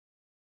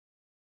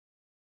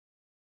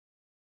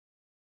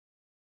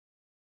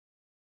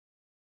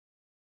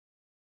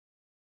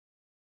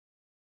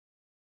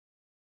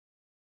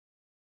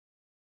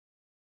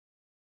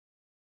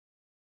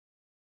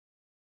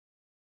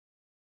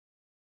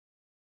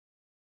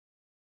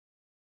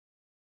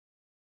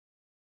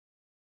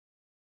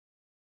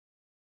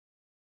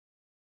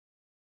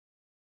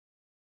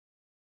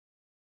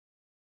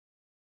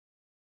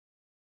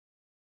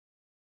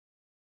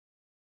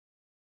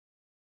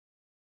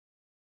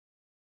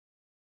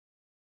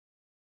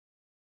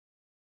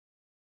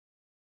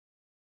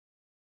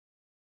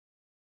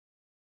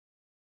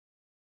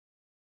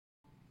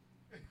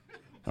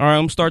All right, I'm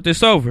going to start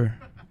this over.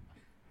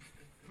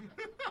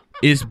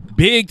 It's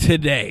big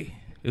today.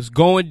 It's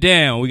going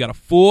down. We got a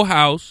full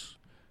house.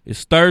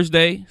 It's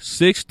Thursday,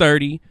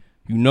 6:30.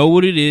 You know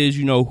what it is.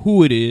 You know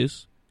who it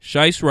is.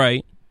 Shice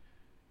Wright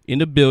in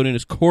the building.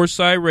 It's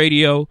Courtside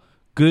Radio,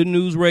 Good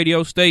News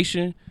radio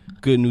station,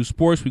 Good News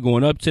Sports. We're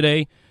going up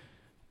today.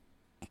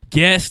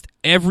 Guest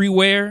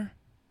everywhere.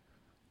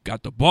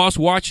 Got the boss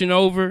watching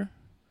over.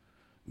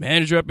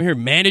 Manager up in here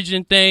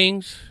managing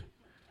things.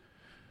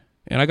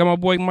 And I got my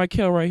boy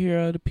Michael right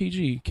here, the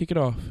PG. Kick it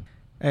off.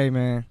 Hey,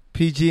 man.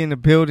 PG in the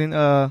building.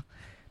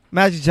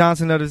 Magic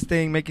Johnson of this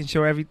thing, making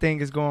sure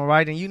everything is going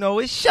right. And, you know,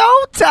 it's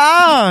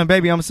showtime,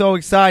 baby. I'm so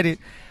excited.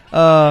 We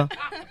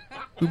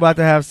about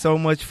to have so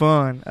much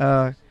fun.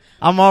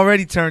 I'm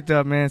already turned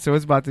up, man, so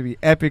it's about to be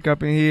epic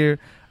up in here.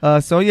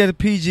 So, yeah, the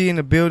PG in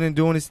the building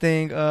doing his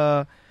thing.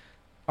 Our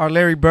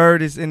Larry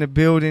Bird is in the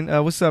building.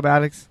 What's up,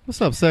 Alex? What's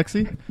up,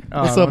 sexy?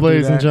 What's up,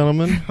 ladies and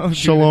gentlemen?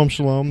 Shalom,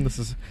 shalom. This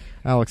is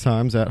Alex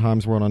Himes at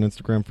Himes World on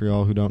Instagram for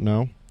y'all who don't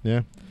know.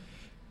 Yeah.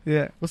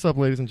 Yeah. What's up,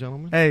 ladies and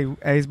gentlemen? Hey,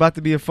 it's about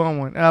to be a fun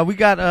one. We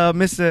got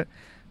Mr.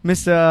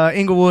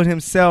 Inglewood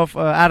himself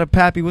out of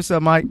Pappy. What's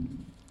up, Mike?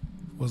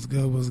 What's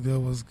good, what's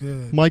good, what's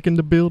good? Mike in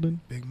the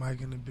building. Big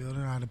Mike in the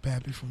building, out of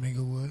Pappy from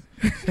Inglewood.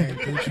 Hey,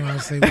 they trying to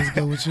say what's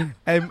good with you?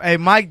 Hey,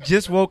 Mike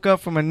just woke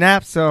up from a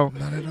nap, so.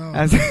 Not at all.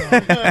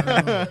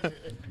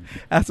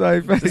 That's why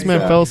this man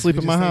fell asleep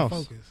at my house.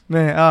 Focused.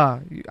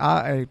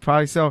 Man,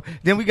 probably so.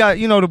 Then we got,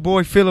 the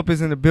boy Philip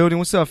is in the building.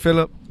 What's up,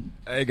 Philip?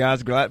 Hey,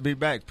 guys, glad to be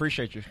back.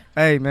 Appreciate you.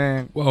 Hey,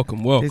 man.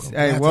 Welcome.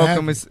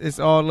 Welcome. It's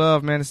all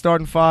love, man. The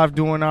starting five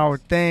doing our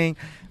thing.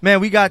 Man,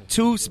 we got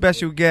two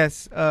special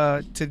guests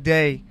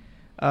today.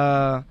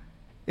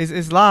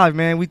 It's live,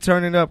 man. We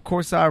turning up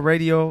Courtside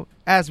Radio,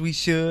 as we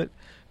should,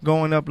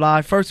 going up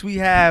live. First, we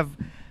have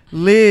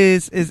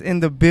Liz is in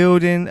the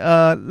building.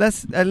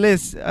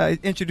 Liz,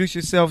 introduce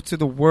yourself to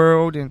the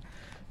world and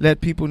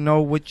let people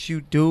know what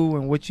you do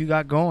and what you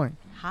got going.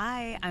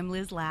 Hi, I'm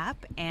Liz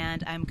Lapp,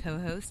 and I'm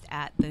co-host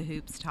at The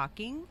Hoops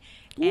Talking.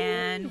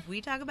 And we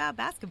talk about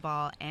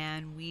basketball,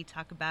 and we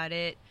talk about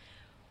it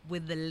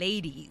with the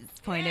ladies'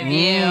 point of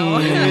view.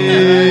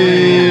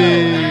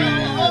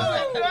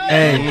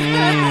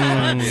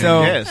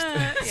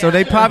 So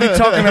they probably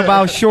talking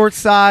about short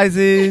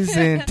sizes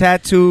and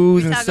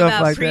tattoos and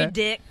stuff like that.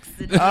 Dicks.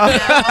 There you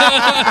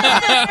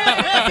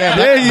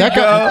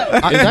go.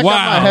 That got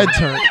my head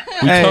turned.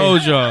 We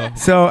told y'all.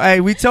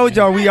 So, we told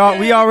y'all we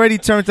already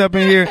turned up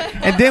in here.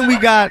 And then we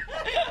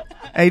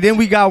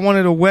got one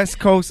of the West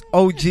Coast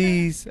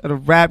OGs of the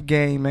rap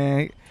game,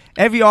 man.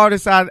 Every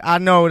artist I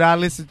know that I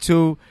listen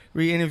to,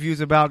 read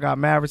interviews about, got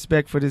mad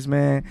respect for this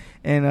man.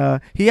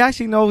 And he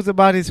actually knows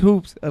about his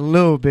hoops a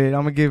little bit.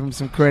 I'm going to give him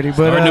some credit.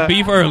 But starting to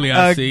beef early,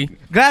 I see.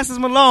 Glasses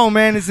Malone,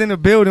 man, is in the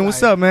building.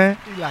 What's up, man?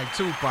 He like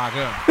Tupac,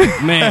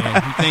 Man,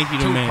 you think you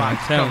the man.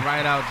 Come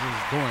right out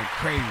just going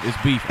crazy. It's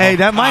beef. Hey,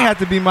 that might have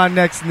to be my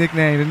next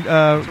nickname,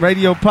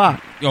 Radio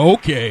Pac.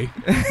 Okay.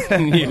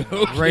 Yeah,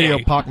 okay. Radio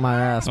Pac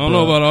my ass, I don't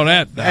know about all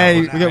that.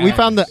 Hey, we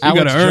found the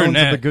Alex Jones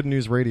that. of the Good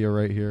News Radio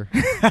right here.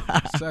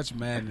 Such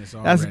madness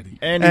already.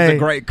 And he's a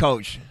great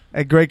coach.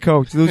 A great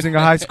coach. Losing a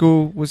high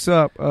school. What's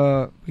up?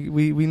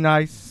 We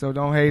nice, so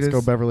don't hate Let's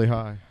us. go Beverly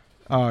High.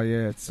 Oh,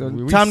 yeah. So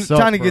We time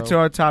suck, to get bro. to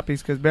our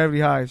topics because Beverly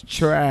High is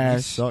trash.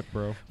 You suck,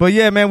 bro. But,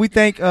 yeah, man, we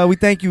thank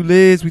you,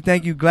 Liz. We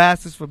thank you,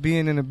 Glasses, for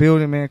being in the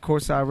building, man.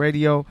 Courtside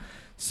Radio.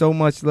 So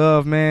much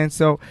love, man.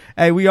 So,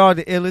 hey, we are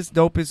the illest,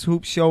 dopest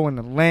hoop show in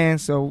the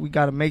land. So we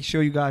got to make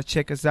sure you guys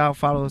check us out.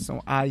 Follow us on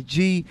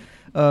IG.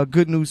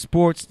 Good News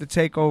Sports. The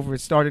takeover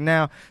is starting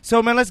now.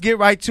 So, man, let's get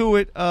right to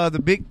it.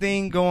 The big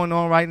thing going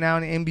on right now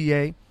in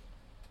the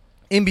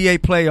NBA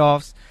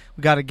playoffs.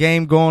 We got a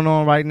game going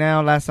on right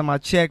now. Last time I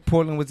checked,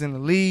 Portland was in the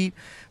lead.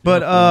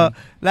 But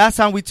last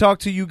time we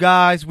talked to you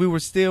guys, we were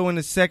still in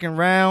the second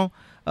round,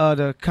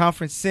 the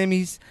conference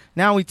semis.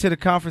 Now we to the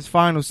conference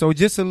finals. So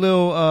just a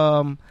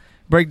little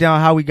breakdown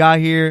how we got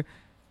here.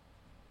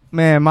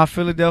 Man, my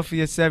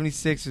Philadelphia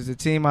 76ers, a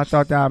team I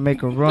thought that I'd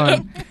make a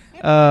run.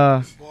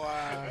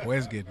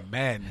 Boy's getting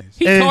madness.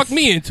 He talked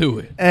me into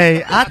it.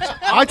 Hey,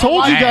 I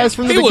told you guys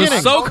from the beginning. He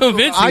was so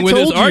convincing with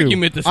his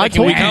argument the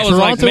second week. I was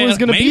like, Toronto man, was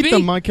going to beat maybe?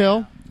 them,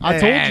 Michael. I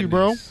told you,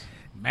 bro.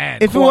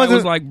 Madness. If it Kawhi wasn't,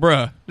 was like,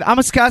 bruh.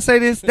 can I say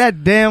this?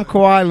 That damn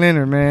Kawhi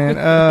Leonard, man.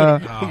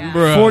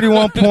 Bruh.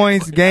 41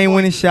 points,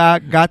 game-winning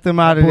shot, got them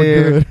out of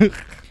there.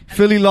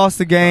 Philly lost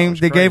the game.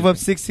 They gave up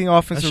 16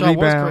 offensive That shot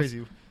was rebounds.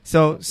 crazy.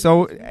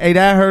 So hey,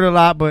 that hurt a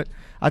lot, but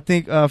I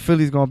think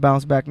Philly's going to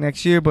bounce back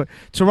next year. But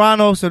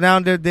Toronto, so now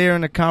they're there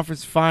in the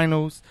conference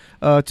finals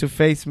to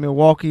face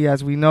Milwaukee.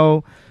 As we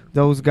know,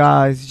 those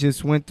guys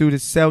just went through the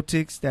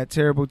Celtics, that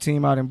terrible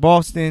team out in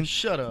Boston.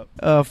 Shut up.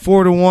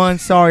 4-1.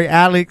 Sorry,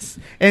 Alex.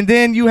 And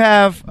then you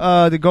have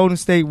the Golden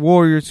State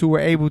Warriors who were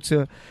able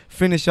to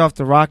finish off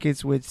the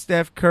Rockets with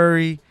Steph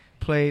Curry.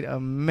 Played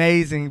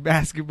amazing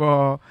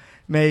basketball.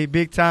 made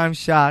big time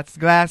shots.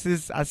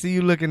 Glasses, I see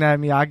you looking at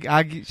me.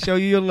 I show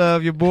you your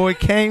love. Your boy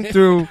came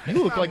through.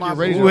 You look like you're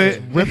ready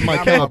to rip my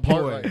cat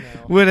apart right now.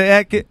 With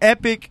an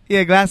epic,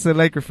 Glasses is a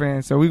Laker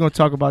fan, so we're going to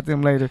talk about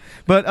them later.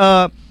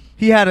 But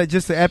he had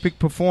just an epic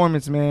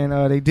performance, man.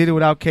 They did it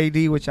without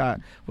KD, which I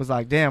was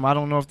like, damn, I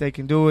don't know if they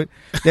can do it.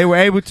 They were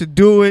able to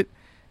do it,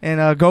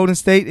 and Golden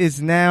State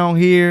is now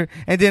here.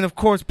 And then, of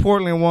course,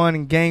 Portland won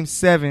in Game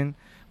 7,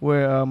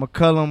 where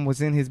McCollum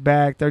was in his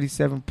bag,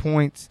 37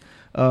 points,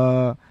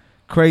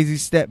 crazy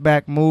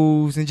step-back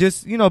moves, and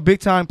just,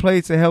 big-time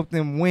plays to help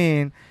them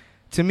win.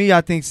 To me,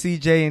 I think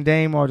CJ and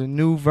Dame are the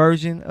new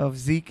version of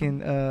Zeke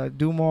and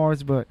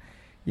Dumars, but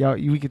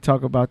we could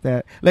talk about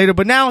that later.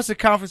 But now it's the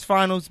conference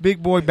finals,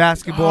 big boy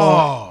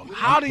basketball. Oh,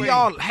 how do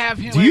y'all have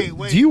him? Do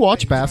you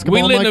watch basketball,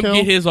 We let him Michael?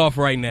 get his off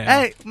right now.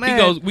 Hey, man. He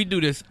goes, we do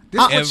this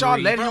This every what y'all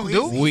let him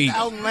do? week.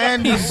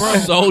 Outlandish, He's bro.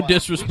 so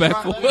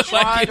disrespectful. We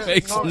tried Like, it to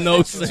makes talk no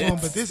sense to him,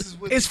 sense. but this is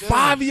what It's he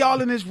 5 of does.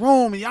 y'all in this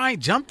room, and y'all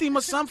ain't jumped him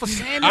or something for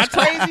saying I this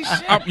crazy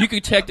shit. You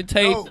can check the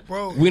tape. No,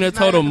 bro, We done he's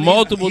told not him even-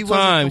 multiple he wasn't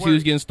the times he was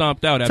worst. getting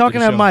stomped out after Talking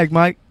the at show.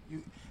 Mike.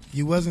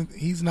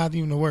 He's not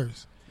even the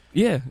worst.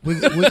 Yeah. We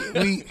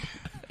the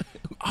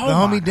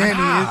homie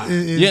Danny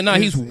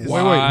is he's is-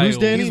 wild. Who's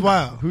Danny? He's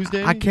wild. Who's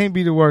Danny? I can't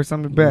be the worst.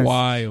 I'm the best.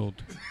 Wild.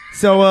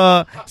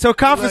 So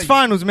conference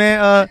finals,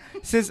 man.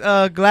 Since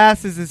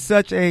Glasses is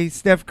such a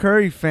Steph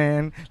Curry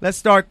fan, let's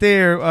start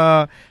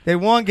there. They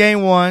won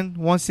Game 1,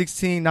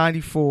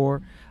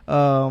 116-94.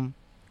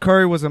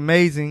 Curry was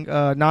amazing.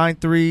 9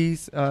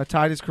 threes,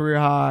 tied his career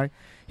high.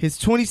 His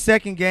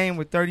 22nd game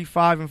with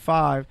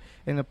 35-5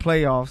 in the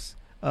playoffs.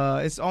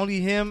 It's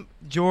only him,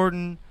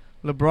 Jordan,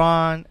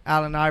 LeBron,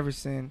 Allen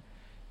Iverson,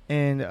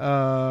 and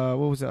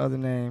what was the other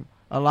name?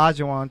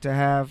 Olajuwon to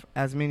have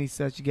as many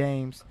such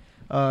games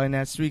in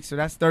that streak. So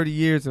that's 30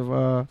 years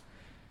of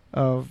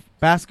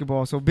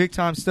basketball. So big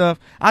time stuff.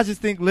 I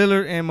just think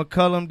Lillard and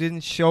McCollum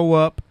didn't show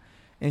up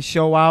and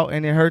show out,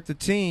 and it hurt the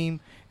team.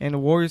 And the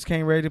Warriors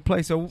came ready to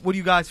play. So what do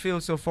you guys feel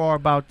so far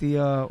about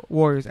the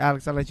Warriors?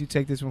 Alex, I'll let you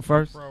take this one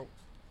first. Bro,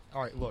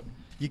 all right, look.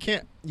 You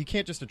can't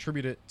just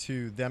attribute it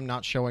to them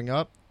not showing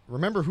up.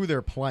 Remember who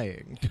they're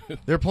playing.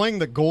 They're playing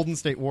the Golden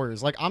State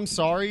Warriors. Like, I'm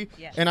sorry,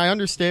 Yes. and I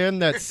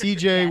understand that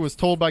CJ was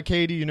told by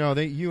Katie,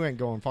 you ain't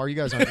going far. You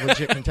guys aren't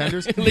legit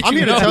contenders. I'm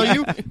here to tell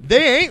you,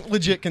 they ain't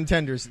legit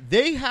contenders.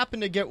 They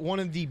happen to get one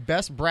of the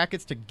best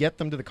brackets to get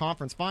them to the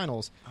conference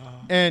finals,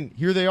 and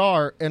here they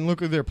are, and look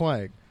who they're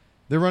playing.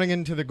 They're running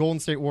into the Golden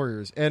State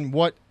Warriors. And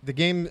what the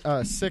game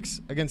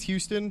 6 against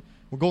Houston,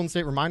 what Golden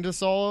State reminded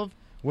us all of,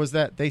 was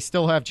that they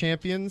still have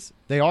champions.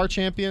 They are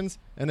champions,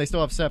 and they still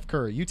have Steph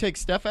Curry. You take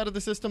Steph out of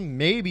the system,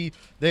 maybe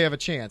they have a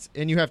chance.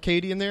 And you have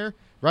KD in there,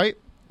 right?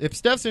 If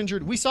Steph's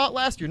injured, we saw it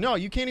last year. No,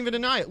 you can't even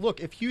deny it. Look,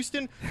 if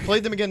Houston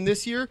played them again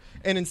this year,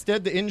 and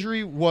instead the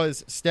injury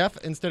was Steph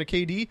instead of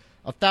KD,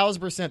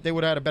 1,000% they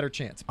would have had a better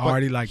chance. But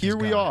Already like here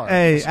this we guy. are.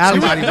 Hey,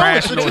 Alex, Somebody No,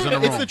 it's the rational is in the truth.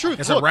 room. It's the truth.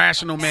 It's Look, a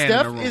rational man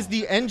Steph in the room. is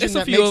the engine It's a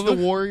that few makes of the us.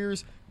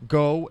 Warriors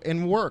go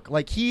and work.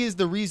 Like, he is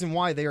the reason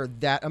why they are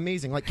that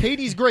amazing. Like,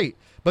 KD's great,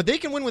 but they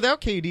can win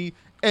without KD.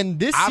 And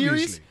this series,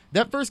 Obviously.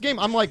 that first game,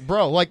 I'm like,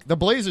 bro, like, the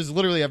Blazers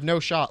literally have no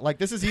shot. Like,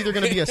 this is either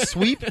going to be a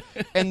sweep,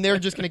 and they're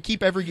just going to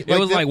keep every game. It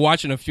was like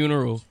watching a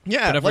funeral. Yeah,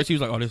 But at like- first he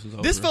was like, oh, this is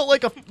over. This felt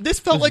like a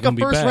gonna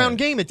be first bad. round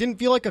game. It didn't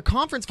feel like a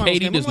conference finals KD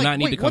game. does I'm like, not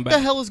need wait, to come what the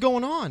back. hell is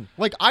going on?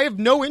 Like, I have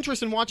no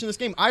interest in watching this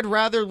game. I'd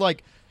rather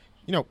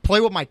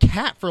play with my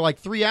cat for like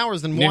 3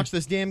 hours than Yeah. watch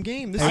this damn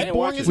game. This I is didn't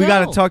boring watch as it. we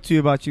got hell. to talk to you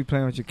about you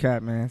playing with your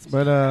cat, man.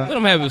 But Let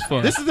him have his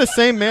fun. This is the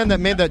same man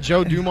that made that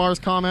Joe Dumars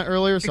comment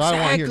earlier, so I don't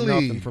want to hear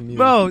Exactly. nothing from you.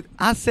 bro,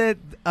 I said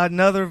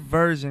another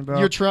version, bro.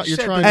 you're trying Said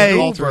to the Hey.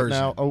 alter it version.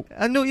 now. Oh,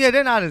 I knew,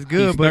 they're not as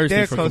good, He's but thirsty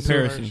they're for close.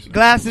 comparisons.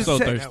 Glasses. So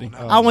say- thirsty.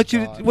 I want you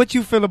to, God. what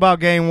you feel about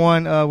Game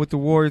 1 with the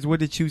Warriors.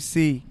 What did you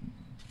see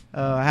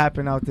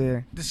happen out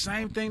there? The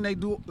same thing they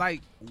do.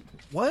 Like,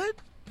 what?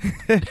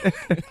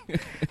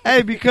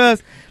 Hey,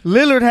 because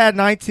Lillard had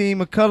 19,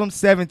 McCollum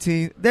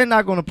 17. They're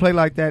not going to play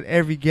like that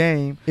every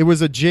game. it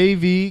was a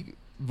JV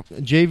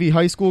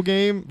high school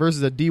game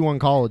versus a D1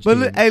 college But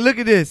team. hey, look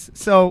at this.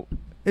 So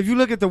if you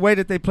look at the way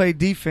that they play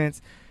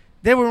defense,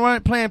 they were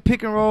playing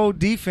pick and roll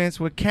defense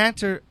with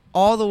Cantor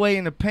all the way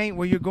in the paint,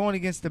 where you're going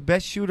against the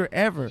best shooter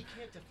ever.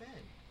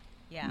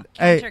 Yeah,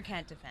 Hey, Cantor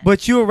can't defend.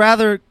 But you would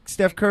rather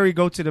Steph Curry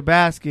go to the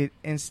basket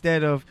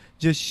instead of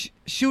just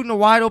shooting a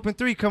wide open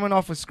three coming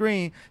off a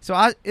screen.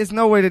 So it's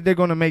no way that they're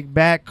going to make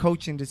bad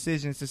coaching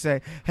decisions to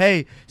say,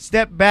 hey,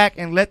 step back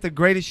and let the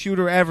greatest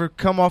shooter ever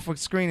come off a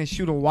screen and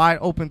shoot a wide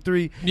open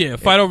three. Yeah,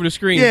 fight over the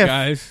screen, Yeah,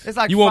 guys. It's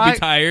like you won't be fight-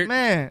 tired.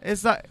 Man,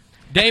 it's like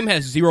Dame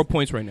has 0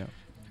 points right now.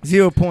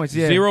 0 points,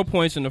 yeah. 0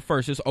 points in the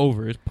first. It's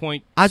over. It's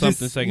point I something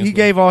just seconds. he left.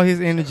 gave all his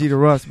energy to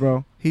Russ,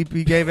 bro. He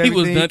gave He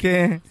was everything he done-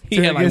 can. He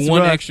to had like against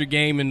one Russ. extra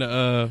game in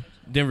the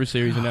Denver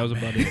series, and that was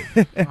about it.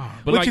 But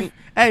What like, you,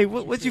 hey,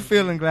 what you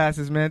feeling,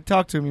 Glasses, man?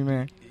 Talk to me,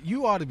 man.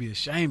 You ought to be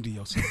ashamed of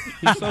yourself.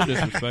 he's so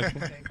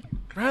disrespectful.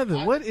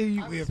 Brother, what are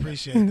you? We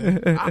appreciate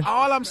that.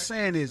 All I'm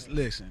saying is,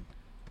 listen,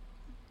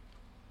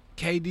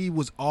 KD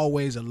was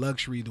always a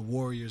luxury the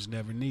Warriors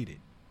never needed.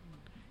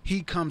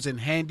 he comes in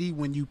handy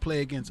when you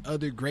play against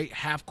other great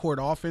half-court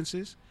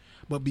offenses.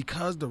 But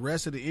because the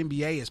rest of the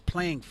NBA is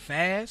playing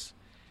fast,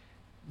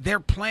 they're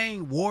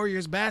playing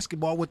Warriors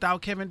basketball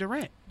without Kevin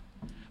Durant.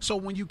 So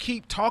when you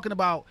keep talking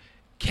about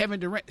Kevin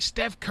Durant,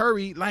 Steph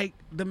Curry, like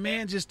the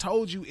man just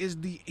told you, he's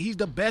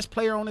the best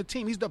player on the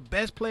team. He's the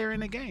best player in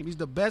the game. He's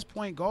the best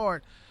point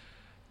guard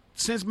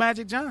since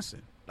Magic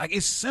Johnson. Like,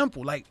 it's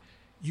simple. Like,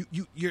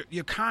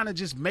 you're kind of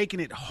just making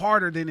it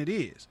harder than it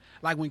is.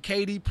 Like when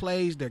KD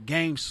plays, their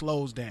game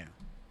slows down.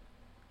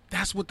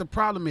 That's what the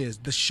problem is.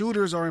 The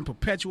shooters are in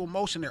perpetual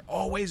motion. They're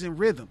always in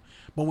rhythm.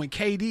 But when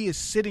KD is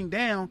sitting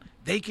down,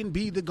 they can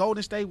be the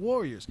Golden State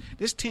Warriors.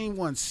 This team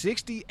won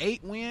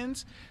 68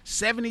 wins,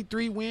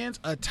 73 wins,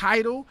 a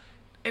title,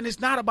 and it's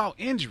not about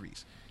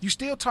injuries. You're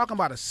still talking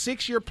about a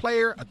 6-year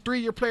player, a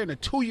 3-year player, and a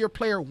 2-year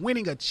player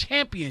winning a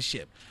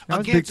championship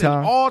against an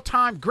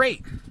all-time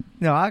great.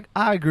 No,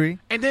 I agree.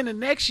 And then the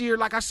next year,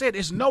 like I said,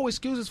 there's no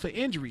excuses for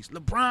injuries.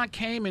 LeBron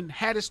came and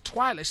had his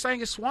twilight, sang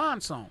his swan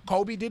song.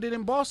 Kobe did it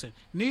in Boston.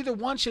 Neither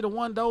one should have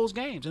won those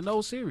games in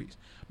those series.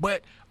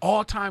 But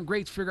all-time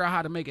greats figure out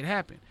how to make it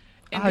happen.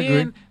 And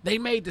then they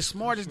made the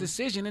smartest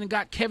decision and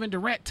got Kevin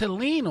Durant to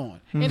lean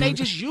on. And they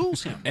just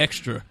use him.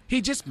 Extra.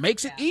 He just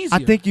makes it easier.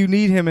 I think you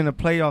need him in a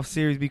playoff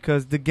series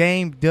because the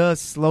game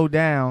does slow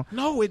down.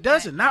 No, it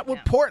doesn't. Not with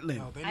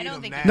Portland. I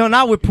don't think. No,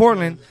 not with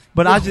Portland,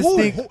 but I just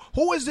think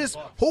who is this?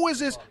 Who is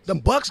this? The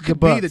Bucks could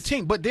The be the Bucks.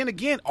 team. But then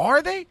again,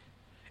 are they?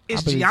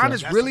 Is believe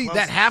Giannis so. really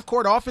that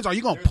half-court offense? Are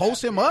you going to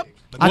post him up?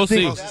 We'll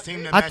see.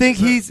 I think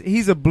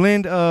he's a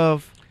blend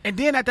of. And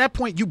then at that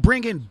point, you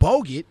bring in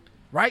Bogut,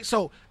 right?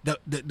 So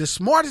the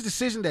smartest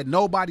decision that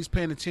nobody's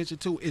paying attention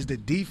to is the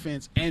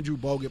defense Andrew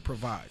Bogut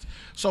provides.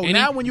 So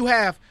now when you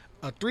have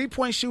a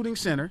three-point shooting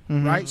center,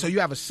 right? So you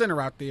have a center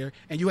out there,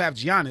 and you have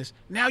Giannis.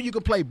 Now you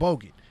can play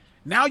Bogut.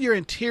 Now your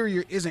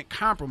interior isn't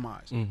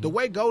compromised. The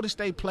way Golden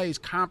State plays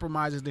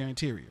compromises their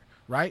interior,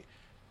 right?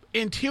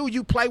 Until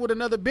you play with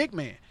another big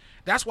man.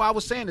 That's why I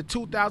was saying in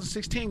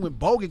 2016 when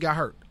Bogut got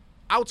hurt.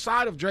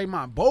 Outside of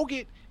Draymond,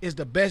 Bogut is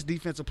the best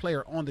defensive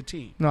player on the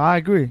team. No, I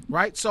agree.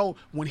 Right? So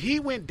when he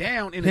went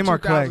down in the Him or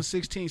Clay?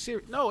 2016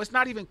 series, no, it's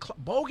not even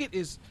Bogut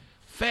is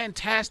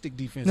fantastic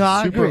defensive. No,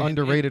 I Super agree.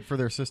 underrated for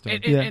their system.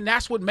 And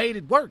that's what made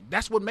it work.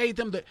 That's what made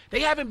them they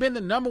haven't been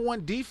the number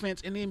one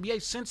defense in the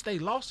NBA since they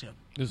lost him.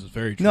 This is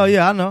very true. No,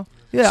 yeah, I know.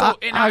 Yeah, So, I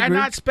agree. and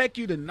I expect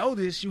you to know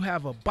this. You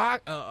have a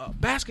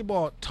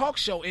basketball talk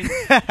show, and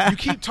you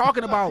keep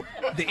talking about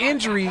the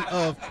injury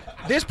of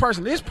this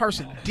person.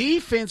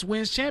 Defense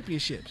wins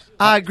championships.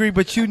 I agree,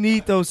 but you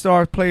need those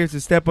star players to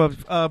step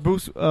up.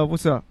 Bruce,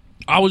 what's up?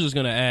 I was just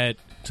going to add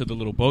to the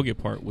little Bogut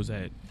part was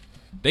that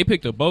they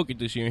picked up Bogut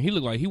this year, and he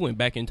looked like he went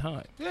back in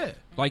time. Yeah.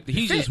 Like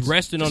he's Fits. just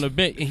resting on the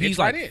bench, and Fits he's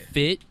right like in.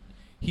 fit.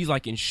 He's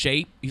like in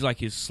shape. He's like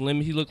his slim.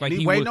 He looked like he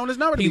he waiting was- on his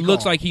number to He be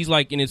looks called. like he's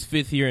like in his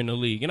 5th year in the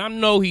league, and I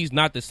know he's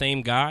not the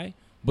same guy.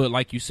 But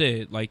like you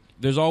said, like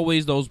there's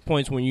always those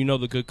points when you know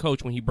the good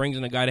coach when he brings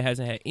in a guy that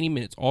hasn't had any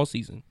minutes all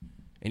season,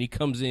 and he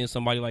comes in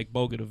somebody like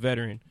Bogut, a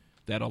veteran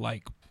that'll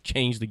like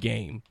change the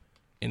game,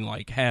 and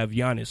like have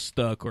Giannis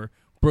stuck or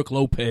Brook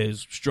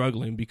Lopez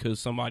struggling because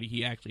somebody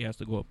he actually has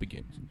to go up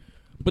against.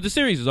 But the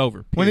series is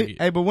over. Period.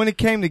 But when it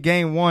came to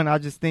game one, I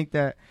just think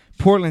that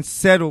Portland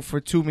settled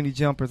for too many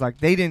jumpers. Like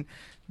they didn't,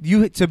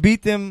 to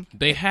beat them.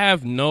 They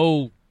have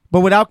no. But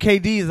without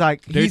KD, it's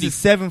like he's a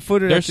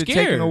 7-footer they're that you're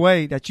taking scared.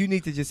 away. That you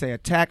need to just say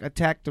attack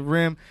the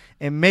rim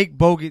and make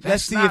Bogut.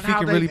 Let's see if he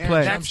can really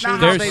play. That's I'm not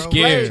sure how they're they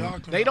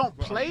scared. play. They don't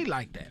play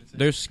like that.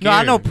 They're scared. No,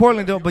 I know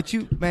Portland don't, but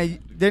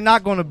they're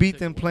not going to beat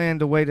them playing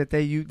the way that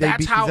they beat That's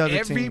these how other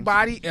teams.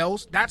 everybody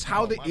else. That's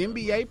how the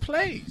NBA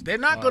plays. They're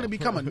not going to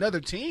become another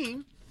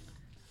team.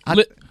 I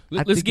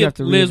Let's think get you have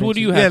to Liz. reinvent What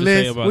do you it. have to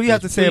Liz, say about what do you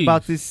have to this, say please?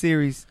 about this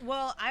series?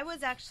 Well, I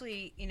was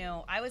actually,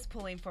 I was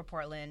pulling for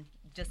Portland.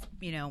 Just,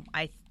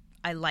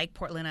 I like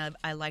Portland.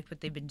 I liked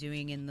what they've been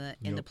doing in the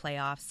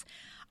playoffs.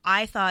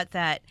 I thought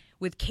that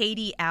with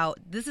KD out,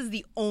 this is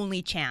the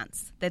only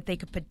chance that they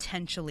could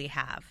potentially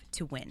have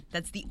to win.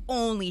 That's the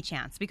only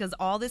chance because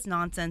all this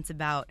nonsense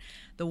about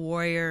the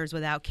Warriors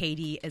without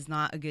KD is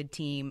not a good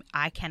team.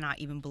 I cannot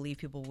even believe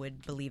people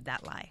would believe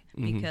that lie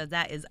because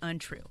that is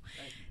untrue.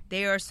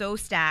 They are so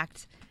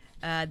stacked.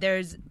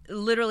 There's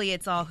literally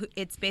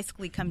it's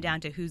basically come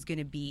down to who's going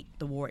to beat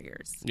the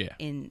Warriors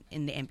in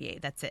the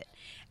NBA. That's it.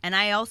 And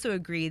I also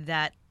agree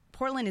that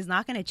Portland is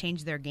not going to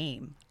change their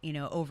game,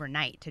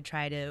 overnight to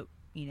try to,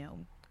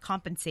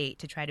 compensate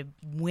to try to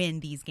win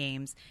these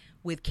games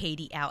with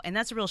KD out. And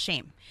that's a real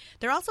shame.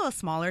 They're also a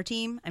smaller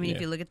team. I mean,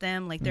 if you look at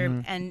them, like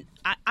they're and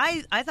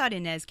I thought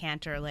Inez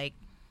Kanter, like,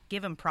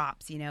 give him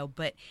props,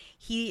 but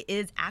he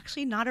is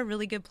actually not a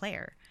really good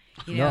player.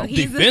 He's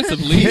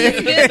Defensively.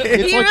 he's good.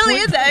 It's He like really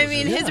point is. I guards.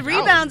 mean, his Yeah.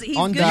 rebounds. He's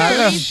On good.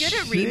 defense. He's good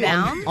at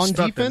rebounds. On Stuck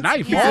the defense,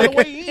 knife he's all like- the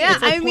way in. Yeah,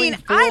 it's like I mean, playing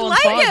 4 I on like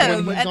 5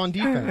 him. when he's on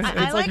defense. I It's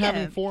like like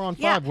having him. 4 on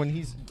 5 Yeah. when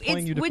he's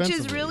playing you Which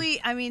defensively. is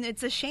really, I mean,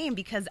 it's a shame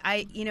because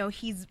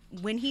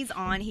when he's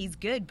on, he's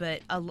good,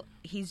 but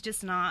he's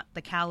just not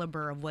the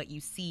caliber of what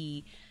you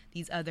see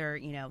these other,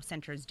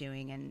 centers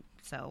doing. And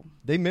so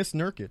They miss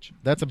Nurkic.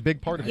 That's a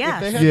big part of it.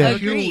 Yes. If they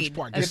had Yeah. Nurkic, Huge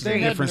part. This if is they a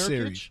had different Nurkic,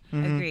 series.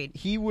 agreed.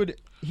 he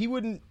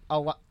wouldn't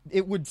allow.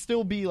 It would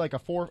still be like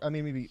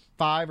maybe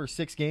 5 or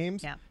 6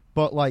 games. Yeah.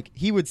 But like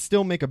he would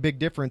still make a big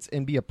difference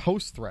and be a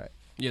post threat.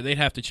 Yeah, they'd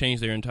have to change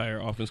their entire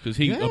offense because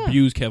he Yeah.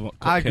 abused Kevin.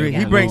 I agree. Kevin He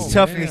Looney. brings Oh,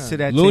 toughness man. to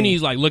that Looney's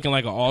team. like looking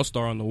like an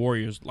all-star on the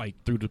Warriors, like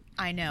through the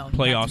I know.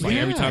 playoffs. Like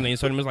every Yeah. time they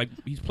insert him, it's like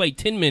he's played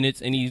 10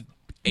 minutes and he's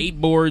 8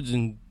 boards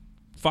and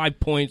 5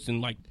 points and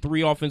like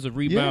 3 offensive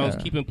rebounds,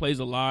 Yeah. keeping plays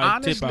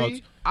alive, tip outs.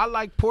 Honestly, I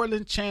like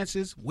Portland's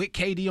chances with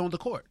KD on the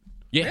court.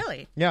 Yeah,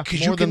 Really? Yeah, 'Cause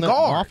more you can than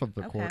guard. off of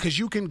the Okay. court. Because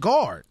you can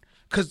guard.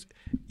 Because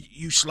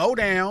you slow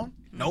down.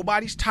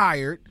 Nobody's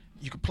tired.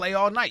 You can play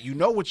all night. You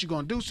know what you're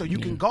going to do, so you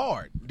can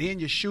guard. Then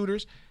your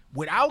shooters.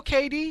 Without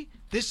KD,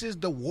 this is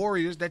the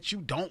Warriors that you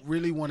don't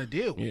really want to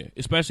deal with. Yeah,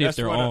 especially if That's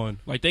they're what I- on.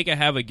 Like they could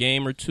have a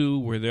game or two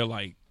where they're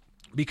like.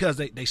 Because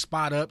they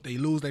spot up, they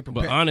lose, they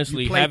prepare. But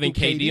honestly, You play having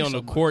through KD on the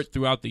so much. court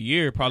throughout the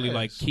year probably Yes.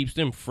 like keeps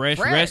them fresh.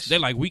 Fresh. Rest. They're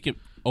like, we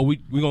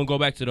gonna go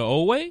back to the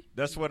old way.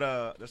 That's what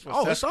Oh,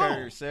 Seth it's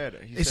Curry on. said.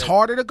 It's said,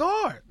 harder to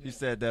guard. He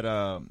said that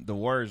the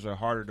Warriors are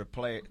harder to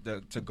play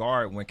to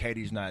guard when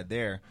KD's not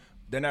there.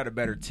 They're not a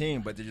better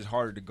team, but they're just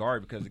harder to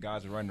guard because the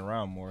guys are running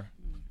around more.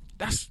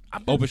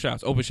 Open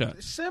shots, open shots,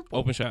 It's simple.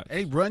 open shots.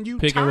 They run you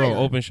Pick and tired.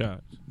 roll, open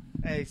shots.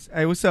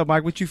 Hey, what's up,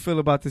 Mike? What you feel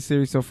about this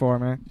series so far,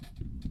 man?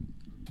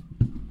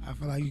 I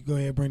feel like you go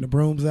ahead and bring the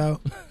brooms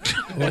out.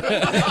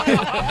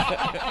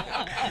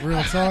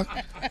 Real talk.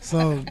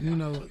 So, you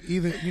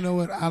know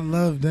what? I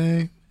love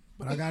Dame,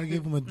 but I got to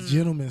give him a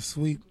gentleman's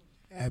sweep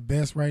at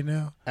best right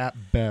now. At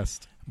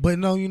best. But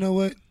no, you know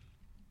what?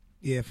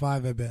 Yeah,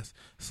 5 at best.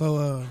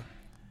 So,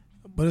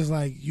 but it's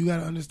like you got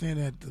to understand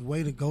that the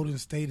way the Golden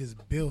State is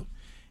built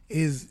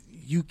is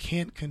you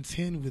can't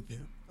contend with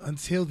them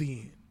until the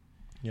end.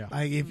 Yeah.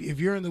 Like if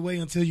you're in the way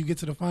until you get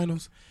to the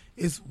finals,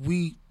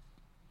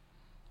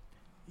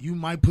 you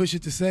might push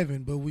it to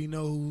 7, but we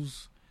know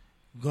who's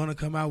gonna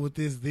come out with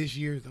this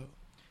year though.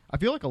 I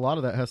feel like a lot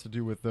of that has to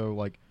do with, though,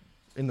 like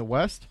in the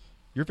West,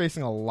 you're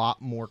facing a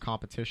lot more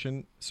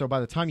competition. So by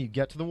the time you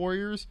get to the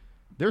Warriors,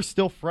 they're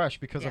still fresh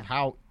because of Yeah.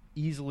 how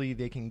easily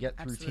they can get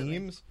through Absolutely.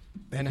 teams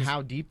and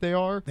how deep they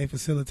are. They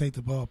facilitate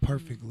the ball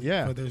perfectly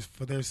Yeah.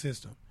 for their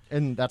system.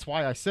 And that's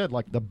why I said,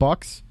 like, the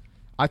Bucks,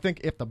 I think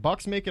if the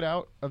Bucks make it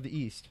out of the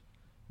East,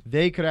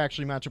 they could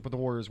actually match up with the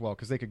Warriors well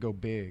because they could go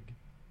big.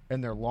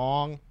 And they're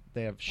long.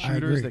 They have I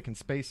shooters. agree. They can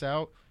space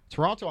out.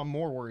 Toronto, I'm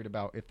more worried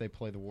about if they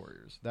play the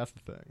Warriors. That's the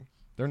thing.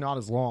 They're not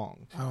as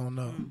long. I don't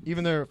know.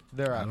 Even though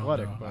they're I don't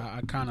athletic. know. But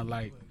I kind of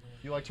like.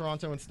 you like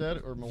Toronto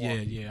instead or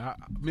Milwaukee? Yeah.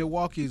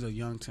 Milwaukee's a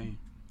young team.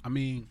 I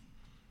mean,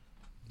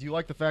 Do you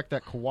like the fact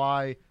that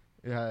Kawhi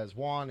has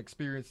Juan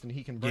experience and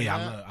he can bring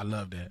that? I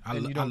love that.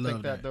 And you don't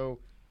think that, though?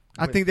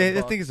 I with think the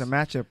I think it's a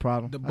Bucks? matchup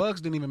problem. The Bucks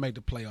didn't even make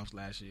the playoffs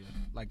last year.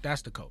 Like,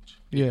 that's the coach.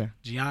 Yeah.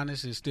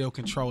 Giannis is still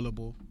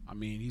controllable. I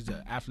mean, he's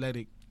an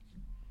athletic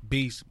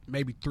beast.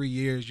 Maybe 3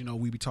 years,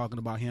 we be talking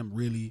about him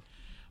really.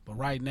 But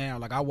right now,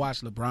 like, I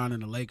watched LeBron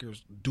and the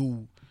Lakers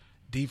do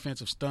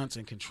defensive stunts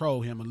and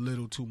control him a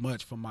little too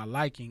much for my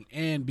liking.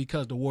 And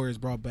because the Warriors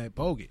brought back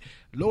Bogut.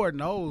 Lord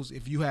knows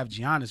if you have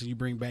Giannis and you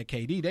bring back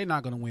KD, they're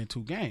not going to win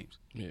 2 games.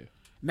 Yeah.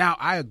 Now,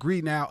 I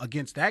agree now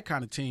against that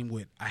kind of team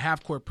with a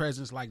half-court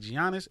presence like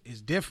Giannis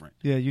is different.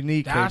 Yeah, you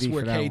need That's KD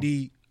where for that one.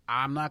 KD,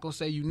 I'm not going to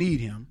say you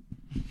need him,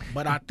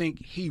 but I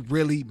think he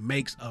really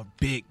makes a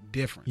big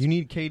difference. You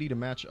need KD to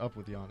match up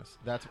with Giannis.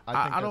 I think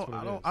that's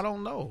what it is. I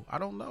don't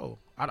know.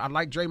 I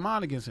like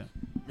Draymond against him.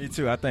 Me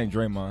too. I think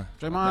Draymond.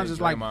 Draymond is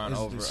like Draymond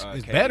over, is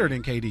KD. better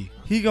than KD.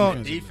 He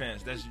going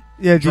defense. That's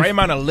Draymond.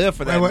 Draymond to live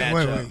for that Wait.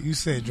 matchup. You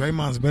said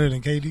Draymond's better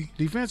than KD?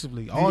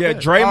 Defensively, Yeah, all day.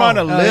 Draymond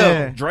to Oh, live.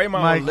 yeah. Draymond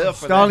Mike, will live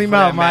for stall that, him for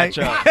out, that Mike.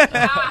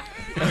 matchup.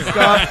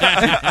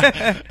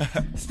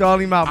 Stall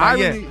him out, I Mike.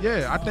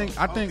 really,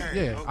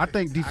 I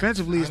think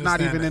defensively it's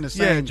not even in the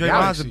Yeah, same. Draymond's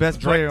galaxy. the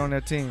best player on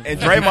that team. And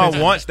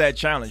Draymond wants that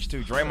challenge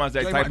too. Draymond's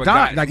that type of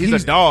guy. like, he's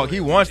he's- a dog. He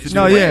wants to do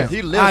No, it. yeah, He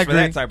I lives for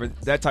agree.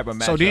 that type of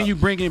matchup. So then you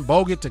bring in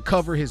Bogut to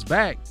cover his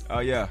back. Oh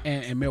yeah.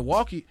 And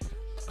Milwaukee.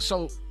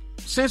 So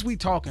since we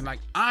talking, like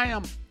I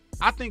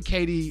think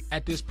KD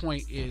at this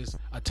point is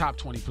a top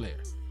 20 player,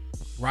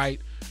 right?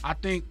 I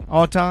think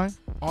All time?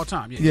 all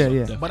time,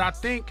 Yeah. But I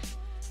think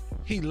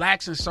he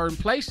lacks in certain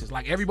places.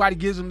 Like everybody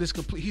gives him this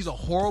complete. He's a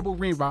horrible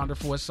rebounder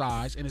for his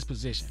size and his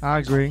position. I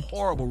agree. He's a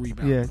horrible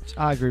rebounder. Yeah,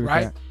 I agree with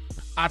Right. that.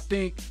 I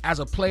think as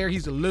a player,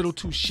 he's a little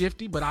too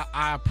shifty, but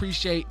I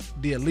appreciate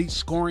the elite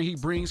scoring he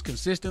brings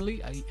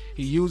consistently.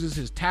 He uses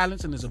his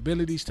talents and his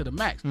abilities to the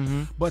max.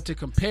 Mm-hmm. But to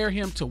compare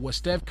him to what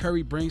Steph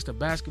Curry brings to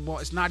basketball,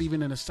 it's not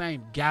even in the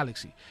same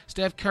galaxy.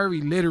 Steph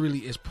Curry literally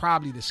is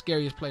probably the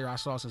scariest player I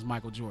saw since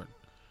Michael Jordan.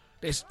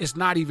 It's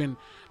not even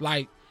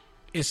like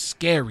it's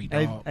scary,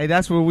 dog. Hey,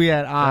 that's where we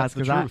at odds.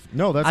 That's the 'cause truth.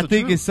 No, that's I the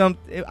think truth.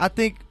 it's I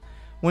think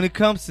when it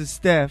comes to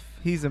Steph,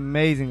 he's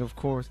amazing, of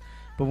course.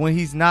 but when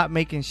he's not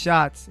making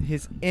shots,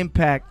 his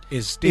impact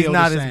Is still is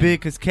not the as same. big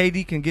because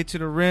KD can get to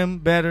the rim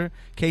better.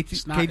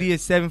 It's not- KD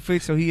is 7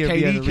 feet, so he'll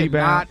be able KD to rebound.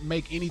 cannot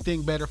make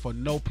anything better for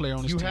no player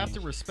on his You team. have to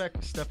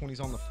respect Steph when he's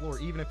on the floor,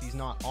 even if he's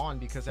not on,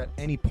 because at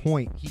any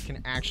point he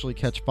can actually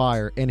catch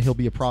fire and he'll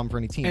be a problem for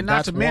any team. And not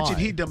That's to mention,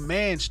 why. he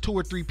demands 2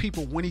 or 3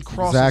 people when he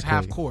crosses Exactly.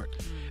 half court.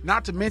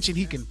 Not to mention,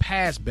 he can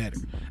pass better.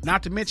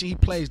 Not to mention, he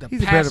plays the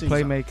He's a better passing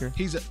zone.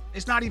 playmaker.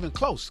 It's not even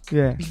close.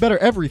 Yeah. He's better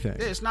everything.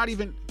 It's not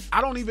even. I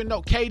don't even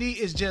know. KD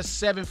is just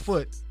 7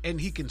 foot, and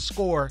he can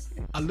score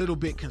a little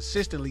bit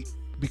consistently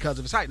because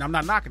of his height. And I'm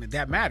not knocking it.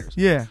 That matters.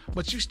 Yeah.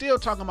 But you still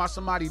talking about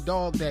somebody,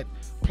 dog, that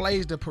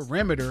plays the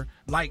perimeter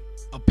like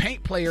a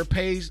paint player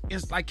plays.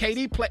 It's like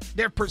KD play.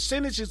 Their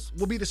percentages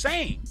will be the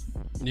same.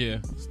 Yeah.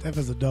 Steph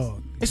is a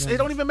dog. It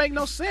don't even make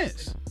no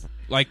sense.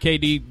 Like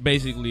KD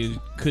basically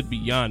could be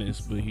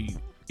Giannis,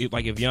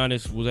 but if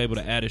Giannis was able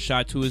to add a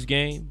shot to his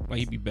game, like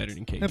he'd be better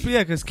than KD. Yeah,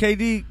 because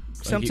KD,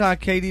 sometimes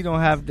KD don't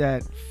have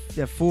that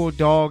full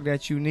dog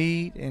that you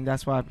need, and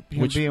that's why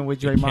him being with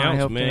Draymond counts,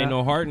 helped man. him Ain't out.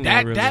 no Harden there,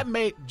 really. That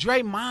made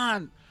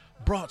Draymond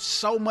brought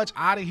so much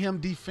out of him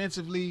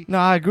defensively, No,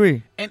 I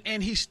agree.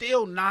 and he's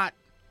still not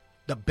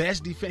the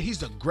best defense.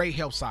 He's a great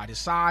help side. His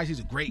size, he's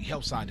a great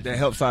help side defender. That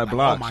help side Like,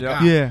 blocks. Oh my yeah.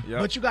 God. Yeah. Yep.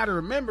 But you got to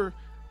remember,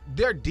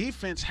 their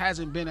defense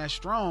hasn't been as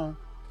strong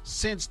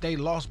since they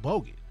lost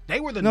Bogut. They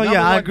were the No, number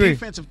yeah, I one agree.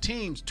 defensive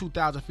teams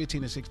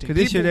 2015 and 16. Because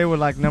this year People- they were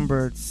like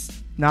number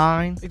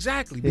 9.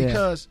 Exactly, Yeah.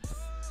 because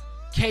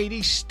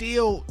KD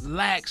still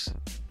lacks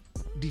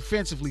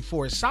defensively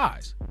for his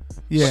size.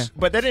 Yeah.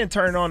 But they didn't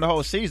turn it on the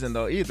whole season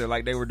though either.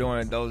 Like they were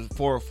doing those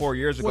four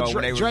years ago Well,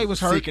 when they Dre were was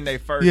hurt. seeking their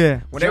first.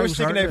 Yeah. When Dre they were was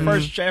seeking hurt. their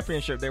first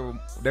championship, they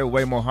were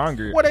way more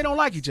hungry. Well, they don't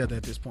like each other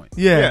at this point.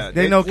 Yeah. Yeah,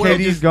 they they- know well,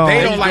 KD's just- gone. they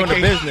They don't was like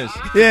doing the KD. business.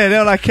 Yeah,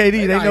 they're like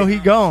KD. They know he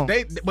gone.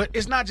 But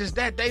it's not just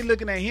that. They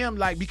looking at him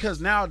like, because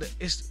now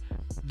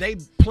they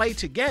play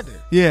together.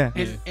 Yeah.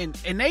 And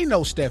they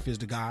know Steph is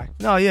the guy.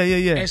 No, yeah.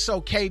 And so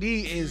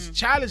KD is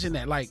challenging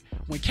that. Like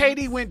when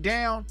KD went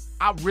down,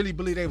 I really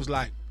believe they was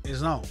like,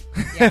 it's on.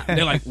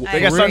 They're like, They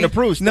got something to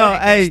prove. No,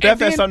 hey. Steph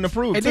And then- has something to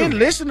prove And too. then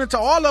listening to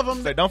all of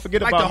them, Say, don't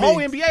forget like about the whole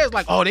me. NBA is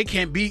like, oh, they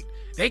can't beat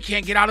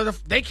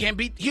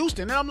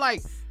Houston. And I'm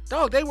like,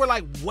 dog, they were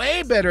like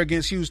way better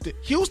against Houston.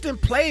 Houston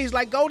plays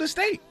like Golden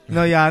State.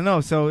 No, yeah, I know.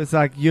 So it's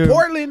like you're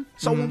Portland.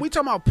 So when we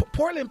talk about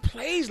Portland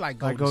plays like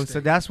Golden like, State. so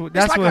that's what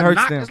It's like a hurts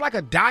knock- them. It's like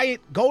a diet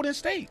Golden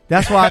State.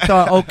 That's why I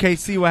thought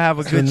OKC would have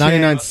a the good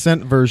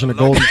 99-cent version of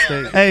Golden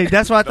State. Hey,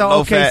 that's why I thought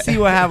low OKC fat.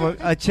 would have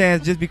a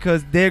chance just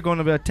because they're going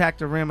to attack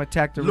the rim,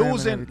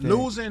 and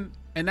Losing,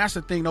 and that's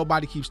the thing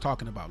nobody keeps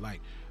talking about.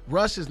 Like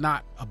Russ is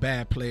not a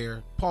bad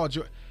player. Paul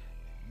George,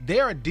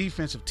 they're a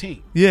defensive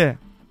team. Yeah,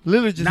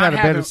 Lillard just Not had a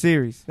better having-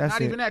 series. That's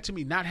not it. even that to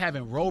me. Not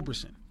having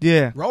Roberson.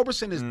 Yeah,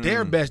 Roberson is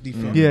their best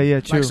defender. Yeah,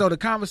 true. Like, so the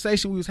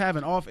conversation we was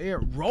having off air,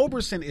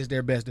 Roberson is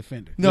their best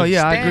defender. No,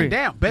 yeah, I Stand agree.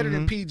 down, better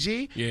than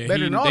PG, yeah,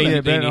 better than all they, of they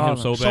them. better need than all him of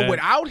so them. bad. So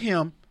without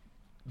him,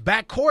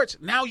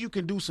 backcourts, now you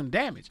can do some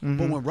damage. Mm-hmm.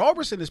 But when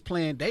Roberson is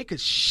playing, they could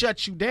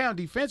shut you down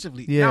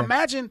defensively. Yeah. Now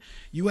imagine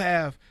you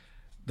have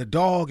the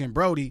dog and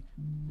Brody,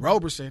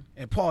 Roberson,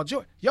 and Paul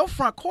George. Your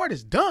front court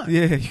is done.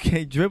 yeah, you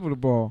can't dribble the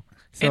ball.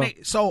 So,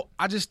 So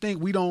I just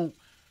think we don't.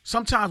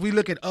 Sometimes we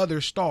look at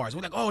other stars.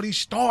 We're like, oh, these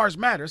stars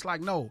matter. It's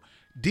like, no,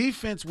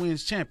 defense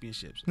wins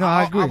championships. No,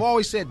 I agree. I've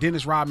always said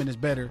Dennis Rodman is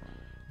better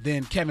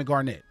than Kevin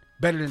Garnett,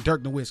 better than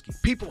Dirk Nowitzki.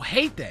 People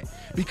hate that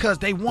because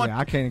they want. Yeah,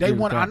 I can't They agree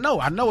with want. that.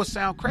 I know it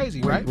sounds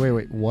crazy, right?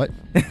 Wait, what?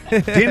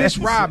 Dennis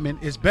Rodman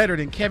is better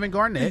than Kevin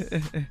Garnett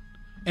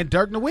and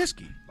Dirk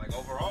Nowitzki. Like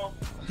overall,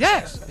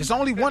 Yes, it's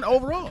only one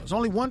overall. It's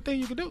only one thing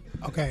you can do.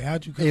 Okay,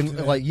 how'd you come to And,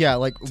 that? like, yeah,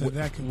 like, to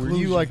that were you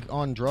conclusion. like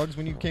on drugs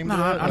when you came to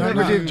Nah, that? I Like,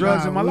 never nah, did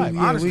drugs nah, in my we- life,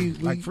 yeah, honestly, we-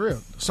 like for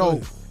real.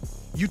 So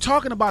you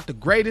talking about the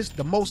greatest,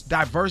 the most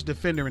diverse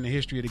defender in the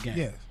history of the game.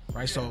 Yes.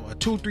 Right? So a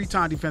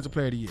 2-3-time defensive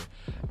player of the year.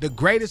 The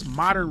greatest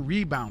modern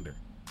rebounder.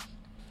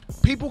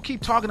 People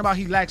keep talking about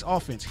he lacks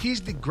offense. He's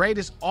the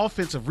greatest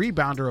offensive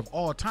rebounder of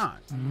all time.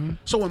 Mm-hmm.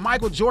 So when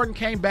Michael Jordan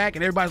came back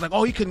and everybody's like,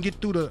 oh, he couldn't get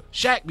through to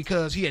Shaq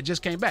because he had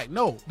just came back.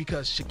 No,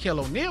 because Shaquille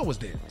O'Neal was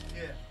there.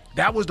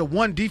 That was the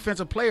one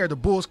defensive player the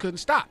Bulls couldn't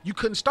stop. You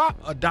couldn't stop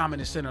a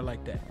dominant center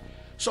like that.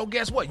 So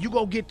guess what? You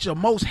go get your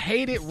most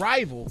hated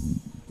rival,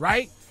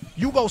 right?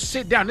 You go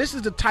sit down. This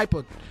is the type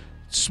of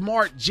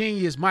smart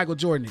genius Michael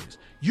Jordan is.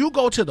 You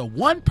go to the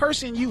one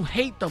person you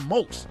hate the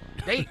most.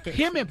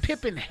 Him and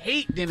Pippen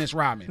hate Dennis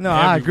Rodman. no,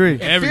 I agree.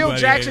 And Phil Everybody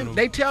hated Jackson, him.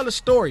 they tell the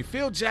story.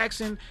 Phil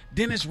Jackson,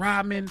 Dennis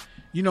Rodman,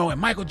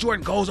 and Michael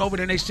Jordan goes over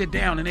there and they sit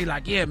down and they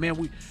like, yeah, man,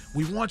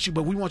 we want you,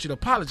 but we want you to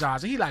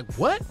apologize. And he like,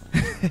 what?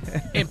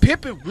 And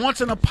Pippen wants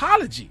an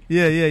apology.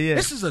 Yeah.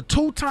 This is a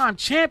 2-time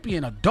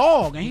champion, a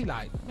dog. And he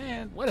like,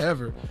 man,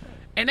 whatever.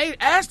 And they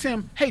asked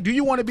him, hey, do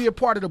you want to be a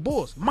part of the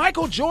Bulls?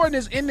 Michael Jordan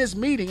is in this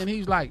meeting and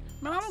he's like,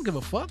 man, I don't give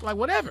a fuck. Like,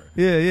 whatever.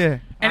 Yeah.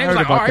 And I they was heard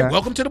like, all about right, that.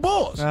 welcome to the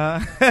Bulls.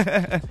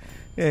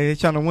 Yeah, they're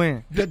trying to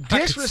win. The see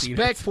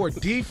disrespect for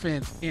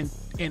defense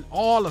in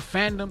all of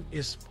fandom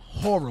is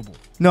horrible.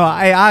 No,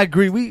 I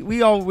agree.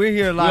 We're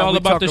here a lot. We all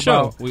about talk the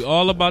show. We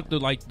all about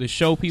the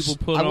show people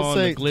put I will on,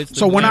 say- the glitz.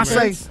 So the when I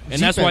glamour. say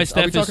and that's why defense,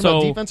 are we Steph is talking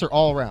about so. defense or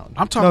all around?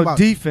 I'm talking about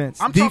defense.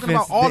 I'm talking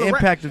defense, about all the around.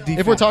 impact of defense.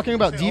 If we're talking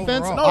about I say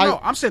defense, overall. No,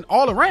 I'm saying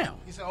all around.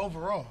 He said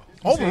overall.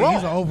 Overall.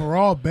 He's an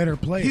overall better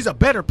player. He's a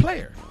better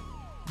player.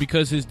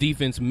 Because his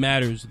defense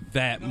matters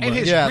that much. And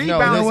his Yeah, no,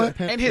 rebounding that's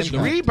a- and his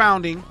impact.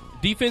 rebounding,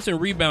 Defense and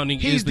rebounding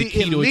he's is the the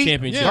key to a elite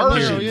championship. Yeah,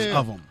 version period. yeah.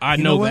 of him. I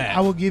You know what? that.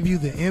 I will give you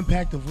the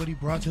impact of what he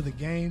brought to the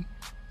game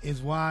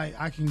is why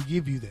I can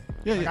give you that.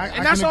 Yeah, Like, yeah. I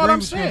And that's can all agree I'm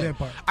with you on saying. that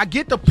part. I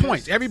get the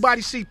points.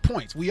 Everybody see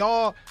points. We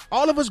all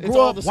of us grew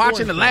all up the watching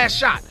scoring the thing. last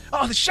shot.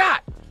 Oh, the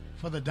shot.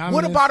 For the dominance.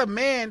 What about a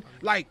man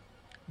like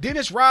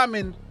Dennis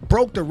Rodman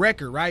broke the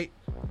record, right?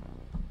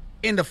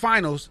 In the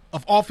finals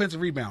of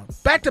offensive rebound.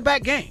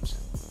 Back-to-back games.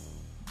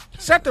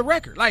 Set the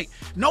record. Like,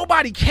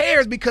 nobody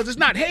cares because it's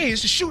not, hey,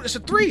 it's a shoot, it's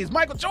a three. It's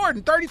Michael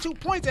Jordan, 32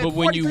 points at But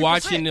when you 43%.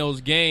 watching those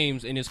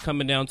games and it's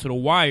coming down to the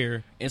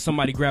wire and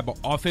somebody grab an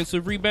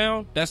offensive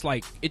rebound, that's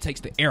like it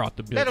takes the air out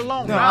the building. Let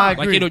alone No, I nine.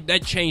 agree. Like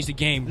that changed the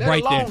game Let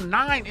right alone there.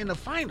 9 in the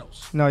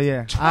finals. No,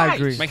 yeah, I Twice.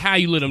 agree. Like how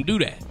you let him do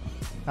that?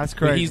 That's But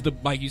crazy. he's the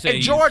like you said.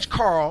 And George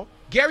Karl,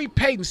 Gary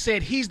Payton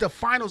said he's the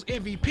finals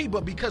MVP,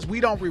 but because we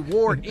don't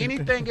reward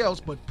anything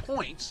else but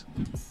points,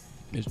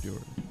 It's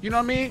Jordan. you know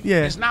what I mean?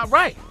 Yeah. It's not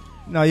right.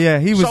 No, yeah,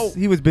 he was So-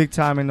 he was big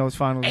time in those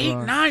finals. 8,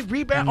 runs.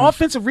 9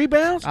 offensive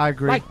rebounds. I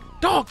agree. Like,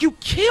 dog, you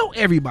kill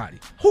everybody.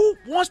 Who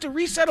wants to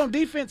reset on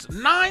defense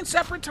 9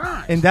 separate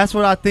times? And that's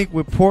what I think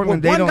with Portland.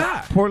 With They one don't.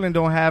 guy. Portland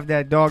don't have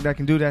that dog that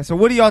can do that. So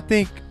what do y'all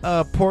think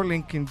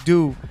Portland can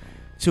do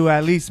to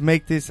at least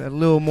make this a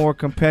little more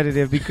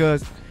competitive?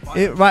 Because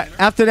right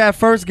after that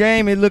first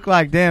game, it looked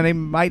like damn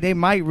they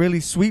might really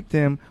sweep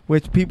them,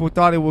 which people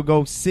thought it would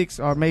go 6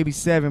 or maybe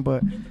 7,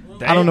 but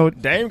I don't know.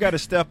 Dame got to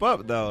step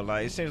up though.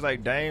 Like it seems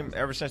like Dame,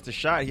 ever since the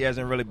shot, he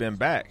hasn't really been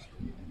back.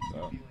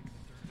 So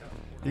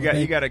he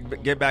got to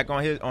get back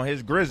on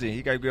his Grizzly.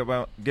 He got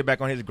to get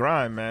back on his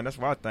grind, man. That's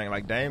what I think.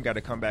 Like Dame got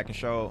to come back and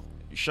show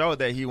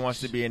that he wants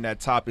to be in that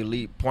top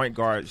elite point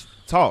guard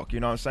talk. You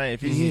know what I'm saying?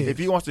 If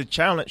he wants to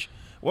challenge,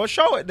 well,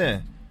 show it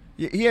then.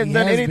 He hasn't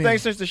done anything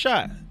since the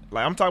shot.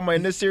 Like I'm talking about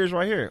in this series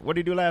right here. What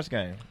did he do last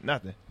game?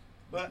 Nothing.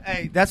 But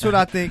hey, that's what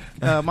I think.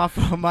 My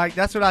friend Mike.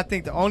 That's what I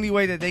think. The only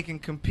way that they can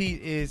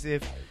compete is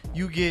if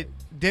you get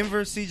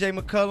Denver, C.J.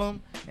 McCollum,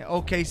 and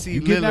OKC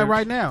you Lillard. get that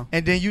right now.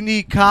 And then you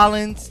need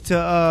Collins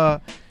to.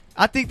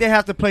 I think they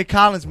have to play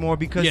Collins more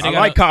because Yeah, I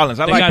like Collins.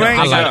 I they like gotta-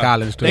 Collins. I like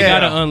Collins too. They Yeah.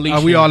 gotta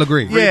unleash. We him. all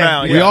agree. Yeah.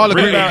 Rebound, We all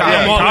agree. Rebound,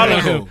 I'm all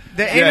Collins. in.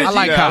 the Yeah, energy. I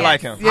like I Collins.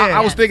 like him. Yeah.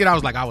 I was thinking, I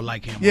was like, I would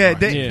like him. Yeah, All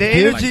the right. Yeah.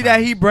 energy Like that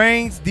Collins. he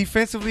brings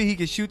defensively, he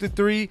can shoot the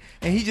three,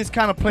 and he just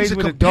kind of plays He's a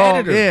with a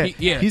dog. competitor.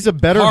 Yeah, He's a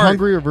better, Hard.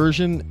 hungrier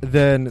version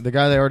than the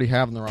guy they already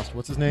have in the roster.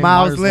 What's his name?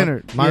 Myers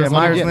Leonard. Myers Yeah,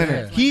 Myers Leonard.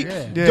 Leonard. He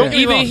Yeah. don't get me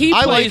Even wrong, he I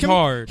like plays him.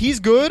 hard. He's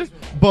good,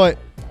 but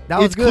that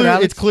was it's good. clear.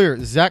 Alex. It's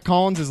clear. Zach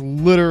Collins is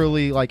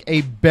literally like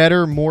a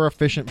better, more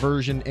efficient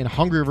version and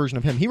hungrier version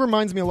of him. He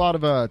reminds me a lot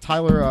of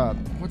Tyler.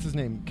 What's his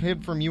name?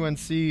 Kid from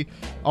UNC,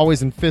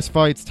 always in fist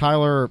fights.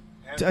 Tyler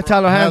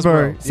Tyler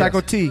Hansborough, Hasbro, Psycho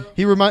yes. T.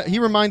 He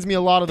reminds me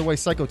a lot of the way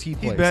Psycho T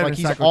plays. better Like than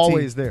he's Psycho T.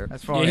 always there.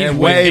 As far Yeah, as he's And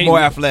way way more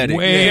athletic.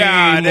 way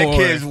yeah, that more.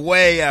 kid's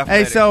way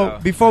athletic. Hey, so though.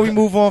 before we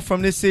move on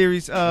from this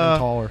series, And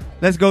taller.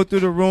 let's go through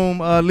the room.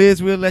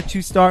 Liz, we'll let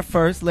you start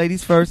first.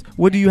 Ladies first.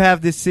 What do you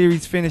have this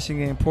series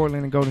finishing in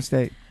Portland and Golden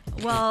State?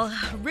 Well,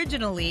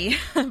 originally,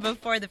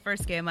 before the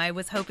first game, I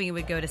was hoping it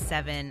would go to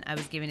 7. I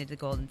was giving it to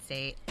Golden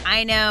State.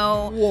 I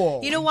know.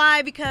 Whoa. You know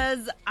why?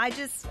 Because I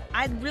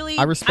really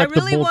respect the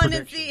bold want to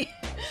prediction. see.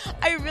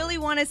 I really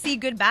want to see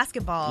good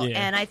basketball, Yeah.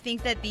 and I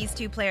think that these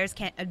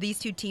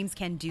two teams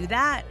can do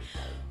that.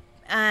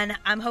 And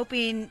I'm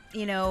hoping,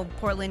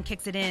 Portland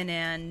kicks it in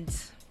and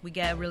we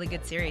get a really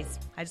good series.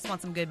 I just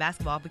want some good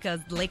basketball because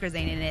the Lakers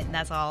ain't in it, and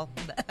that's all.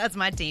 That's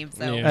my team.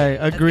 So Yeah. Hey,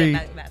 let's get agreed.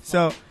 basketball.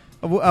 So,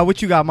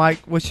 what you got, Mike?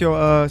 What's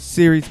your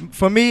series?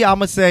 For me, I'm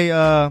gonna say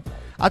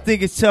I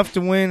think it's tough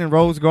to win in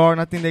Rose Garden.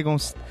 I think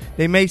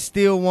they may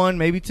steal one.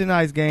 Maybe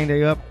tonight's game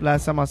they up.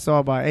 Last time I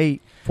saw by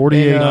 8.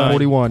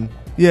 48-41.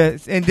 Yeah,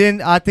 and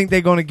then I think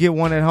they're gonna get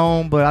one at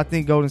home, but I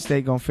think Golden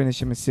State gonna finish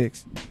them at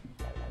 6.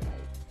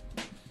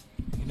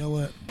 You know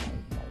what?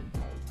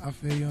 I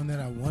feel you on that.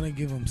 I want to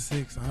give him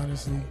 6,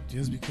 honestly,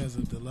 just because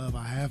of the love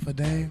I have for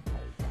Dame.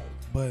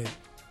 But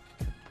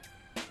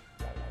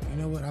you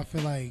know what? I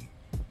feel like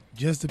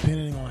just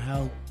depending on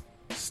how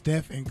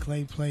Steph and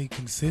Clay play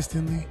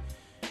consistently,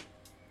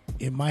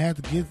 it might have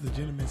to get the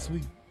gentleman's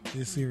sweep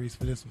this series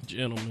for this one.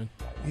 Gentlemen.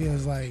 Yeah,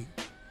 it's like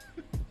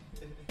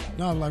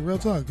no, like real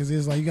talk, because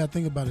it's like you got to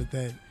think about it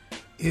that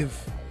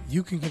if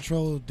you can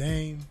control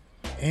Dame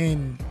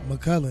and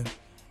McCullough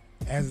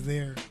as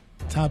their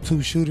top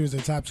 2 shooters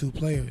or top 2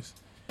 players,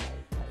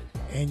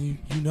 and you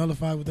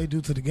nullify what they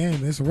do to the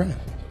game, it's a wrap.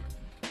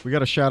 We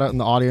got a shout out in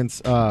the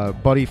audience.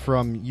 Buddy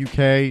from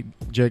UK,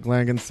 Jake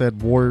Langan, said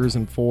Warriors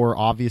in 4,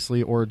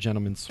 obviously, or a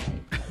gentleman's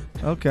sweep.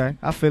 Okay,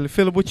 I feel it.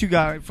 Philip, what you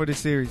got for this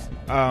series?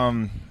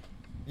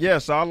 Yeah,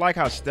 so I like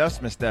how Steph's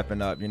been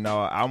stepping up. You know,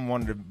 I'm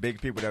one of the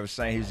big people that was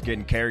saying he's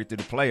getting carried through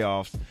the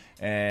playoffs,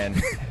 and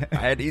I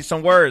had to eat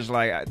some words.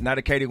 Like, now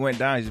that KD went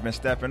down, he's been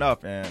stepping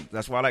up, and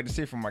that's what I like to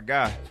see from my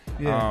guy.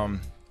 Yeah.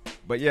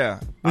 But yeah,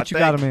 What you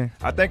got him in?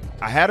 I think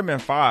I had him in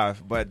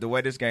 5, but the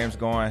way this game's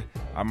going,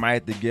 I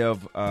might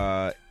have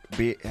to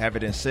have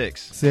it in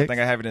 6. I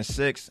think I have it in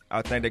 6.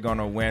 I think they're going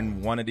to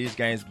win one of these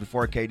games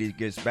before KD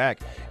gets back,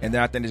 and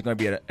then I think there's going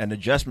to be an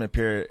adjustment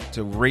period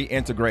to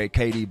reintegrate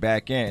KD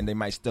back in. They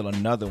might steal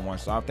another one,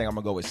 so I think I'm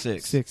going to go with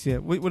 6. 6, yeah.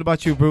 What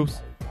about you, Bruce?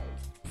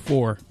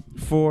 4.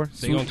 4.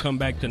 They're going to come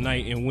back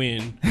tonight and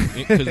win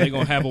because they're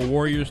going to have a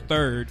Warriors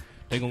third.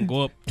 They're going to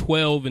go up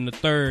 12 in the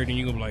third, and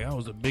you're going to be like, that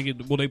was the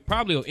biggest. Well, they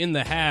probably will end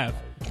the half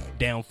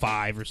down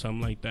 5 or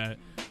something like that.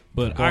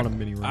 But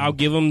I'll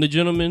give them the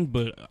gentleman,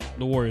 but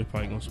the Warriors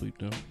probably going to sweep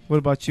them. What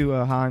about you,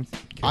 Hines?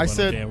 I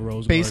said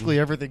basically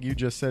everything you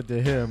just said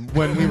to him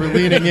when we were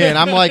leaning in.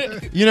 I'm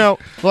like, you know,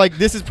 like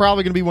this is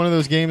probably going to be one of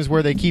those games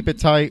where they keep it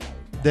tight.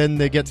 Then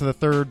they get to the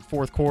third,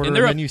 fourth quarter, and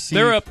then you see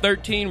they're up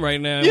 13 right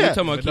now. Yeah, we're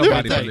talking about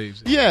nobody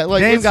believes it. Yeah, like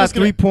Dame got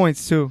 3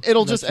 points too.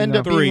 It'll just end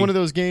up being 3. one of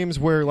those games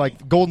where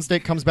like Golden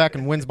State comes back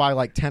and wins by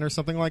like 10 or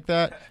something like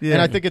that. Yeah.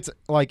 And I think it's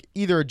like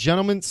either a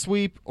gentleman's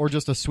sweep or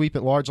just a sweep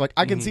at large. Like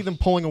I can see them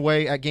pulling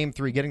away at Game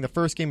 3, getting the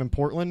first game in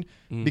Portland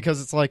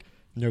because it's like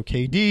no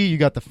KD, you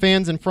got the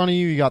fans in front of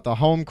you, you got the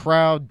home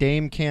crowd.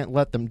 Dame can't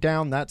let them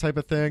down, that type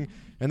of thing.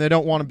 And they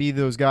don't want to be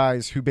those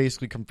guys who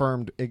basically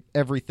confirmed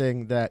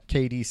everything that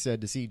KD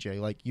said to CJ.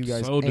 Like, you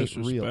guys ain't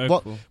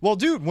real. Well,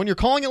 dude, when you're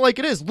calling it like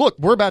it is, look,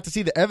 we're about to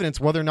see the evidence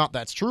whether or not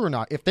that's true or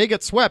not. If they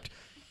get swept,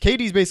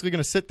 KD's basically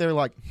going to sit there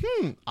like,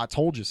 I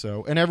told you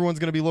so. And everyone's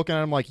going to be looking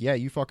at him like, yeah,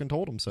 you fucking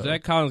told him so.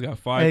 Zach Collins got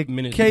 5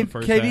 minutes in the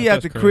first KD half.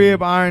 at the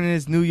crib ironing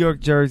his New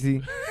York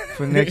jersey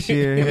for next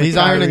year. He's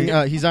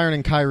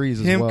ironing Kyrie's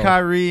as well.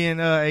 Kyrie,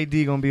 and AD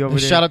going to be over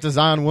there. Shout out to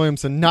Zion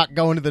Williamson not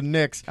going to the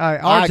Knicks. All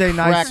right, RJ I nice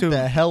cracked too.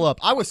 the hell up.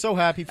 I was so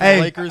happy for the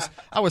Lakers.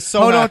 I was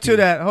so Hold happy.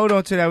 Hold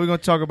on to that. We're going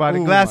to talk about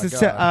it. Ooh, Glasses. my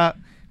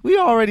God. We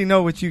already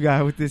know what you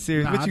got with this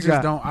series. Nah, what you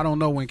I got? don't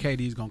know when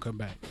KD's gonna come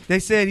back. They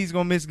said he's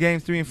going to miss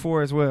games 3 and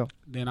 4 as well.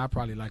 Then I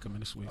probably like him in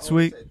the sweep.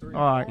 Sweet. All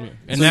right. Yeah.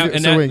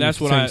 And that's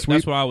what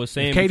I was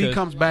saying. If KD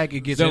comes back, it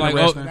gets they're like,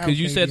 interesting. because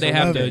you said they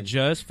have to 11.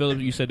 adjust. Philip,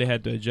 you said they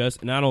had to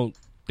adjust, and I don't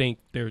think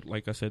they're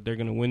like I said they're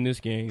going to win this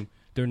game.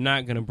 They're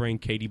not going to bring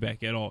KD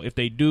back at all. If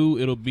they do,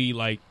 it'll be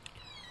like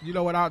You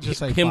know what? I'll just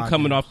say him 5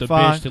 coming games. off the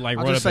 5. bench to like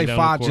I'll run just up say and down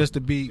 5 the court. just to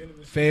be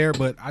fair,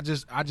 but I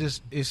just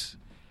it's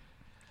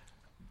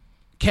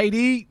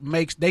KD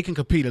they can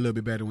compete a little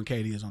bit better when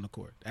KD is on the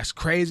court. As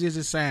crazy as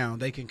it sounds,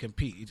 they can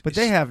compete. But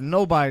they have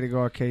nobody to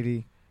guard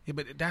KD. Yeah,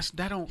 but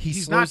that don't. He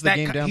He's slows not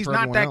the that. game down He's for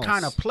not everyone that else.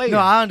 kind of player. No,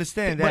 I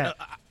understand that.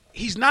 But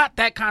he's not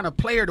that kind of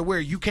player to where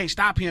you can't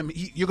stop him.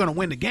 You're going to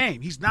win the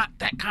game. He's not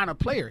that kind of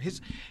player.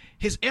 His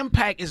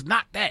impact is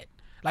not that.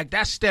 Like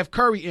that's Steph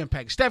Curry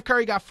impact. Steph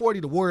Curry got 40.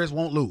 The Warriors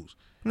won't lose.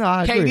 No,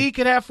 I agree. KD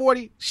could have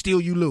 40.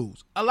 Still, you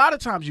lose. A lot of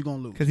times you're going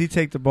to lose. Because he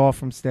take the ball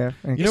from Steph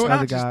and It's other not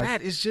guys. just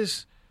that. It's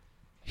just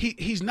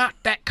he's not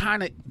that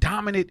kind of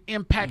dominant,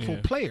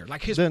 impactful player.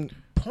 Like his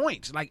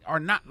points are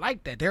not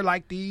like that. They're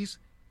like these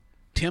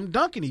Tim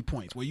Duncan-y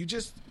points where you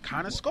just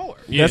kind of score.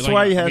 Yeah, That's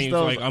why he has it's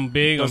those. like, I'm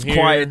big. Those I'm here.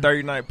 quiet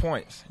 39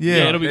 points.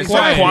 Yeah, it'll be It's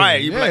quiet. so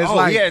quiet. You be Yeah, like, it's oh,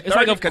 like- he had 30 it's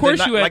like, of because course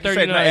they're you not, had like you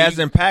said, not 39.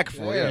 as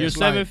impactful. Yeah. You're It's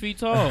 7 like- feet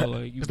tall.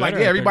 Like, you It's like better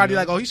have everybody 39.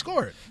 like, oh, he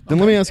scored. Then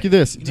let me ask you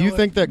this: do you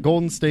think that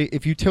Golden State,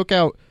 if you took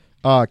out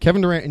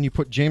Kevin Durant and you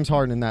put James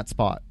Harden in that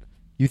spot,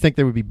 you think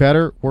they would be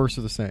better, worse,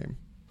 or the same?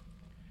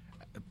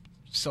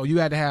 So you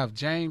had to have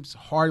James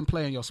Harden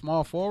playing your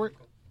small forward?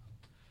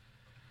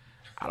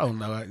 I don't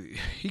know.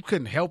 He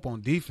couldn't help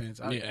on defense.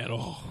 at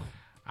all.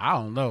 I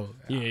don't know.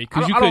 Yeah, I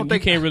because don't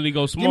think you can't really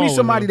go small. Give me with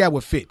somebody him. that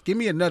would fit. Give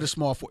me another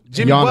small forward.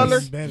 Jimmy Giannis.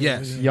 Butler? Better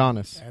Yes. than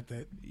Giannis. at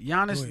that.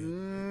 Giannis? Go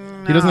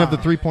ahead. He doesn't have the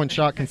nah. 3-point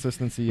shot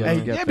consistency yet. to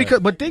get Yeah, there.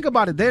 but think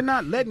about it. They're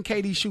not letting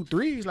KD shoot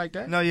threes like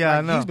that. No, yeah,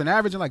 I know. He's been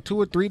averaging like 2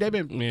 or 3. They've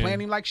been Yeah.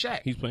 playing him like Shaq.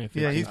 He's playing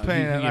 15. Yeah, he's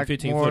playing He at, get like,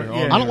 15 more- footer all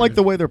yeah. the I don't like time.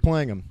 the way they're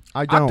playing him.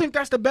 I don't. I think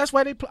that's the best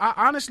way they play.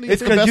 Honestly, It's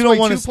the because best you way don't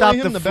want to to stop play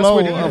the him, the best flow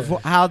way to do of it.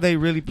 how they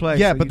really play.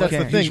 Yeah, so but you that's the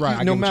can't. thing. He's right.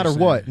 I No get what matter you're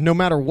what, saying. no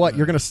matter what,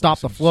 you're going to stop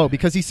the flow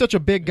because he's such a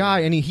big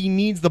guy and he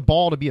needs the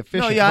ball to be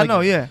efficient. No, yeah, I Like- know,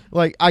 yeah.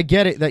 Like I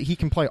get it that he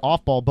can play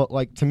off ball, but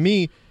like to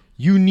me,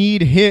 you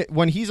need hit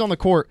when he's on the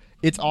court.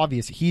 It's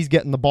obvious he's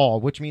getting the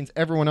ball, which means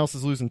everyone else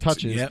is losing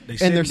touches, Yep, they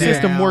and their sit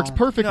system down. works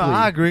perfectly. No,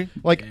 I agree.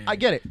 Like I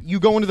get it. You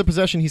go into the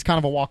possession, he's kind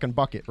of a walking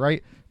bucket,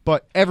 right?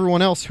 But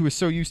everyone else who is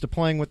so used to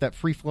playing with that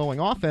free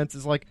flowing offense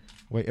is like,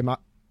 wait,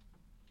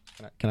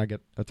 can I get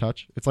a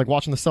touch? It's like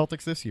watching the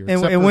Celtics this year. And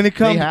except when for it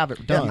comes, they have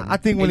it done. I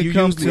think when And it you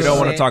comes usually to We don't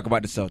want to talk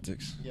about the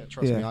Celtics. yeah,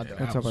 trust me, I yeah, don't.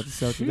 don't talk about the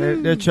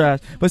Celtics. They're trash.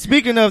 But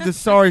speaking of the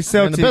sorry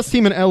Celtics, And the best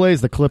team in LA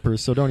is the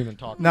Clippers, so don't even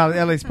talk. now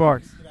the LA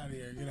Sparks. Get out of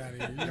here. Get out of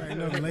here. You already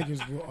know the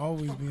Lakers will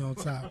always be on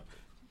top.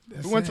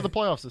 That's Who went to it. the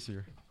playoffs this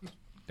year?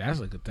 That's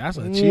an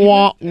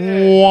achievement.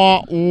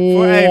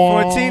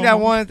 For a team that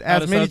won How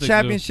as the many Celtics do?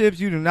 championships,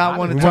 you do not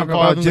want to We talk went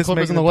farther about than just the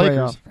Clippers making and the the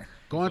playoffs. Lakers.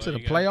 Going to the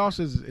playoffs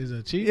is an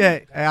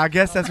achievement. Yeah, I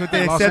guess that's what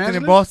they Los accepted in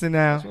Angeles? Boston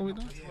now. That's what we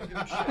doing?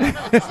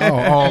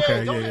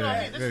 Okay,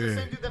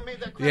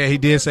 yeah. He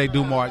did say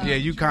Dumars. Yeah,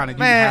 you kind of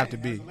Man, have to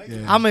be. Yeah.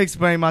 I'm gonna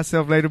explain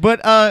myself later, but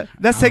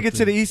let's take it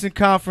to the Eastern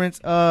Conference.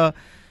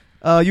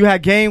 You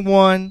had Game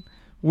 1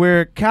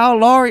 where Kyle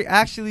Lowry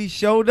actually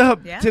showed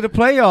up Yeah. to the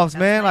playoffs. That's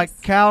Man, nice.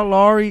 like Kyle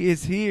Lowry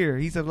is here.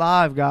 He's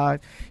alive, guys.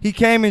 He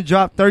came and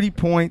dropped 30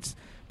 points,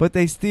 but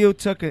they still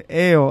took an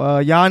L.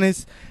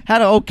 Giannis had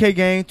an okay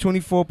game,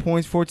 24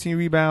 points, 14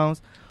 rebounds,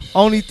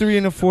 only 3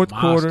 in the fourth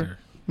quarter.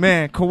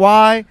 Man,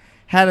 Kawhi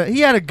had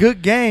a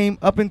good game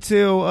up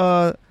until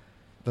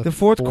the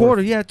fourth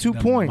quarter. He had 2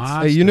 points.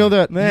 Hey, you know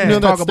that? Man. You know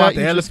that Talk about stat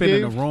the you just elephant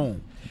in gave? the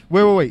room.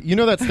 Wait. You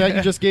know that stat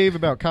you just gave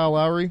about Kyle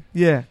Lowry?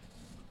 Yeah.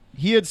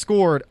 He had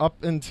scored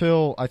up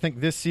until, I think,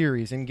 this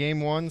series in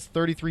Game 1's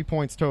 33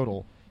 points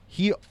total.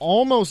 He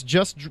almost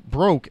just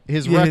broke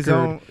his Yeah, record his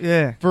own-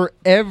 yeah. for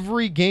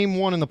every Game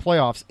 1 in the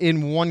playoffs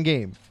in one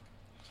game.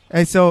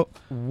 Hey, so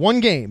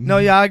One game. no,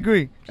 yeah, I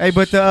agree. Hey,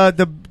 but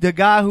the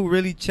guy who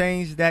really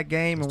changed that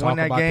game and Let's won talk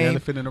that about the game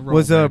elephant in the room,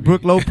 was baby.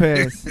 Brook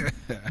Lopez.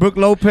 Brook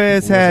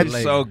Lopez had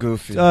So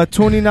goofy.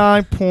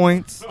 29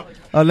 points,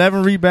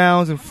 11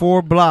 rebounds, and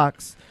 4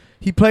 blocks.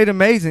 He played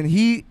amazing.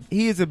 He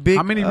is a big.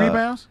 How many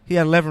rebounds? He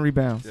had 11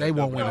 rebounds. They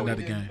won't win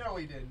another game.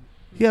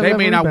 He had They 11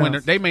 may not win.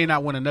 rebounds. They may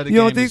not win another You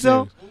game. don't think this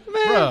so? series.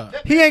 Man, Bruh.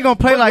 he ain't gonna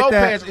play Brook like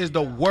Lopez that. is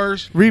the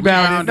worst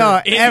Rebounding,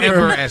 rebounder no,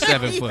 ever. at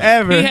 7 foot.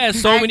 Ever. He had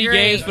so I many agree.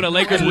 games for the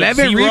Lakers with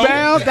 11 zero.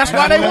 rebounds. That's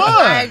why they won.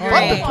 I agree.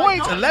 But the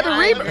points, 11 I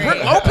rebounds. agree.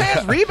 Brook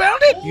Lopez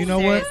rebounded. You know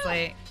what?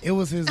 Seriously.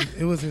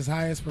 It was his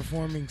highest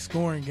performing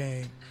scoring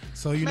game.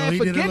 So you know Man, he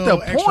did a forget little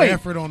the extra point.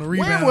 effort on the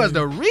rebound. Where was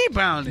the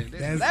rebounding?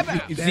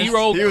 That's-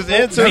 Zero. He was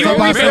into zero it.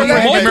 rebounds He was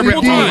multiple into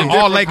it. times.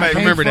 All Lakers I can't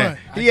remember front.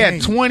 that. He I had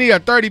can't. 20 or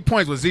 30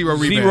 points with 0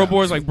 rebounds. Zero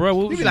boards. Like, bro,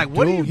 what You was be you like,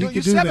 what are you Dude, he doing?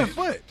 You're could do 7 that.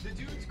 foot. The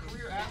dude's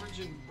career average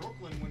in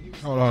Brooklyn when he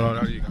was Hold on.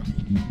 There you go.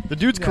 The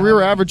dude's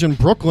career average in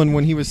Brooklyn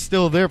when he was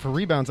still there for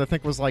rebounds, I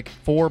think, was like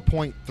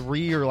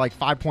 4.3 or like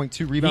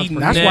 5.2 rebounds He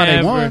per That's game. why they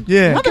Never. won.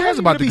 Yeah. How the hell cares is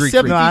about about the to be Greek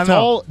 7 freak? No, I feet know.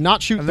 tall,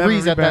 not shoot 11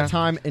 threes at that rebounds.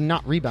 time, and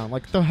not rebound?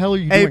 Like, the hell are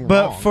you Hey, doing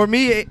but wrong? for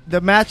me,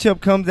 the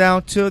matchup comes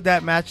down to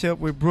that matchup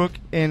with Brook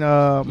and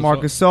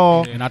Marcus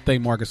Gasol. And I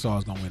think Marcus Gasol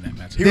is going to win that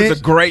match. He was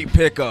a great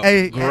pickup.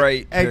 Hey,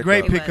 Great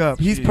great pickup. pickup.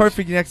 He's Jeez.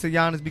 perfect next to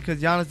Giannis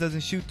because Giannis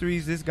doesn't shoot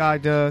threes. This guy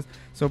does.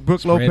 So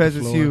Brook Spread Lopez the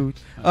is floor. huge.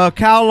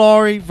 Kyle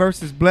Lowry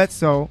versus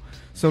Bledsoe.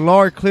 So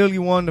Lowry clearly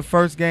won the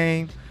first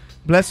game.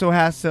 Bledsoe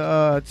has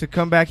to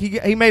come back.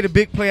 He made a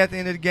big play at the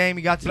end of the game.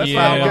 He got to the That's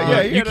foul fine. line.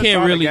 Yeah, he you had a can't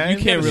solid really game. you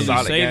He can't had a really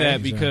solid say game.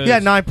 that because He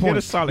had 9 He had a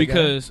points. solid game.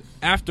 because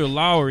after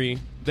Lowry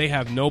they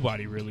have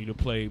nobody really to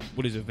play.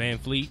 What is it, Van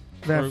Fleet?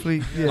 Van Or-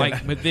 Fleet, yeah.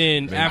 Like, but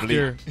then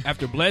Van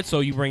after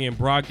Bledsoe, you bring in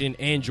Brogdon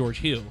and George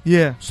Hill.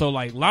 Yeah. So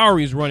like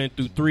Lowry's running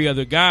through 3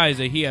 other guys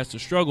that he has to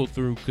struggle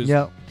through because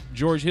Yep.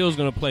 George Hill's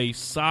going to play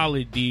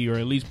solid D or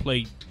at least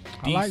play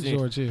I decent. like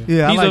George Hill.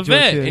 Yeah, He's I like a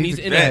vet, George Hill. and he's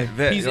in vet,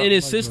 vet, he's yeah. in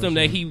his Like system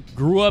George that he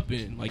grew up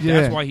in. Like Yeah.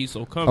 that's why he's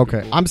so comfortable.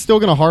 Okay, I'm still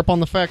going to harp on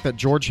the fact that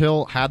George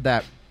Hill had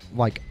that,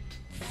 like,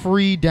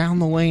 free down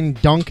the lane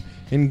dunk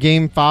in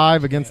Game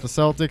 5 against the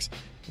Celtics.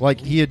 Like,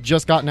 he had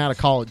just gotten out of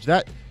college.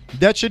 That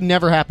should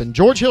never happen.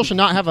 George Hill should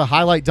not have a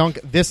highlight dunk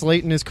this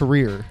late in his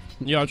career.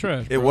 Y'all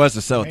trash. It was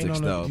the You ain't Celtics,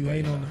 on though. you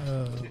ain't on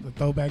the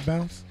throwback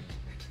bounce.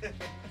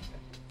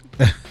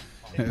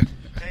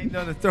 Ain't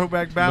done the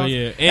throwback But bounce.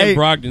 yeah, and Hey,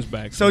 Brogdon's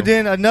back. So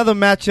then another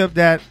matchup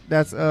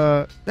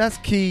that's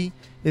key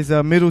is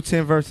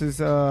Middleton versus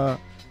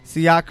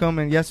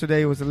Siakam, and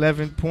yesterday it was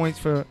 11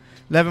 points,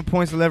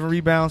 11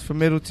 rebounds for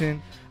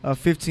Middleton,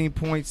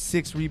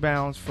 15.6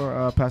 rebounds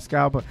for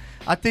Pascal. But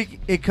I think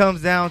it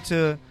comes down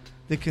to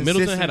the consistent.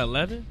 Middleton had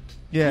 11.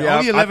 yeah,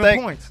 only 11 I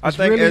think, points. I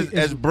think really-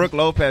 as Brook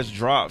Lopez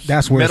drops,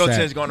 That's where it's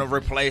Middleton's at. going to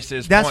replace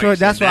his That's points. where-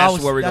 that's and what I that's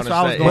was- where we're that's going to what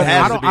I was say. going It But to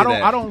has I to don't, be I don't,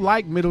 that. I don't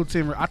like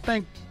Middleton. I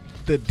think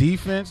the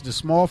defense, the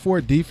small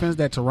forward defense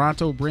that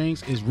Toronto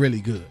brings is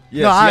really good.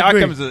 Yeah, No, I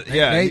agree. Siakam's a,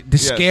 yeah, They, he- the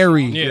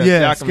scary. Yeah.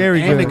 Yeah, Siakam-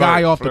 scary And the good.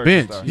 guy off the Flirt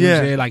bench. stuff. You know what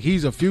I'm Yeah. saying? Like,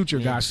 he's a future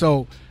guy.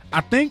 So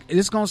I think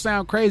it's going to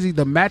sound crazy.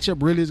 The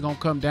matchup really is going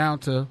to come down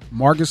to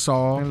Marcus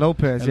Gasol and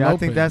Lopez. and Yeah, I Lopez.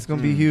 think that's going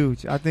to be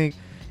huge. I think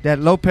that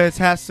Lopez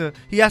has to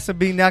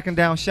be knocking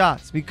down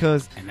shots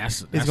because And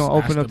that's gonna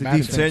open up the matchup.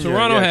 defense. Continue,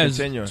 Toronto yeah, has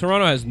continue.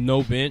 Toronto has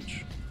no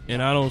bench,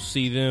 and I don't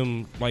see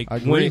them like I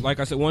agree. when, like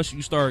I said, once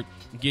you start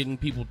getting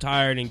people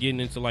tired and getting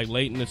into like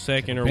late in the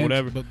second or Bench-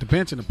 whatever. But the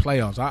bench in the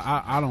playoffs,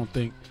 I don't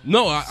think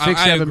No, I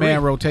 6-7 agree.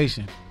 man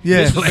rotation.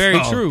 yeah, This is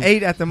very true.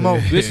 8 at the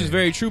most. This is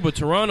very true, but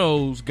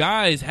Toronto's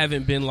guys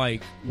haven't been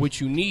like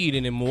what you need,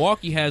 and then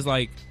Milwaukee has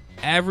like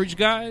average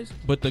guys,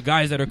 but the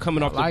guys that are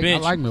coming off the I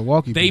bench, like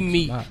Milwaukee. they bench a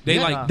meet. lot. They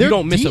Yeah. like They're you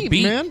don't miss a deep,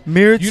 beat. man.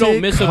 Mirotic, You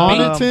don't miss a beat.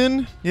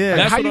 Connaughton. Yeah,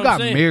 That's How what you I'm got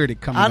saying. Meredith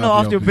coming I know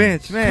off your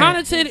bench, man.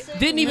 Connaughton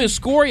didn't even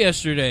score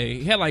yesterday.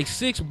 He had like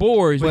 6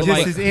 boards, But but just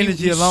like his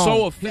energy he's alone.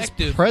 so His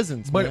effective.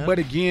 presence, man. But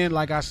again,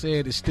 like I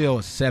said, it's still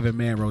a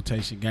 7-man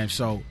rotation game.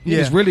 So Yeah.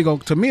 it's really going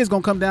to me. It's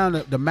going to come down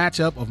to the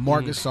matchup of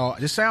Marcus Gasol.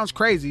 This sounds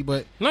crazy,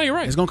 but No, you're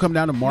right. it's going to come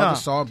down to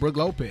Marcus No. Gasol and Brook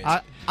Lopez.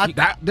 I-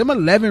 Them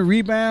 11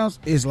 rebounds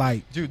is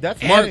like Dude,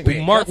 that's Mark, the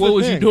thing. Mark, That's what the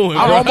was you thing. doing?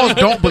 I bro? almost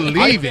don't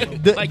believe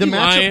it. The, Like, the you matchup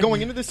lying.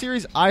 going into the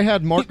series, I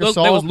had Marc That was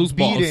Gasol loose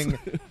balls. beating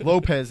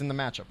Lopez in the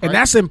matchup. Right? And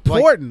that's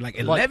important. Like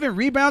 11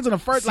 rebounds in the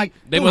first. Like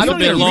They dude, must I have don't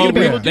been think he's long gonna be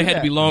able rebounds. to They do had to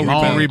that. be long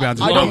Long rebounds.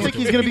 rebounds. I don't think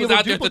he's going to be He able was to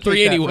out there for duplicate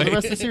three that for anyway. the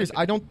rest of the series.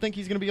 I don't think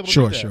he's going to be able to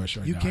Sure, do that.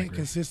 sure. You No, I can't agree.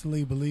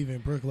 consistently believe in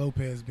Brook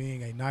Lopez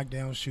being a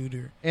knockdown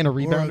shooter And a or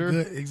rebounder.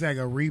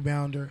 a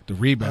rebounder, The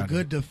rebound. a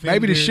good defender.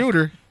 Maybe the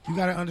shooter. You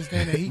got to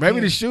understand that he Maybe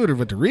can't- the shooter,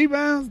 but the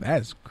rebounds,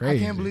 that's I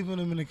crazy. can't believe in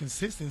him in the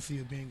consistency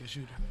of being a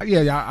shooter.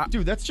 Yeah.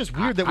 Dude, that's just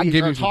weird that I we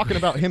give are you some- talking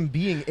about him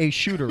being a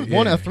shooter. Yeah.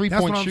 One, a That's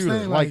 3-point what I'm shooter.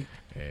 saying. Like,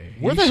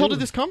 where He the hell shooter. did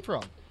this come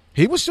from?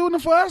 He was shooting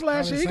for us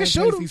last year. He can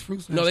shoot them.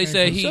 No, they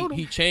said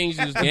he changed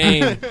his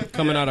game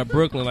coming out of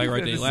Brooklyn, like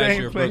right there The last same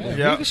year. play. Brooklyn.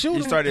 Yeah, can shoot he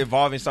him. started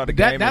evolving, started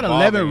That- game that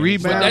evolving. 11 He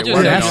rebounds, started That just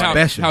Well, tells working you that's on-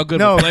 special. how good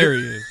No. of a player he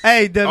is.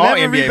 Hey, the All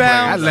 11 NBA rebounds.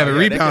 That's 11 Yeah,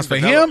 they rebounds for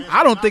can him. develop.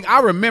 I don't think I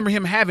remember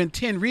him having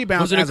 10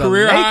 rebounds Was it a as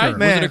career Laker. high? Was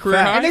Man, it a career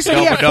fact. high? And they said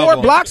he had Double-double.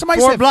 4 blocks. Somebody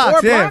Four said blocks,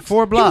 4 yeah, blocks.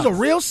 4 blocks. He was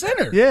a real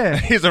center. Yeah.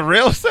 He's a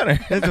real center.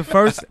 That's the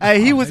first.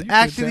 Hey, he was man, you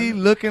actually can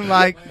tell. looking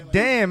like,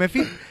 damn, if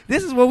he.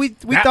 This is what we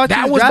That, thought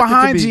that you was drafted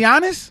behind to be.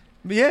 Giannis.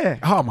 Yeah.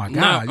 Oh my Nah,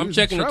 God! he I'm was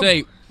checking in the trouble.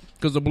 tape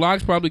because the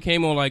blocks probably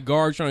came on like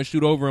guards trying to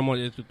shoot over him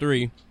at the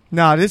three.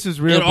 Nah, this is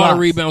real And all blocks. the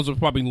rebounds were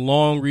probably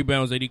long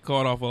rebounds that he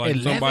caught off of like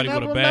 11 somebody with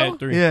of a them, bad though?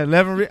 three. Yeah,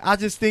 11. I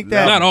just think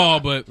that. Not all,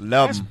 but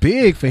Love That's him.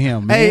 big for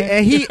him, man. Hey,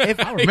 and he. If,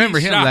 I remember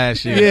He him shot.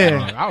 last year. Yeah.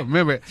 dog. I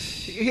remember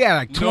he had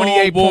like No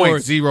 28 boards.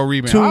 points, 0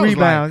 rebounds. 2 I was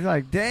rebounds.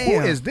 Like, Like,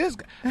 damn. who is this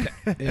guy?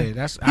 Yeah,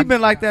 that's He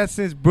been like that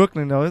since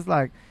Brooklyn, though. It's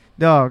like,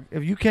 dog,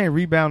 if you can't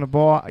rebound the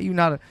ball, you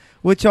not a.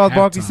 What Charles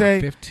Barkley Halftime,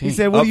 say? 15. He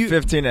said, "What Up do you?"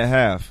 15 and a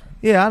half.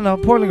 Yeah, I know.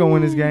 Portland gonna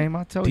win this game.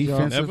 I told y'all.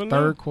 defensive Never know.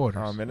 third quarter.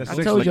 Oh man, that's I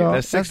six. told Looking, y'all,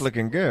 that's six that's-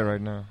 looking good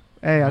right now.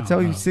 Hey, I No,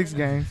 told you no. 6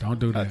 games. Don't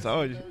do I that.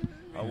 told you.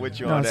 I'm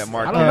with you No, on it's- that,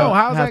 Mark. I don't know.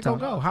 How's that halftime. gonna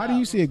go? How do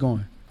you see it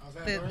going?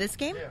 This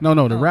game? No,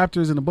 the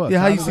Raptors and the Bucks. Yeah,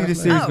 how you does see that this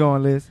play? series Oh.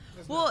 going, Liz?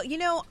 Well,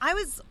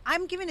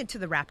 I'm giving it to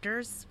the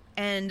Raptors,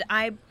 and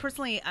I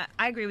personally,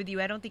 I agree with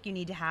you. I don't think you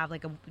need to have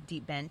like a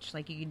deep bench,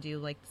 like you can do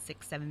like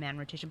 6-7 man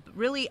rotation. But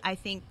really, I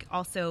think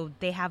also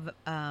they have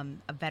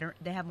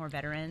they have more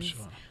veterans,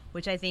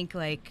 which I think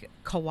like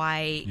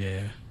Kawhi,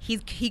 Yeah.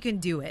 he can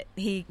do it.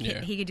 He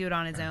can do it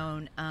on his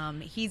own.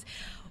 He's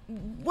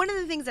one of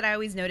the things that I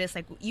always notice,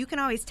 like you can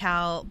always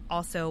tell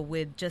also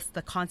with just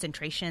the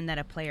concentration that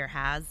a player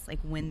has, like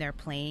when they're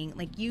playing.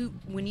 Like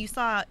when you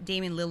saw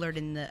Damian Lillard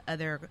in the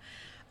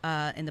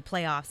in the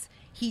playoffs,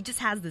 he just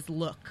has this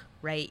look,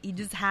 right? He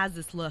just has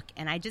this look,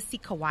 and I just see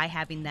Kawhi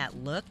having that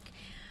look.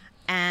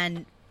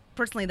 And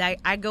personally,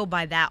 I go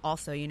by that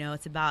also.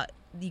 It's about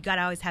you got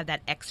to always have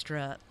that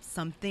extra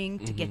something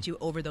to get you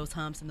over those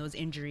humps and those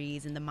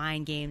injuries and the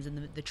mind games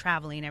and the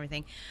traveling and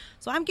everything.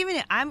 So I give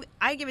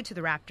it to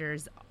the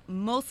Raptors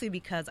mostly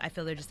because I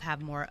feel they just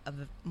have more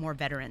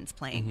veterans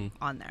playing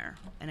on there,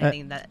 and I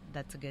think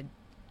that's a good.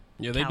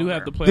 yeah, they do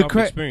have the caliber.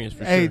 playoff experience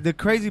for Hey, sure. the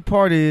crazy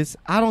part is,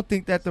 I don't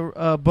think that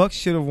the Bucks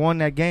should have won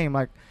that game.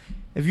 Like,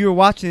 if you were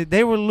watching it,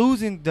 they were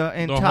losing the whole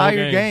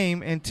entire game.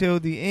 game until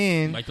the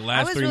end. Like the I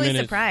last was 3 really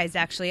minutes. surprised,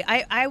 actually.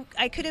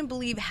 I couldn't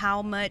believe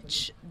how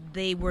much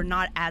they were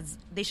not as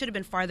they should have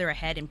been farther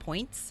ahead in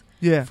points.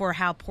 Yeah. For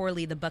how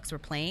poorly the Bucks were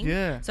playing.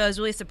 Yeah. So I was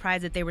really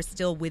surprised that they were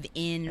still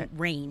within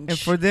range. And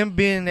for them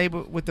being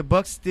able, with the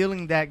Bucks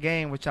stealing that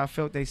game, which I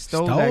felt they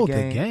stole that the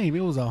game. game.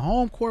 It was a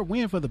home court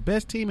win for the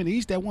best team in the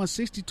East that won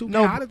 62.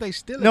 No, How did they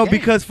steal a No, game?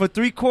 because for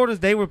 3 quarters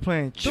they were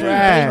playing Dude,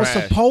 trash. they were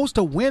Trash. supposed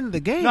to win the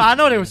game. No, I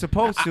know they were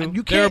supposed to. You They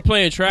were can't.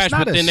 playing trash, it's not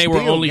but a then they were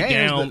steal only game.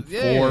 It's down the-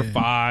 yeah. 4,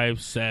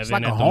 5, 7. It's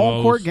like at a the home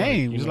most. court Like,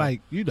 game. you It's know.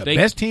 like you the They-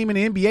 best team in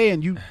the NBA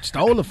and you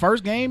stole the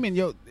first game and at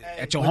your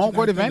But home you court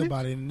gotta think advantage.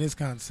 about it in this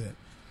concept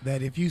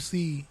that if you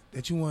see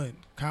that you want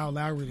Kyle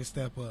Lowry to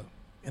step up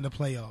in the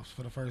playoffs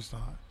for the first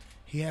time,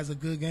 he has a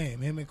good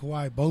game. Him and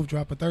Kawhi both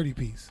drop a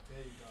 30-piece,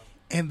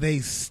 and they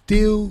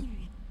still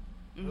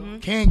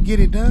can't get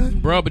it done.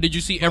 Bro, but did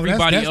you see Bro,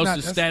 everybody that's not-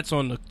 else's stats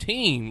on the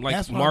team? Like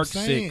That's what Mark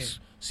I'm saying. 6.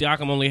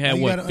 Siakam only had, Well,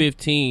 you what, gotta-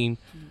 15?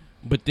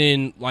 But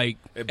then, like,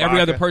 Ibaka.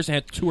 every other person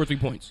had 2 or 3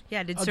 points.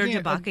 yeah, did Serge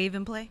Again, Ibaka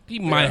even play? He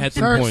might have had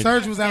 3 Serge, points.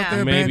 Serge was out Yeah.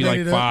 there, Maybe like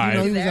band-aided up. 5. You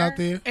know, he was There. out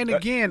there. And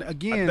again,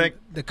 think-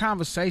 the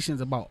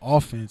conversations about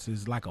offense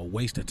is like a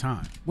waste of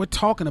time. We're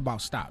talking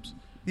about stops.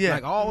 Yeah.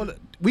 Like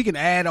we can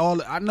add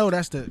all. I know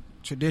that's the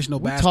traditional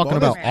We're basketball. talking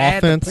about Let's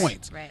add the offense.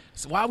 points. Right.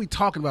 So why are we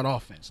talking about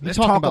offense? We're Let's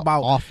talking talk about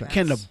about offense.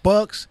 can the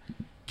Bucks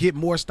get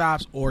more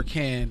stops or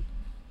can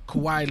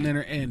Kawhi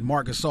Leonard and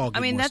Marc Gasol get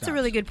I mean, more that's a stops?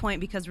 really good point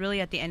because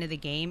really at the end of the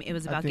game, it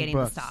was I about think getting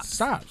the Bucks. stops.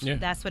 stops. Yeah.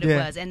 That's what Yeah.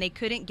 it was, and they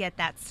couldn't get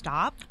that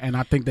stop. And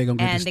I think they're gonna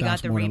get And the they got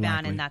stops the more than rebound,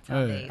 likely. and that's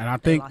how they- And I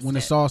they think lost when it.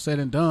 it's all said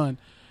and done,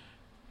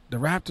 the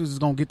Raptors is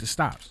gonna get the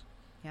stops.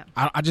 Yeah.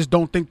 I just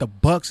don't think the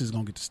Bucks is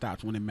gonna get the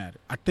stops when it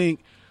matters. I think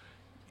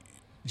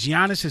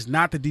Giannis is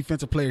not the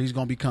defensive player he's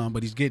gonna become,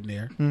 but he's getting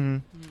there.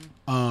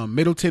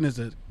 Middleton is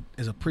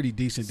a pretty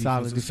decent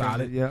defensive,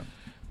 solid. Yeah.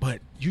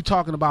 But you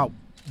talking about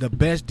the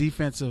best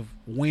defensive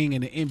wing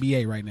in the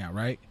NBA right now,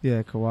 right?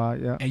 Yeah,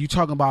 Kawhi, yeah. And you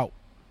talking about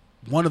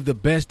one of the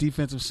best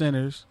defensive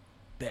centers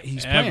that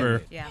he's playing Ever.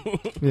 with. Yeah.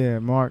 Yeah,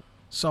 Mark.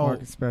 So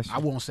Marcus special. I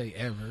won't say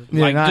ever.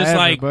 Yeah, Like, not just ever,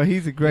 like- but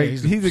he's a great.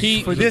 Yeah,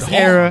 he- for he's this a dog,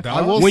 era. dog.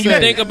 I will When you say,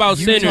 think about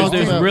you centers, talked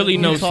there's about- really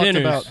no you talked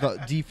centers. about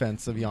the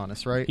defense of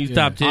Giannis, right? He's Yeah.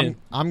 top 10.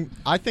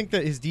 I think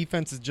that his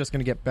defense is just going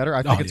to get better.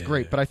 I think Oh, it's yeah,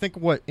 great, yeah. but I think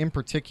what in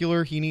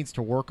particular he needs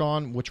to work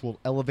on, which will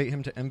elevate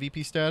him to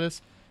MVP status,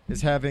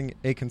 is having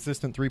a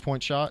consistent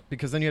 3-point shot,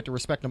 because then you have to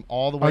respect him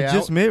all the Or way out.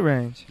 just mid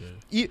range.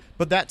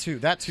 But that too,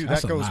 That's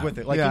that a goes lot. with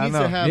it. Like Yeah, I he needs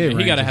know. to have. Yeah, he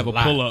range got to is have a a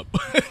lot. pull up.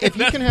 If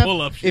he can have,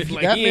 pull-up shit, if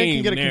like, that he man ain't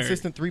can get a there.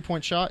 consistent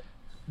 3-point shot,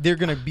 they're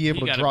going to be able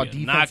He to gotta draw be a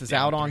defenses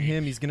knockdown out on three.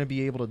 him. He's going to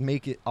be able to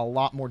make it a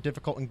lot more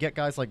difficult and get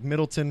guys like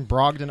Middleton,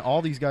 Brogdon,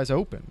 all these guys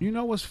open. You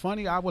know what's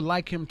funny? I would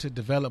like him to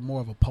develop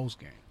more of a post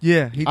game.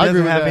 Yeah, he I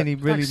agree doesn't with have that. any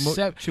really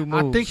true moves.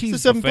 I think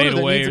He's a he's. 7-footer that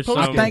fadeaway needs a or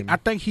post something. game. I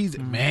think he's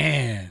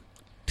man.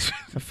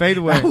 a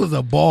fadeaway. That was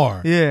a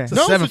bar. Yeah. It's a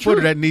No, it's the 7-footer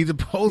truth. that needs a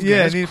post game. Yeah,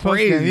 That's need a post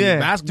crazy. game, yeah.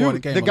 Basketball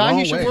Dude, came the a guy long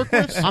he should way. work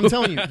with, I'm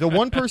telling you, the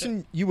one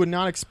person you would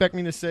not expect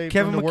me to say for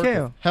Kevin him to work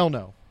McHale. with, hell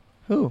no,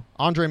 Who?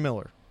 Andre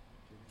Miller.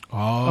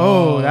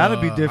 Oh,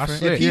 that'd be I different.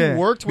 slick. If he Yeah.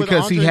 worked with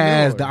because Andre he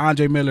has Miller, the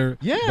Andre Miller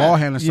Yeah. ball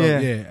handler. So Yeah. yeah,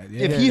 if Yeah,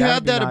 he that'd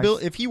had be that nice.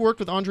 ability, if he worked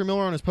with Andre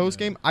Miller on his post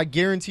game, I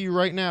guarantee you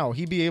right now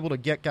he'd be able to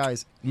get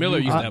guys. Miller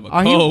used to have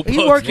a he cold worked-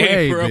 post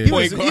Hey, game for a man.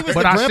 point He guard. was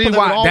but the I grandpa see that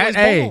why would that.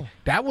 always ball.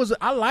 That was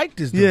I like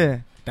this. Dude. Yeah.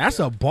 That's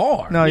a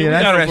bar. No, we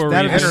yeah, got him for a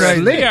that'd be reason.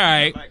 crazy. Slick. Yeah,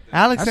 all right.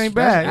 Alex ain't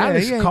bad. Yeah,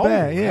 Alex he ain't cold.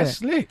 bad. Yeah. That's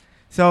slick.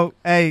 So,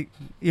 hey,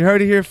 you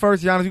heard it here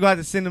first, Giannis. You got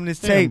to send him this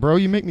Damn, tape, bro,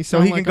 you make me so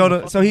sound he can like go I'm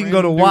a to so he can fucking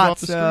go to random dude off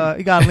Watts. the street.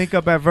 He got to link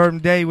up at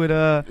Verdant Day with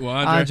Well,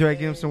 Andre.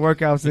 Get him some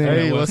workouts in.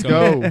 Hey, Yeah, let's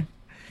let's go.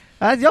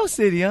 That's your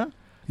city, huh?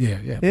 Yeah.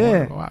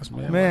 Yeah. Watts,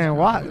 Man,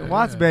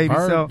 Watts, baby.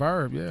 So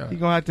Verb, yeah. he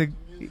gonna have to.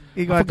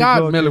 He I gonna have to forgot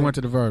go Miller there. went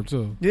to the Verb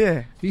too.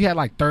 Yeah, He had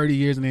like 30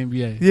 years in the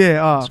NBA. yeah.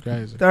 That's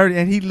crazy. 30,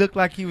 and he looked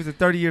like he was a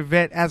 30-year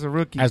vet as a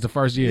rookie. As the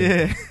first year.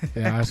 yeah,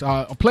 Yeah. I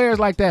saw, players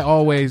like that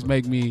always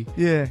make me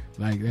yeah.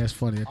 like that's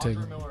funny. I take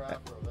it.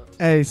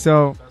 Hey,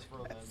 so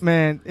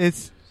man,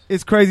 it's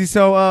crazy.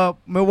 So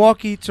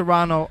Milwaukee,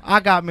 Toronto. I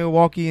got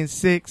Milwaukee in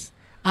 6.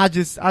 I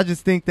just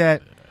think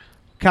that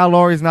Kyle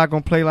Lowry is not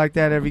gonna play like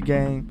that every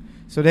game.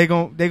 So they're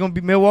gonna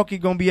be Milwaukee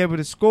gonna be able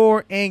to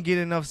score and get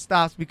enough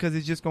stops, because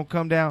it's just gonna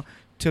come down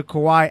to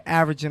Kawhi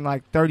averaging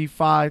like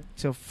 35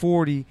 to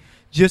 40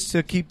 just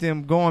to keep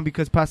them going,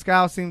 because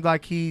Pascal seems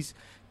like he's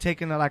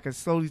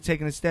slowly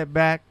taking a step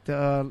back.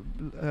 The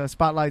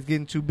spotlight's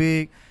getting too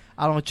big.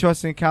 I don't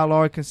trust in Kyle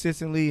Lowry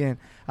consistently, and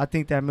I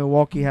think that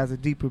Milwaukee has a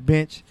deeper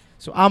bench.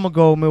 So I'm gonna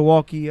go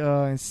Milwaukee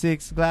in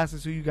 6.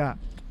 Glasses, who you got?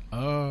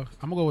 I'm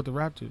gonna go with the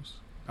Raptors.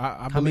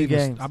 I How many believe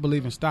games? I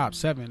believe in stops.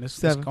 7. It's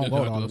 7. gonna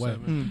go all the way.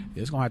 Mm.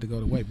 It's gonna have to go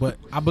the way. But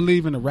I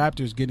believe in the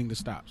Raptors getting the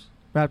stops.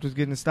 Raptors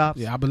getting the stops.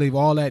 Yeah, I believe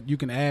all that you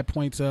can add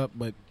points up,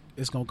 but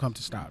it's gonna come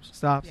to stops.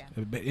 Stops.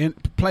 Yeah. But in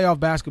playoff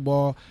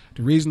basketball,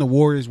 the reason the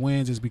Warriors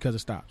wins is because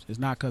of stops. It's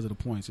not because of the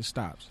points. It's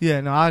stops.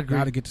 Yeah, no, I agree.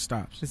 Got to get the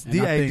stops. It's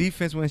And I think-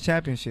 defense wins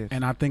championships.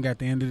 And I think at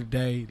the end of the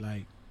day,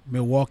 like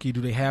Milwaukee,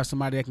 do they have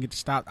somebody that can get the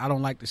stops? I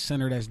don't like the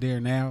center that's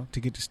there now to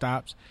get the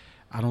stops.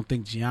 I don't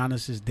think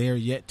Giannis is there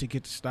yet to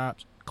get the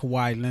stops.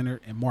 Kawhi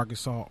Leonard and Marc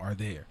Gasol are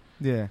there.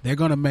 Yeah. They're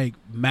going to make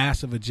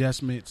massive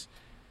adjustments,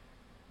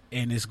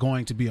 and it's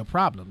going to be a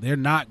problem. They're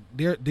not.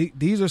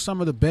 These are some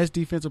of the best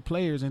defensive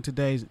players in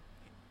today's.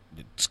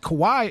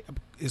 Kawhi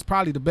is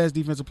probably the best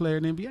defensive player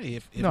in the NBA.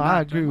 If No, not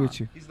I agree Draymond. with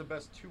you. He's the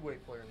best two-way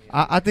player in the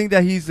NBA. I think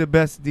that he's the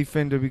best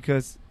defender,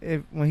 because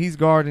when he's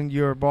guarding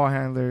your ball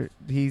handler,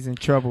 he's in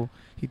trouble.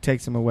 He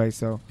takes him away.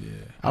 So Yeah,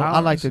 I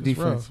like the it's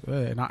defense. rough.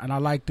 Yeah, and I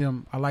like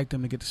them. I like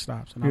them to get the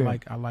stops, and Yeah.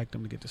 I like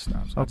them to get the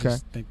stops. Okay. I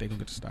just think they're gonna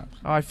get the stops.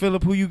 all right,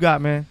 Philip, who you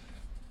got, man?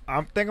 I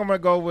think I'm gonna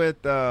go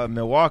with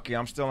Milwaukee.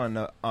 I'm still in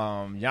the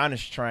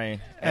Giannis train,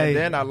 and Hey.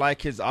 then I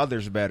like his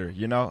others better.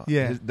 You know,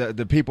 Yeah.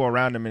 the people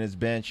around him in his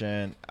bench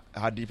and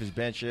how deep his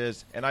bench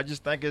is, and I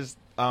just think it's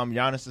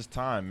Giannis's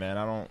time, man.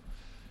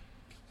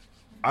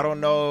 I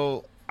don't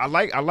know. I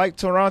like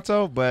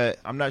Toronto, but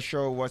I'm not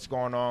sure what's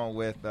going on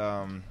with.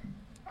 I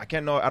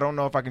don't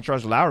know if I can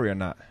trust Lowry or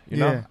not. You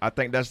Yeah. know, I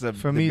think that's the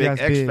For me, big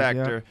that's X big,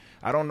 factor.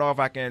 I don't know if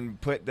I can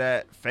put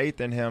that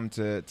faith in him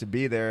to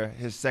be there,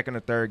 his second or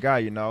third guy.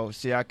 You know,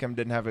 Siakam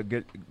didn't have a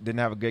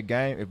good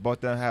game. If both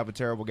of them have a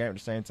terrible game at the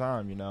same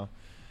time, you know,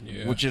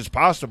 Yeah. which is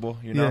possible.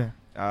 You know,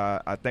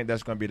 I think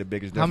that's going to be the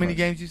biggest difference. How many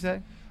games you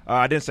say?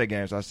 I didn't say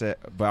games. I said,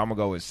 but I'm gonna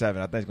go with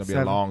 7. I think it's gonna be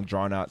 7. a long,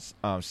 drawn out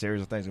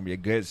series. I think it's gonna be a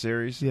good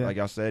series. Yeah. Like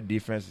y'all said,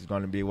 defense is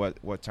gonna be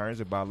what turns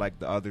it. But I like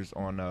the others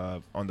on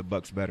the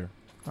Bucks better.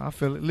 I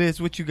feel it.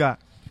 Liz, what you got?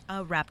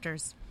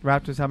 Raptors.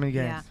 Raptors, how many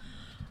games?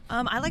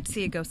 Yeah. I like to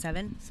see it go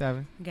 7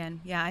 7.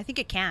 again. Yeah, I think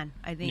it can.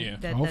 I think Yeah,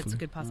 that's hopefully. a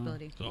good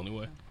possibility. It's the only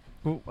way.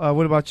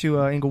 What about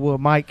you, Inglewood?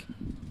 Mike?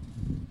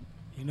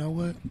 You know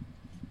what?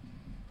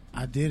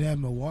 I did have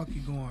Milwaukee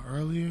going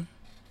earlier,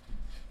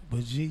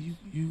 but G,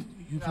 you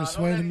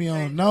persuaded me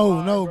on.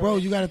 No, bro,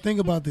 you got to think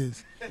about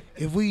this.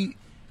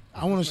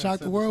 I want to shock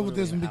the world with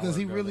this one, because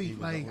he really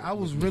I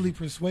was really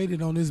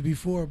persuaded on this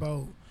before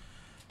about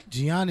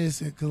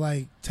Giannis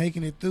and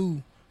taking it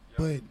through,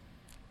 but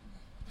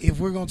if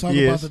we're gonna talk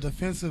about the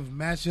defensive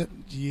matchup,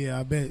 yeah,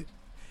 I bet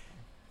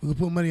we can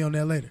put money on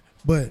that later.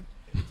 But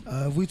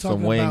If we Some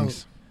talking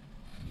wings.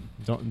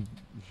 Don't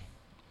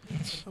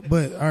about,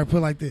 but all right, put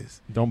it like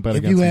this: don't bet if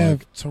against you have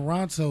Mike.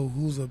 Toronto,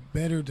 who's a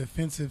better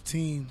defensive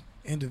team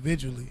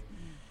individually,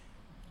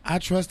 I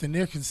trust in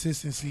their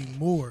consistency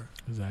more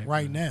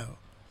right now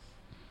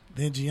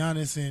than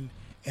Giannis and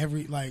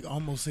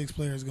almost 6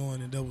 players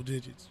going in double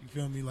digits. You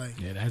feel me? Like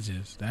Yeah, that's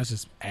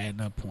just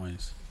adding up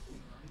points.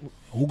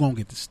 Who gonna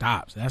get the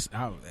stops? That's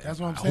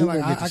what I'm saying.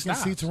 Like I can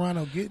see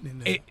Toronto getting in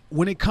there.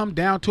 When it come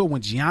down to it,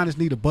 when Giannis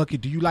need a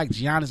bucket, do you like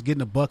Giannis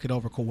getting a bucket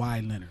over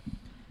Kawhi Leonard?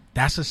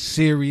 That's a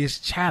serious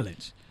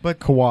challenge. But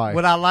Kawhi.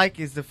 what I like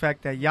is the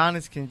fact that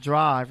Giannis can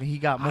drive and he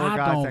got more I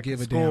guys don't that can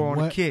give a score damn on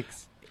the what-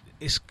 kicks.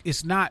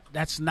 It's not.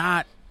 That's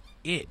not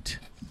it.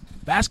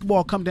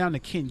 Basketball come down to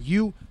can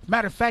you.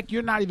 Matter of fact,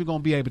 you're not even gonna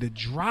be able to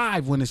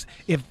drive when it's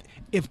if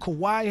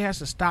Kawhi has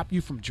to stop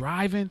you from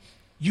driving,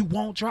 you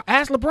won't drive.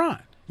 Ask LeBron.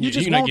 You Yeah,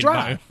 just you're not won't getting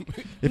drive.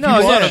 by. If No, you I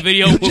yeah. saw the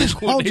video. You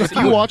just won't If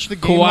you watch the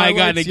game Kawhi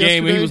got in the highlights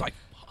game and he yesterday, was like,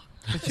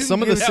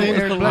 some of the That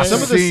same was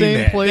some of the seen same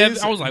that. plays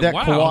I was like, that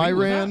wow, he Kawhi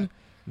was ran, out.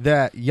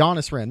 that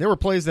Giannis ran. There were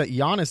plays that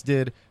Giannis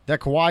did that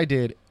Kawhi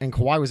did, and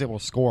Kawhi was able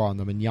to score on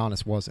them, and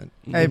Giannis wasn't.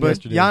 Hey, in but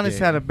yesterday's Giannis game.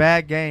 had a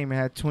bad game and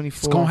had 24.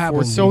 It's gonna have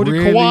a So did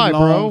really Kawhi,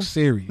 long bro.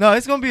 series. No,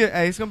 it's gonna be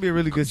a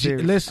really good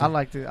series. Listen. I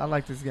like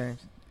this game.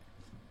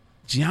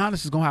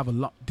 Giannis is gonna have a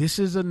long. This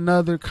is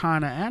another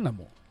kind of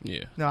animal.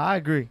 yeah. No, I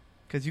agree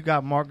because you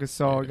got Marc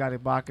Gasol, you got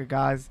Ibaka,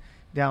 guys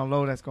down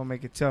low that's gonna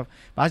make it tough.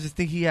 But I just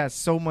think he has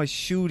so much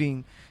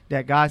shooting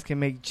that guys can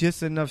make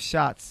just enough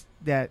shots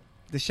that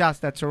the shots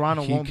that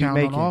Toronto Keep won't be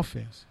counting making. on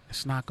offense.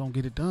 It's not gonna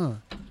get it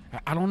done.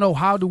 I don't know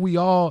how do we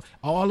all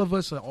of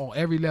us on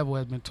every level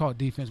has been taught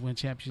defense win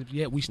championships.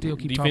 Yet we still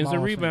keep talking Defense about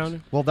and offense.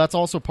 rebounding. Well, that's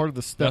also part of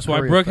the Steph That's why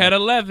Curry Brooke had effect.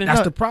 11. That's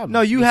No, the problem.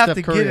 No, you The have Steph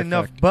to Curry get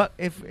enough. effect. But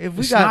if we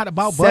It's got not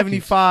about buckets.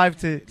 75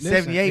 to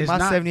 78, it's my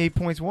not- 78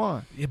 points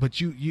won. Yeah,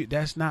 but you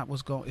that's not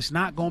what's going. It's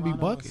not gonna be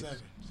buckets.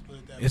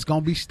 It's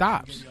gonna be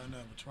stops.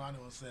 Toronto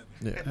on 7.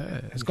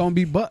 Yeah. It's gonna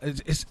be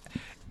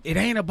it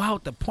ain't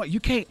about the point. You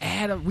can't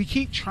add up. We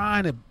keep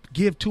trying to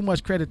give too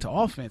much credit to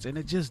offense, and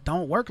it just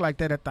don't work like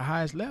that at the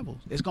highest levels.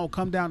 It's gonna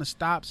come down to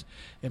stops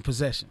and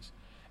possessions,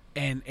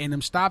 and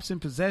them stops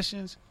and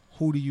possessions.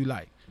 Who do you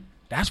like?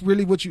 That's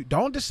really what you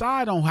don't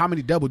decide on. How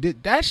many double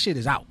did that shit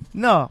is out.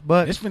 No,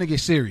 but It's finna get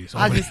serious.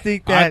 I over just there.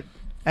 think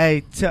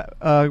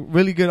that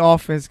really good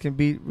offense can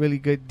beat really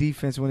good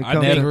defense when it I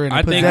comes think, to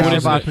I think possession what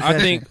it's, by I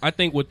possession.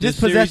 think what this Just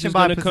series possession is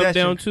by going to come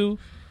possession. down to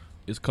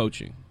is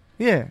coaching.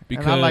 Yeah,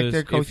 Because and I like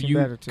their if coaching you,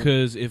 better too.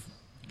 Because if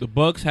the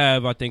Bucks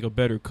have, I think, a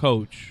better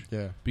coach.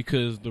 Yeah.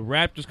 Because the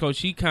Raptors coach,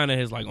 he kind of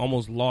has like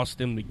almost lost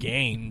them the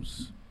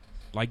games,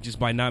 like just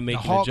by not the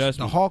making Hawks,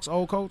 adjustments. the Hawks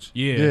old coach.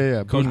 Yeah,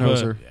 Yeah, Coach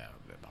Budenholzer. Bud.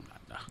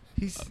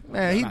 He's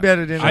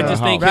better than. I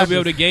just think he'll be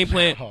able to Raptors. game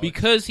plan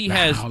because he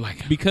has I don't like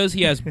him. because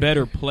he has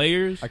better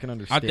players. I can I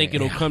understand. think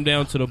it'll come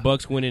down to the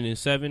Bucks winning in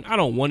 7. I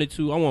don't want it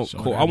to. I want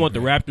So I want the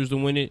Raptors to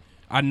win it.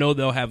 I know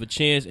they'll have a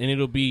chance, and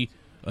it'll be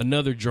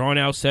another drawn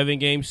out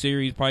 7-game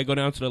series. Probably go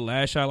down to the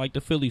last shot like the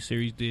Philly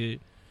series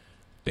did.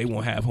 They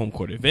won't have home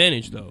court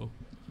advantage though,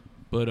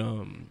 but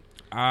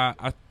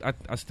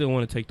I still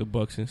want to take the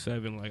Bucks in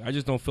 7. Like I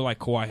just don't feel like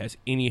Kawhi has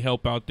any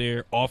help out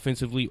there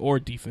offensively or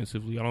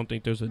defensively. I don't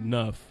think there's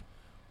enough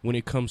when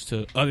it comes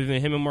to other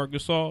than him and Marc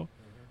Gasol.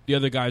 The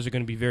other guys are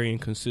going to be very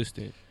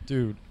inconsistent,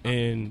 Dude,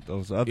 and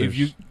those others.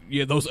 if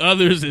you those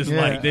others is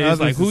Yeah, like it's others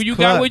like who is you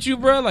clutch. got with you,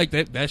 bro? Like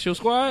that's your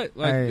squad.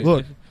 Like Hey,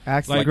 look,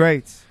 Ask the like-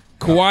 greats.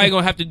 Kawhi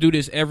gonna have to do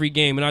this every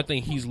game, and I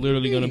think he's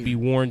literally gonna be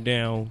worn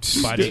down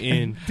by the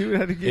end. Do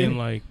that And again.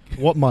 like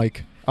what,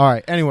 Mike? All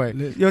right. Anyway,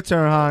 Your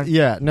turn, Hahn.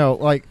 yeah, no,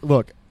 like,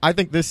 look, I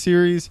think this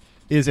series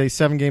is a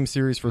 7-game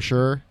series for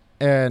sure,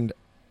 and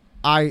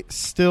I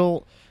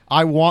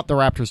want the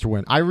Raptors to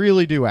win. I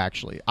really do,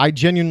 actually. I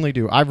genuinely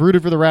do. I've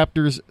rooted for the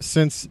Raptors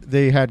since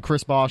they had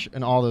Chris Bosh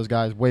and all those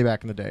guys way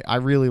back in the day. I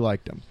really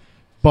liked them.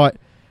 But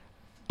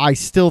I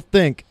still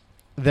think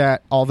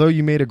that although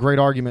you made a great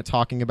argument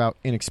talking about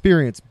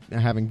inexperience,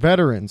 having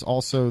veterans,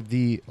 also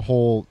the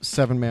whole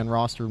 7-man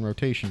roster and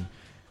rotation,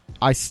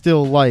 I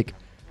still like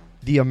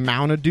the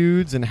amount of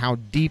dudes and how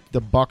deep the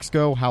Bucks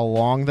go, how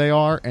long they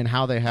are, and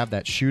how they have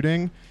that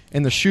shooting.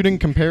 And the shooting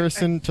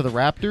comparison to the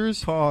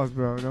Raptors, Pause,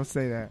 bro. Don't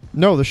say that.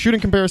 no, the shooting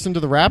comparison to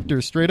the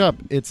Raptors, straight up,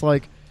 it's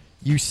like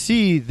you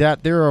see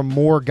that there are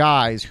more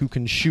guys who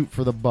can shoot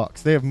for the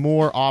Bucks. They have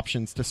more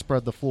options to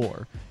spread the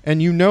floor.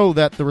 And you know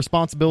that the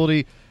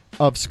responsibility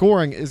of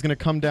scoring is going to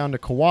come down to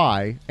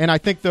Kawhi. And I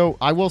think, though,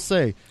 I will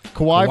say,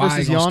 Kawhi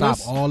versus gonna Giannis.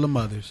 stop all the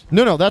mothers.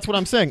 No, that's what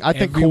I'm saying. I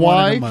think Every one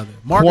of Kawhi. them mothers.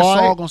 Marc Kawhi-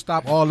 Gasol gonna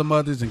stop all the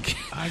mothers and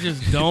I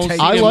just don't. see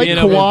I them like being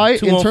able to Kawhi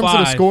 2 in on terms of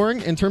the 5.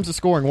 scoring. In terms of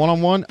scoring,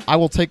 1-on-1, I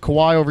will take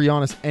Kawhi over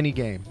Giannis any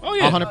game. Oh,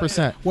 yeah.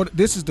 100%. Well,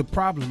 this is the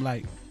problem.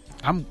 Like,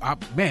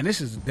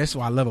 that's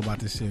what I love about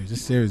this series.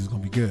 This series is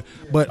gonna be good.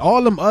 But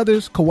all them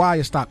others, Kawhi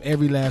will stop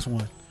every last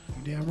one,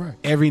 You damn right.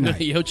 every night.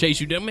 He'll chase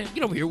you down, man.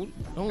 Get over here.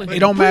 Don't let It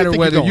don't Where matter do you think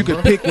whether you're you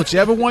going, can pick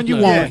whichever one you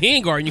No, want. He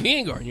ain't guarding you. He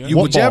ain't guarding you. You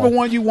What whichever ball?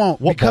 one you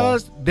want What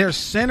because they're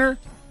center,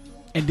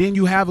 and then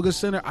you have a good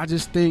center. I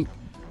just think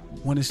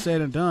when it's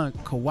said and done,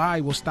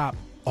 Kawhi will stop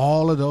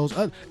all of those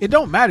other. It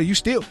don't matter.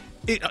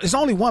 It's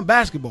only one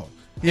basketball.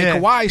 Yeah.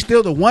 And Kawhi is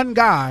still the one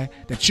guy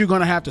that you're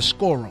gonna have to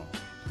score on.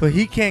 But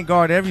he can't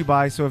guard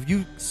everybody. So if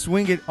you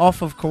swing it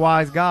off of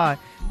Kawhi's guy,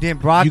 then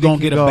Brogdon You're gonna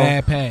can get a go.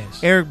 bad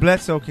pass. Eric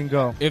Bledsoe can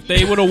go. If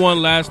they would have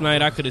won last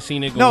night, I could have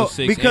seen it go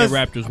 6 because-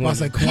 and Raptors I was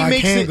won. like, He Kawhi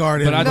makes can it-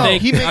 guard But it. I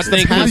think he makes I the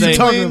think passing they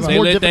lanes they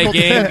more let that difficult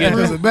game to get. get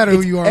through. Doesn't matter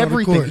who you are on the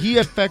Everything. court. He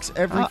affects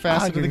every I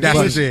facet of the agree. game.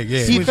 That's the thing, yeah.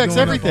 He Switch affects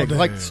going up everything. all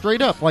Like day.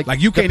 straight up. Like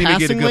you the can't even get a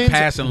passing good lanes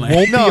passing lane.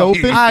 Won't be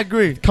open. I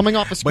agree. Coming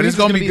off the screen But it's is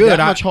gonna going be to be good.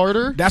 that much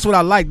harder. That's what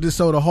I like.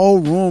 So the whole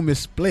room is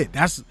split.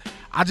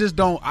 I just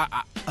don't.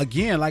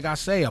 Again, like I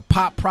say, a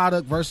pop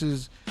product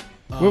versus.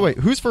 Wait.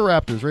 Who's for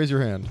Raptors? Raise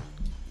your hand.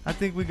 I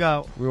think we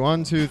got. We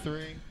 1, 2, 3.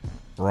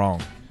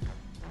 Wrong.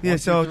 Yeah, 1,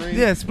 2, so 3.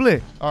 yeah,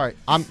 split. All right.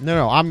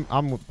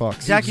 I'm with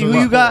Bucks. Jackie, So who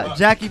you got?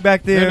 Jackie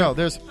back there. No,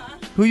 there's.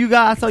 Who you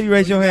got? I saw you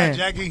raise your hand.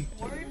 Jackie.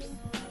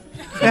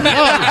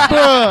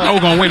 No,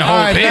 we're gonna win the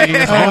whole thing.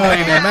 That's the only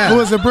thing that Who matters.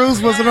 was it,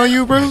 Bruce? Was it on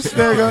you, Bruce?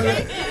 There you go.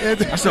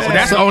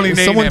 That's the only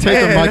name. Someone that take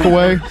her matters. mic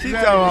away. She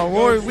talking about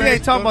Warriors. We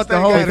ain't talking about the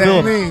whole Don't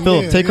say thing. that.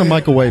 Philip, take her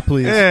mic away,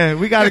 please. Yeah,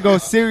 we got to go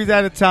series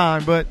at a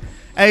time. But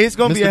hey, it's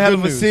gonna be Mr. a hell Good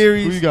of a News,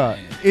 series. Who you got?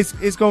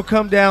 It's gonna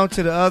come down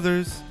to the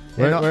others.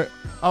 Where?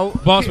 Oh,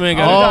 Boss man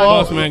got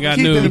Oh, boss man got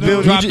Keith in news. the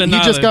building. Drop He the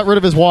just knowledge. got rid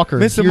of his walker.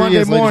 Mr. Here he Monday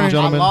is, ladies morning. and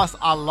gentlemen.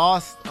 I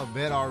lost a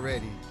bet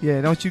already. yeah,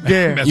 don't you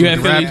dare. Mess You with had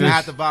the Philly I Raptors.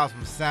 had to buy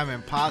some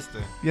salmon pasta.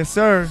 Yes,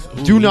 sir.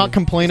 Do not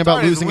complain about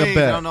Started losing a wings, I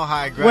bet. don't know how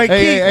I Wait, grabbed Keith,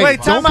 Hey, wait,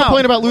 don't time complain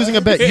out. about losing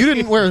a bet. You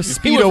didn't wear a went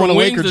Speedo from and a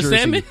wings Laker to jersey.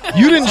 salmon?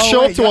 You didn't Oh,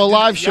 show wait, up to a y'all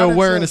live didn't show tell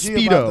wearing a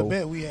G about the Speedo.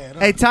 bet we had, huh?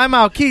 Hey, time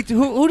out, Keith.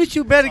 Who did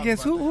you bet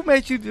against? Who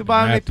made you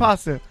buy me Raptors.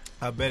 pasta?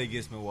 I bet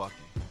against Milwaukee.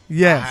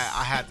 Yes.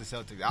 I had the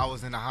Celtics. I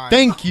was in the high.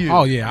 Thank you.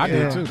 Oh yeah, I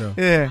yeah. did too though.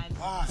 Yeah.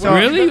 So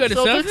Really? You had the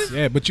Celtics?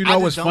 Yeah, but you I know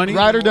just what's don't funny?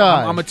 Ride or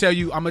die. I'm gonna tell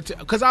you.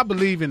 Because I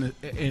believe in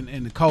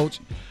the coach.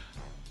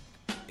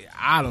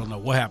 I don't know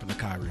what happened to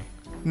Kyrie.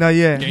 No,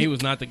 yeah. Yeah, he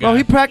was not the guy. Bro,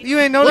 he practiced. You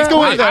ain't know Let's that.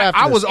 go into that after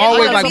I this. was I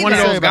always got like something one of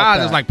to say those about guys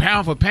that. that's like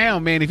pound for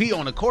pound, man. If he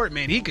on the court,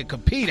 man, he could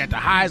compete at the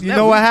highest You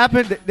level. know what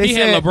happened? They he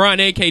said had LeBron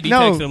and KD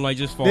No. text him like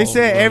just fall. They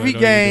said bro, every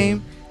like, don't you do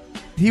game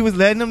he was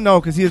letting them know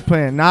because he was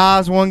playing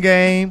Nas one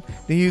game,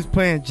 then he was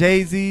playing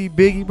Jay-Z,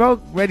 Biggie,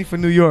 bro, ready for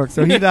New York.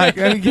 So he like,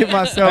 let me get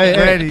myself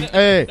ready.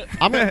 Hey,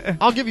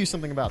 I'll give you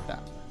something about that.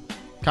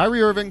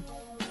 Kyrie Irving,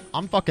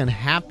 I'm fucking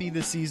happy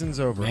this season's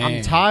over. Man,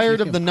 I'm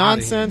tired of get the him outta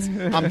nonsense.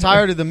 I'm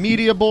tired of the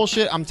media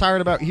bullshit. I'm tired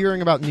about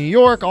hearing about New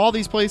York, all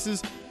these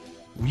places.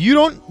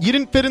 You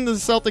didn't fit into the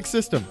Celtics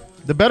system.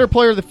 The better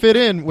player that fit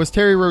in was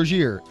Terry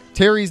Rozier.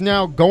 Terry's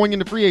now going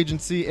into free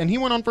agency, and he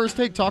went on First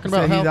Take talking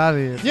about Said he's how out of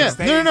here.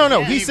 yeah,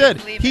 no. He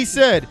said He's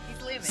leaving.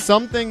 leaving.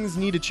 some things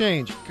need to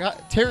change.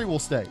 Terry will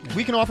stay.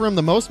 We can offer him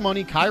the most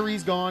money.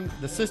 Kyrie's gone.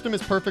 The system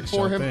is perfect for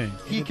Sure him. thing.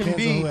 He It can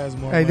depends on be. who has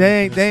more Hey,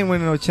 money. they ain't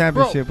winning no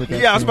championship with that.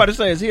 Yeah, I was team. about to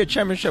say, is he a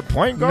championship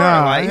point guard?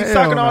 Nah, like he's hell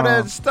talking all no.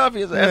 that stuff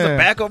as Yeah. a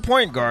backup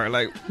point guard.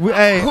 Like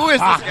Hey, who is this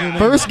guy?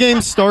 First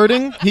game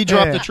starting, he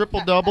dropped Yeah. a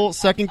triple double.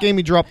 Second game,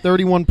 he dropped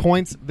 31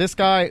 points. This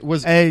guy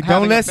was. hey, don't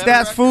having let a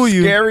better stats fool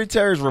you. Scary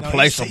Terry's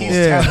replaceable.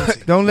 Yeah,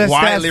 don't let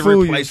Widely stats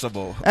fool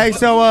replaceable. you. Hey,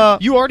 so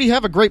You already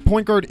have a great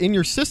point guard in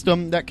your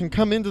system that can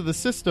come into the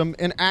system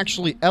and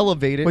actually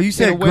elevate it. well, you in a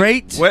said way-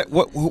 great.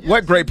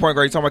 What great point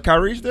guard? You talking about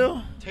Kyrie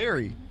still?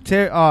 Terry.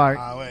 Terry, all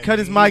right, wait, cut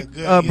his he's mic,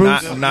 good.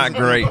 Bruce. Not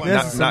great. That's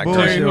Not, some not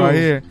bullshit great. right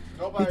here.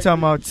 He talking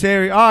about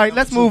Terry. All right,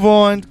 let's move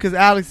on because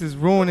Alex is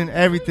ruining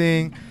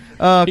everything.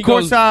 He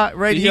goes- Courtside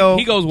Radio.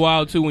 He goes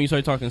wild too when you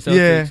start talking Celtics.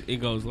 Yeah. It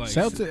goes like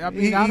Celtic. I He-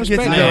 mean, I he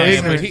respect gets that. the Yeah,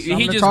 ignorance. but he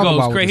Something to just talk goes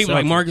about with crazy. He the was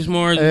like Celtics. Marcus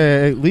Morris.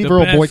 Hey, leave the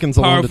Earl best Boykins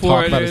alone power to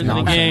talk about his forward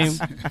in the nonsense.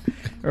 game.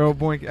 Earl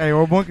Boykins. Hey,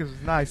 Earl Boykins was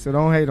nice, so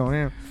don't hate on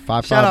him.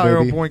 5'5", Shout out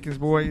Earl baby. Boykins,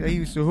 boy. He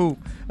used to hoop.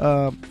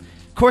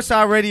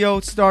 Courtside Radio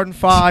starting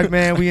 5,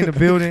 man. We in the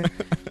building.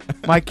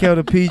 Mike Kell,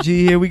 the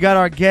PG here. We got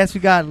our guest. We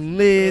got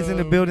Liz in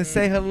the building.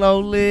 Say hello,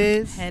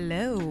 Liz.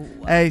 Hello.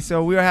 Hey,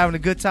 so we were having a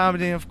good time,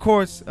 and then of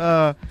course,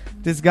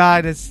 this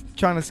guy that's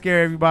trying to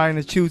scare everybody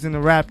into choosing the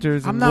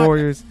Raptors I'm and not-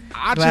 Warriors.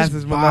 I Glasses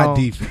just buy Malone.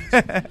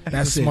 defense.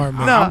 That's it. smart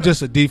move. I'm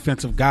just a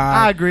defensive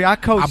guy. I agree. I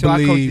coach, so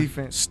I coach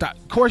defense.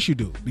 Of course you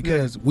do,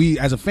 because we,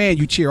 as a fan,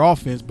 you cheer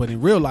offense, but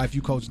in real life,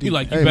 you coach defense. You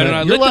like you Hey, better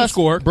man, not let them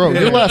score. Bro, Yeah.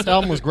 your last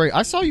album was great.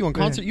 I saw you in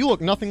concert. You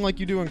look nothing like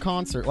you do in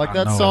concert. Like I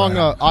that know, song,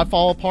 right? I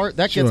Fall Apart,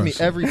 that gets Sure, me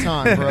sure. every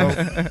time,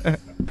 bro.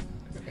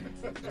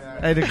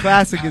 Hey, the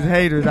classic is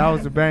Haters. That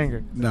was a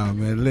banger. No,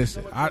 man,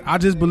 listen. I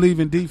just believe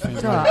in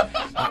defense. Man.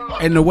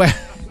 And the way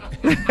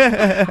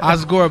I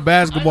score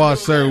basketball a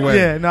certain way.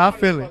 Yeah, no, I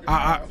feel it.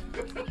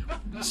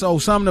 So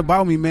something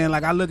about me, man,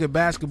 like I look at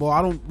basketball,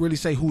 I don't really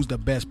say who's the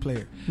best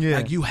player. Yeah.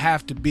 Like you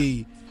have to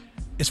be,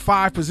 it's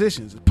 5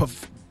 positions.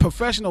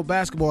 Professional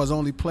basketball is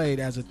only played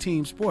as a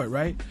team sport,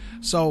 right?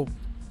 So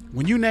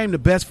when you name the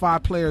best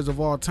 5 players of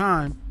all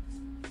time,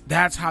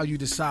 that's how you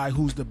decide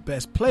who's the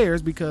best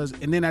players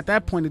and then at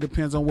that point it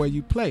depends on where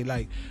you play.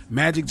 Like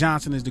Magic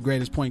Johnson is the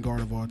greatest point guard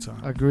of all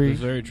time. Agreed. That's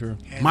very true.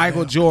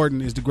 Michael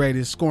Jordan is the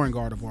greatest scoring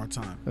guard of all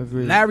time.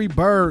 Agreed. Larry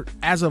Bird,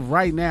 as of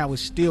right now,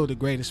 is still the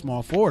greatest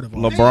small forward of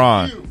all time.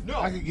 LeBron. No,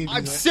 I can give you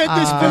I've that. said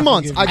this for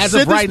months. I've As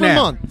said of this right for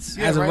now. months.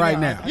 As of right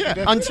now. Yeah,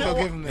 Definitely until-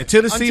 give him that.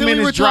 Until the Until cement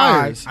he is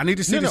retires. dry. I need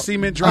to see No, the no.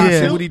 cement dry and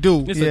Yeah. see what he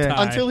do. It's Yeah. a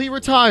tie. Until he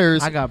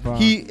retires, I got Bron.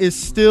 he is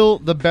still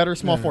the better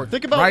small forward.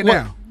 Think about Right what,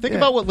 now. Think Yeah.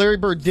 about what Larry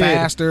Bird did.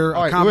 Faster,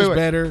 All right, accomplished wait,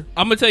 wait. better.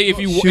 I'm gonna tell you, if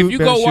you Shoot, go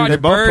better watch shoot. They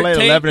both Bird played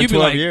tape, 11 and you be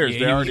 12 like, years. yeah,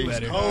 They he already- was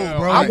better. Oh,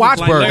 bro. I watch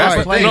Like Bird. Larry That's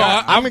Bird. what they No,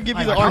 are. I'm going to give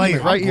you the I can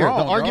argument play. right here. I'm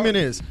The grown, argument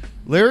is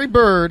Larry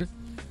Bird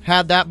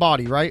had that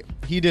body, right?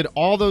 He did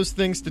all those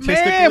things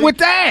statistically. Man, with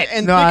that.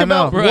 And No, think I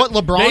about know. what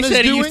Bruh, LeBron they is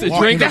said he doing. used to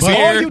Walking drink the That's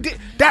beer. all you did.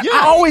 I Yeah.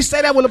 always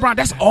say that with LeBron.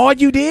 That's all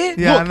you did?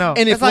 Yeah, I Look, know.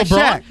 And if It's like LeBron,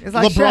 Shaq. It's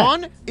like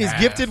LeBron Shaq. is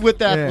gifted with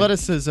the Yeah.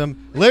 athleticism,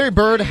 Larry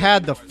Bird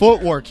had the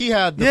footwork. He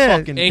had the Yeah.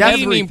 fucking And he didn't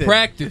even everything.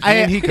 practice.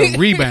 And he can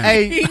rebound.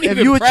 Hey, He didn't if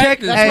even you would check,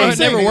 practice, That's hey, what I'm it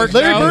never saying. worked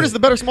Larry out. Bird is the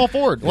better small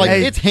forward. Like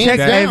hey, it's hands check,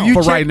 down. hey, if you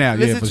For check, right now, yeah,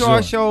 listen for to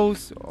our sure.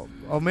 shows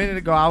a minute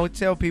ago, I would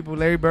tell people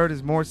Larry Bird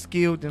is more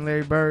skilled than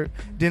LeBron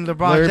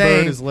Larry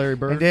James. Bird is Larry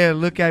Bird. And they'll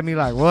look at me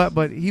like, what?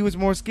 But he was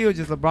more skilled.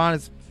 Just LeBron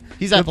is.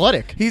 He's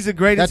athletic. He's the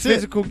greatest That's it.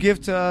 physical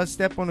gift to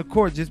step on the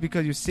court. Just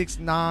because you're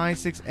 6'9",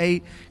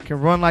 6'8",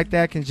 can run like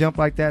that, can jump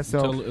like that.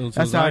 So Until that's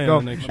how I Zion go.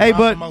 next Hey, LeBron's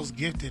but the most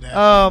gifted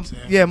athlete.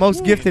 yeah,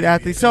 most gifted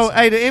athlete. So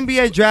hey, the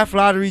NBA draft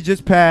lottery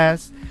just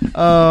passed.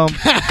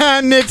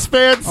 Knicks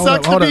fan Hold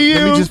sucks up. to be you.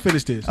 Let me just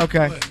finish this.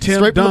 Okay, Tim Straight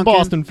from the Duncan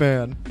Boston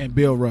fan. and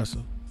Bill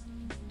Russell.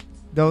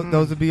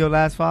 those will be your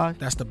last five.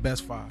 That's the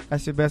best five.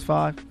 That's your best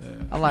five.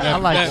 I like. Yeah, I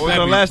like. that- What was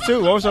the last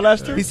two? What was the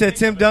last two? He said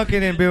Tim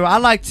Duncan and Bill. I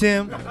like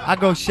Tim. I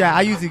go Shaq.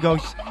 I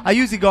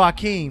usually go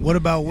Hakeem. What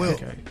about Will?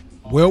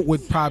 Wilt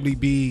would probably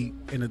be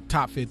in the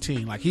top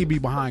 15. Like he'd be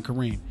behind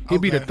Kareem.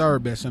 He'd be the Okay.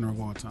 third best center of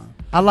all time.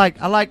 I like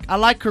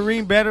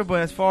Kareem better,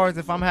 but as far as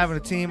if I'm having a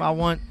team, I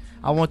want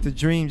the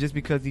Dream just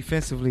because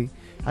defensively,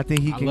 I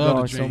think he I can love the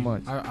guard Dream. so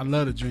much. I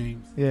love the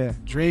Dream. Yeah,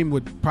 Dream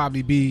would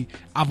probably be.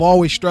 I've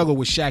always struggled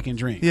with Shaq and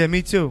Dream. yeah,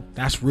 me too.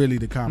 That's really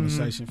the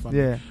conversation for me.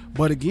 Yeah,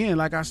 But again,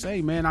 like I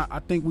say, man, I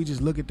think we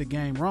just look at the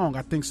game wrong.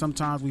 I think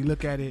sometimes we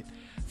look at it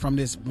from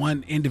this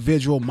one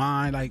individual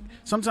mind. Like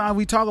sometimes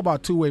we talk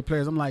about two-way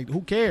players. I'm like,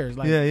 who cares?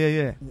 Like,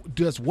 yeah.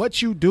 does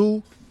what you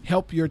do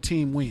help your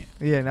team win?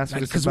 Yeah, and that's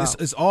what Because it's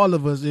about. it's all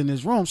of us in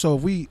this room. So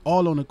if we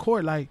all on the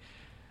court, like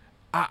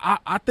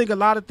I think a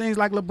lot of things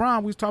like LeBron,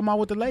 we was talking about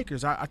with the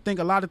Lakers. I think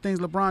a lot of things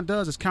LeBron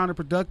does is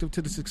counterproductive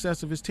to the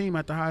success of his team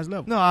at the highest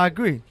level. No, I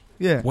agree.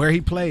 Yeah, Where he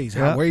plays,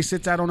 Yeah. where he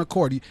sits out on the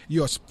court.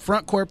 You're a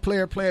front court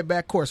player playing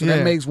back court, so Yeah.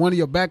 that makes one of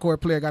your back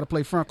court player got to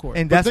play front court.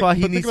 and that's But why think-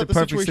 he but think needs the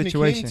about perfect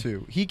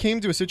situation. He came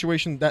to a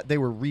situation that they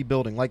were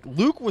rebuilding. Like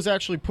Luke was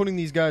actually putting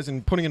these guys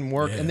and putting in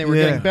work, Yeah. and they were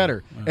Yeah. getting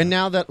better. And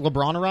now that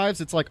LeBron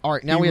arrives, it's like, all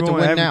right, now He we have to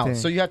win ruined now. everything.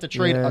 So you have to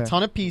trade Yeah. a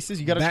ton of pieces.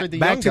 You got to back trade the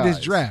back young to guys.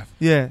 this draft.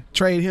 Yeah,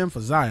 Trade him for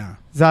Zion.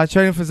 Zion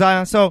trading for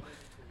Zion. So,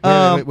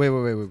 Wait.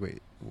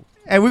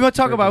 hey, we're gonna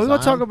talk Trade about. for We're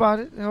gonna Zion? talk about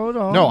it. Hold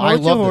on. No, Hold I your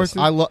love this. horses.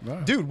 I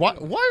love, dude.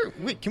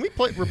 Wait, can we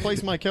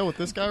replace Michael with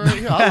this guy right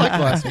here? I like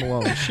Glass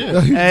Malone.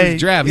 Shit. Hey,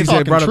 draft. He he's said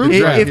talking brought up the truth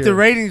if, draft. right if the here.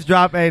 ratings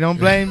drop, hey, don't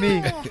blame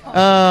me.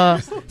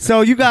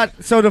 So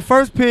the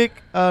first pick,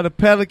 the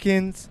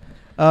Pelicans,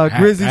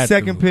 Grizzlies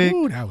second pick.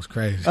 Ooh, that was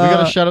crazy. We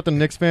got to shout out the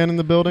Knicks fan in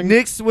the building.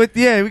 Knicks we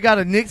got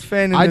a Knicks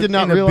fan in I the, did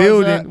not in the realize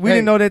building. that. We Hey,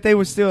 didn't know that they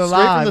were still Straight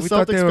alive. from We the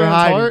thought they Celtics were fans'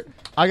 hiding. heart,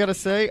 I gotta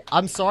say,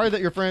 I'm sorry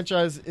that your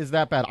franchise is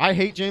that bad. I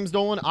hate James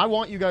Dolan. I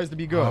want you guys to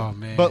be good. Oh,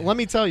 man. But let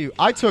me tell you,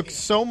 I took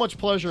so much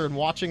pleasure in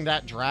watching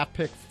that draft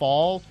pick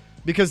fall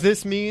because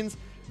this means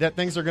that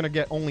things are going to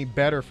get only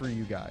better for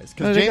you guys. No,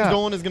 Because they James got-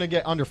 Dolan is going to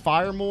get under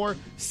fire more.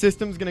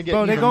 System's going to get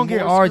Bro, they even gonna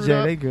get more screwed RJ.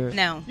 up. They good.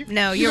 No, You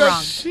you're wrong.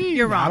 guys-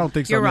 You're wrong. I don't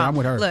think so, You're man. wrong. I'm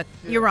with her. Look,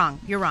 you're wrong.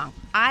 You're wrong.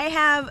 I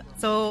have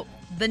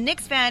the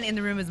Knicks fan in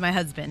the room is my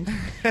husband.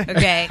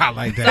 Okay, I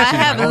like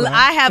that. So She's like,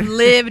 I have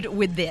lived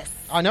with this.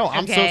 I know.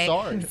 I'm Okay?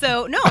 so sorry.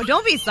 So no,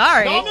 don't be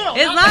sorry. No, It's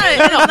no, not. no,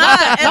 It's no, not.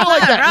 not It's like not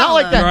that. a Not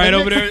like that. Right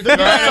over there.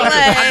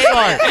 I'm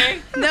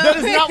sorry. No, That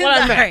is not what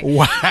I meant. sorry.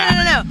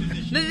 Wow.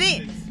 No. The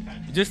thing.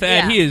 Just to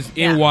add, Yeah. he is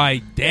Yeah.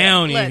 NY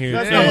down Look, in here.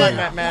 That's too. not what I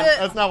meant, man. The-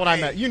 That's not what I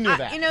meant. You knew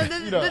that.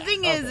 The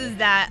thing is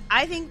that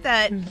I think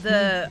that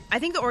I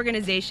think the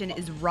organization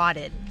is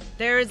rotted.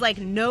 There is like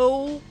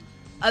no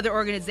other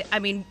organization. I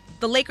mean,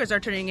 the Lakers are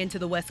turning into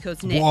the West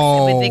Coast Knicks.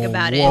 If we think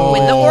about it,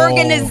 with the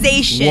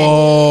organization,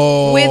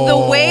 with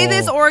the way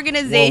this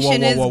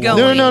organization is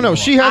going. No.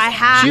 She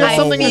has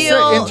something to say in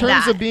feel terms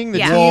that. of being the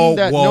Yeah. team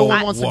that no Whoa,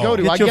 one wants to whoa. go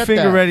to. Get I your get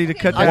finger that. ready to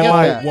cut I that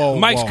get mic. that.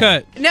 Mike's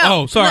cut. No.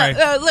 Oh, sorry.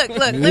 Look.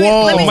 Let me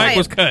Whoa. tell Mike you.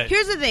 was cut.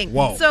 Here's the thing.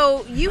 Whoa.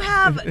 So you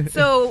have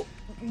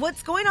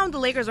what's going on with the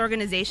Lakers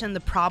organization? The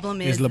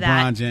problem It's is LeBron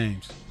that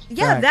James.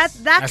 yeah, Facts.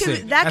 that That's could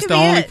it. that That's could the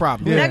be only it.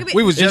 problem. Yeah. That could be-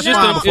 We was just It's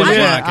fine just before the- LeBron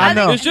yeah, came. I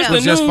know. It's just No. the It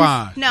was just news.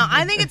 fine. No,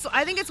 I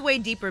think it's way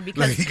deeper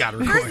because He got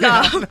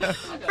it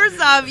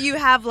first off, you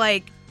have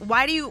like,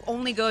 why do you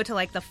only go to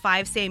like the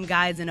 5 same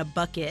guys in a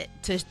bucket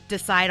to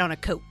decide on a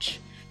coach?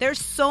 There's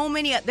so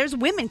many. There's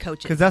women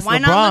coaches. 'Cause that's Why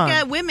LeBron. not look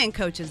at women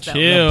coaches though?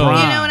 Chill. You know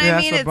what I Yeah,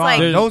 mean? that's It's LeBron. like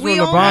Those were we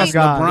LeBron's only,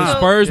 guys. The so-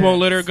 Spurs Yeah. won't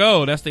let her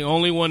go. That's the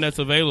only one that's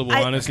available.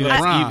 I- Honestly,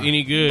 I- that's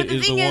any But good the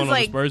is the thing one is, on like,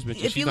 the Spurs bench.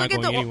 and if She's you not look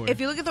at going the anywhere. if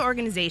you look at the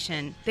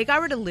organization, they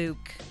got rid of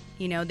Luke.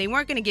 You know, they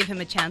weren't going to give him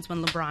a chance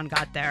when LeBron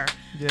got there.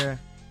 Yeah.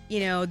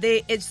 You know,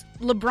 it's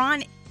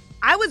LeBron.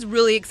 I was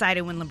really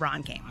excited when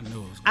LeBron came. I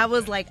knew it was I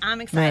was like, I'm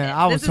excited. Man,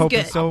 I was this hoping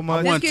is good. so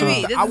much. This could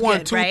be. This I is won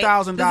good, right?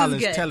 $2,000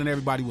 This is good. telling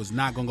everybody was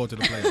not going to go to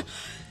the playoffs.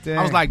 Damn.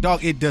 I was like,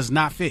 dog, it does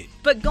not fit.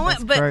 But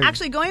That's crazy.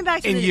 actually going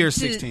back to In the, year to-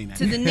 16,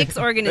 to the Knicks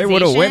They organization.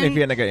 would have won if he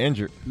hadn't got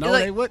injured. No,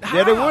 Like- they would.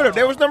 Yeah, they would have.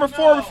 They was number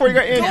 4 before he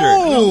got injured.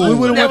 No. We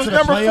would've They went was to the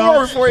number 4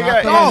 playoffs. before he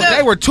got No, injured.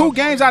 they were 2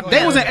 games out.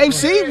 They was in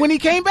AC when he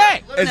came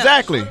back.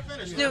 Exactly.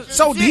 No,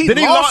 So he Then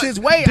he lost his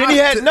way. Then he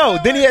out had to-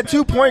 Then he had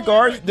 2 point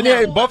guards. Then he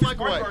had both his point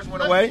guards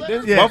went away.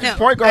 Then Yeah. both his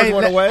point guards Hey,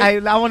 went away.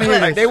 Hey, I want to hear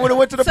Like, this. they would have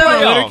went to the So- Let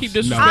her playoffs. keep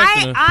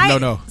disrespecting her.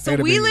 No. So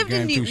They'd we have been lived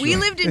in game too we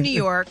short. lived in New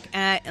York,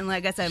 and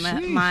like I said,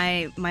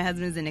 my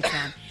husband's a Knicks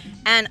fan,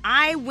 and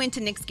I went to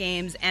Knicks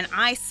games, and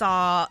I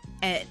saw,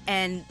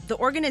 and the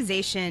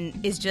organization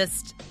is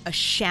just a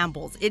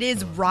shambles. It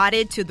is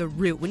rotted to the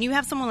root. When you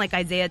have someone like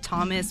Isaiah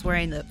Thomas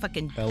wearing the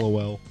fucking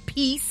LOL.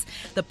 piece,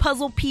 the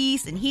puzzle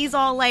piece, and he's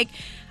all like,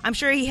 I'm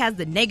sure he has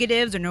the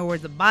negatives or know where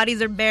the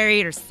bodies are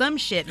buried or some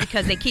shit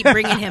because they keep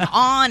bringing him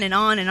on and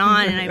on and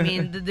on, and I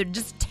mean they're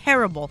just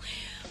terrible.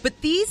 But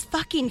these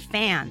fucking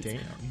fans,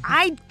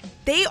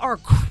 they are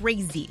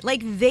crazy.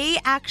 Like, they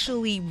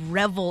actually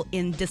revel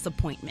in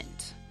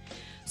disappointment.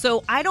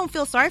 So I don't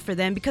feel sorry for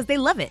them because they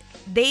love it.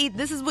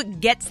 This is what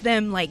gets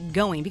them like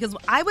going. Because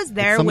I was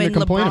there something when to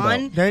complain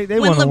LeBron, about. They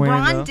when wanna win, though.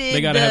 LeBron They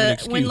did gotta have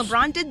an when excuse.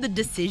 LeBron did the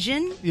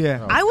decision.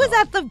 Yeah. I was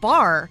at the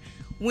bar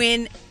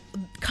when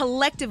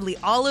collectively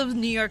all of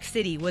New York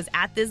City was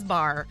at this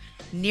bar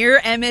near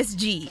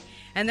MSG,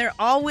 and they're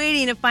all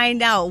waiting to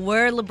find out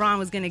where LeBron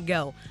was going to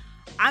go.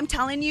 I'm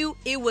telling you,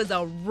 it was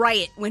a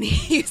riot when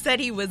he said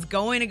he was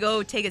going to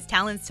go take his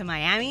talents to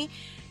Miami.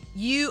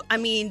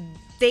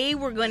 They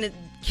were going to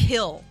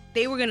kill.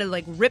 They were going to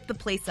like rip the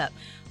place up.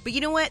 But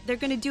you know what? They're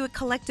going to do it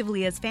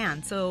collectively as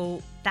fans.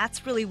 So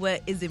that's really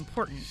what is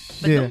important.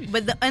 But Yeah.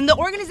 the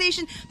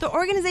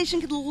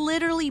organization could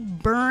literally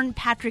burn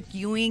Patrick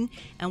Ewing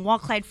and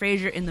Walt Clyde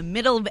Frazier in the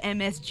middle of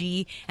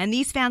MSG, and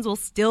these fans will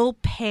still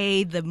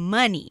pay the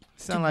money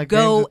Sound to like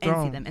go Games of and see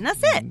Thrones. them. And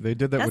that's it. They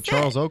did that That's with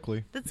Charles it.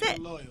 Oakley. That's it.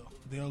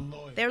 They're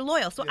loyal. They're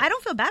loyal. So I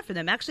don't feel bad for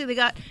them. Actually,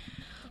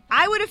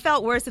 I would have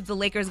felt worse if the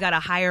Lakers got a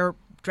higher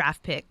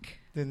draft pick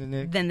Then the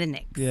Knicks. than the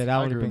Knicks. Yeah, that I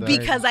would have agree been with that. great.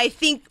 Because I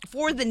think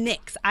for the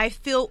Knicks, I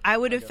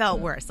would have felt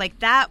worse. Like,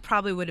 that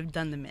probably would have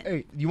done them in.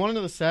 Hey, you want to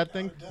know the sad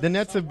thing? The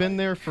Nets have been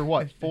there for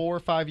what, 4 or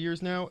 5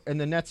 years now, and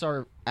the Nets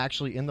are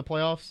actually in the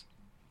playoffs,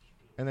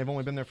 and they've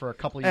only been there for a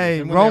couple of years. Hey,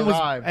 And when Rome they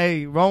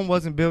arrived, Rome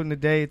wasn't built in a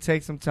day. It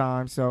takes some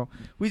time. So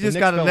we just Knicks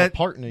got to fell let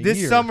apart in a this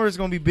year. summer is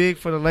going to be big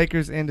for the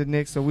Lakers and the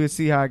Knicks. So we'll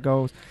see how it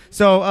goes.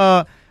 So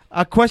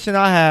a question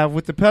I have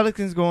with the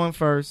Pelicans going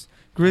first,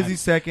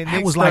 Grizzlies second, That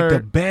Knicks was like third. the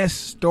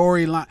best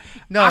storyline.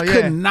 No, I yeah.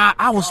 could not.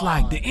 I was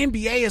like, the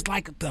NBA is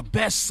like the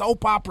best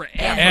soap opera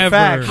ever. Ever.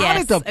 Fact. How Yes,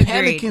 did the agreed.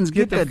 Pelicans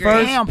get the First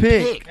damn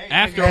pick. pick?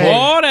 After Hey,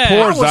 all that,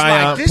 poor I was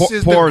Zion. like, this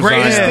is the Poor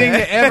greatest Zion. thing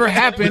that ever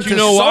happened but to you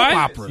know soap why?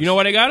 operas. You know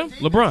why they got him?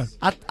 LeBron.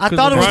 I 'Cause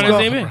thought it was LeBron is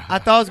their man. I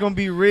thought it was going to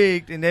be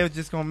rigged, and they were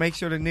just going to make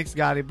sure the Knicks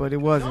got it, but it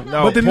wasn't.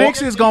 No, But the poor-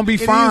 Knicks is going to be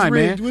is fine,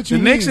 rigged. man. What The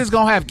you Knicks mean? is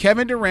going to have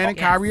Kevin Durant and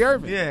Kyrie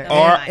Irving. Yeah.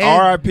 and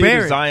R.I.P. to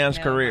Barrett. Zion's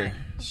career.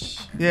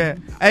 Yeah.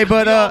 Hey,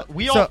 but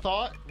we all so,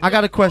 thought. I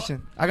got a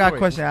question. I got a Wait.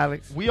 question,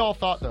 Alex. We all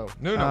thought, though.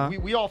 No. Uh-huh.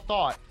 We all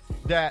thought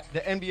that the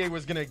NBA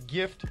was going to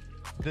gift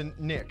the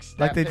Knicks.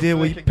 Like that they pick did so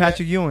with could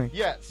Patrick get- Ewing.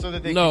 Yeah, so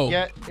that they No, could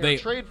get they- or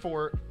trade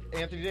for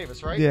Anthony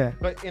Davis, right? Yeah.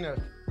 But in a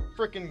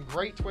freaking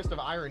great twist of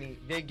irony,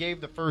 they gave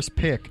the first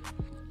pick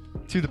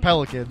to the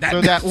Pelicans,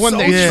 so that when so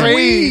they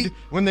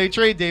sweet.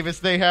 trade Davis,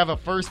 they have a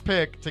first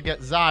pick to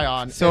get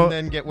Zion, So and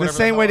then get the whatever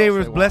same hell way they else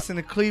were want. blessing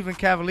the Cleveland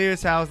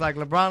Cavaliers, how it's like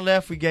LeBron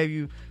left, we gave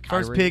you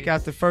first Kyrie. pick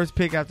after first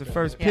pick after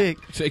first pick.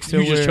 So to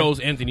you just where- chose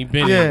Anthony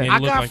Bennett Yeah. and I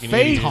looked got like an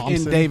faith idiot.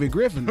 in David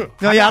Griffin. though.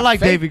 No, yeah, I like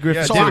faith. David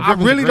Griffin. Yeah, So David I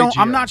Griffin's a really great don't.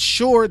 I'm GM. not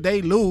sure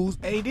they lose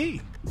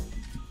AD.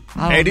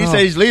 AD said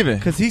he's leaving.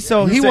 because he He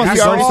wants said to he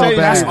go already so said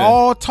That's bad. that.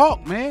 all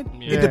talk, man.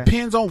 Yeah. It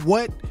depends on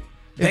what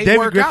If they David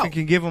work Griffin out.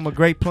 can give him a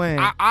great plan.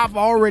 I've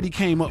already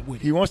came up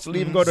with it. He wants to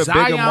leave and go to a bigger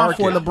Zion market.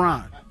 for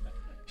LeBron.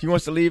 He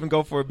wants to leave and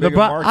go for a bigger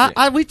LeBron,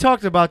 market. we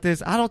talked about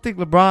this. I don't think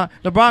LeBron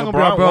gonna be like,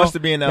 LeBron bro, wants to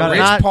be in y'all LA.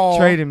 not Rich Paul-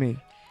 trading me.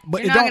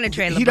 But You're it not don't- gonna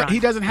trade he, LeBron. he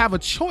doesn't have a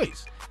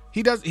choice.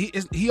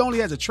 He only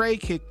has a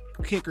trade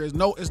kicker. It's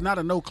not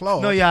a no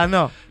clause. No, yeah, I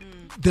know.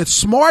 The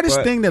smartest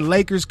But- thing the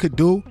Lakers could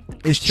do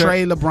is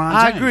trade LeBron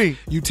I James. agree.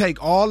 You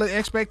take all the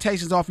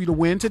expectations off you to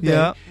win today.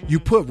 Yeah. You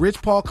put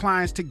Rich Paul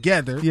clients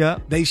together. Yeah.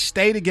 They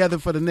stay together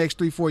for the next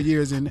 3-4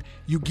 years, and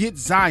you get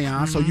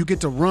Zion, so you get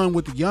to run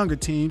with the younger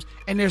teams,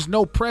 and there's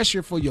no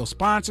pressure for your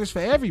sponsors, for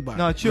everybody.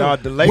 No, true. No,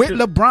 the Lakers, With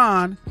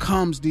LeBron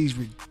comes these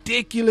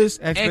ridiculous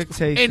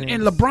Expectations.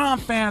 and LeBron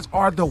fans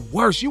are the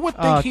worst. You would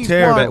think he's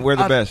terrible. won We're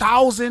the best.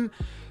 1,000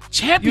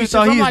 championships.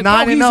 thought I'm he was like,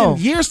 bro, 9-0.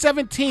 he's in year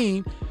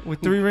 17.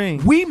 with 3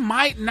 rings. We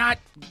might not.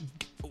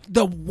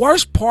 The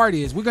worst part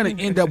is we're going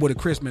to end up with a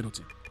Chris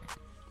Middleton.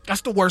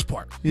 That's the worst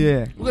part.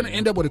 Yeah. We're going to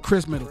end up with a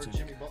Chris Middleton.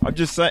 I'm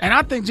just saying. And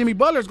I think Jimmy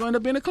Butler's going to end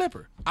up being a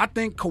Clipper. I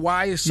think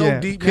Kawhi is so Yeah.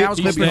 deep now. It's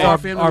going to be He's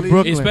hard for him to our leave.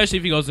 Brooklyn. Especially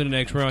if he goes to the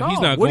next round. He's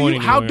Dog, not what do going you-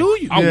 anywhere. how do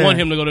you? I Yeah. want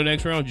him to go to the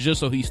next round just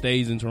so he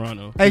stays in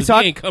Toronto. Hey, 'Cause so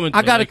he ain't coming to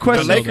I got the a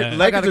question. Lakers. The I know that.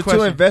 Lakers got a are too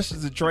question.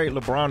 invested to trade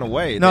LeBron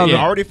away. No, They no.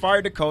 already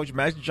fired the coach.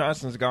 Magic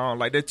Johnson's gone.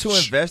 Like they're too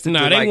invested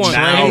Nah, to they like want.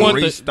 now They want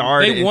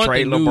restart the. They and want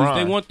trade the news. LeBron.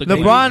 They want the.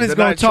 LeBron is They're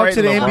going not to talk to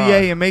the trading LeBron.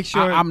 NBA and make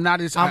sure I'm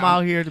not as. I'm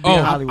out here to be Oh,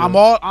 in Hollywood. I'm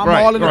all in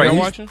Right, the right. Y'all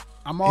He's- watching?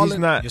 I'm all He's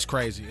in. not. It's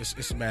crazy.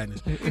 It's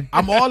madness.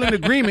 I'm all in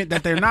agreement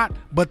that they're not.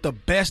 But the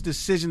best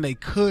decision they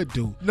could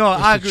do. No,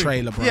 is I to agree.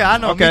 trade LeBron. Yeah, I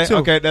know. Okay, me too.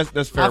 okay, that's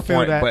fair I feel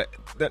point. that.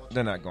 But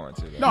they're not going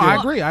to. No, I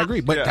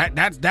agree. But Yeah.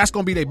 that's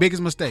going to be their biggest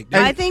mistake.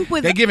 I think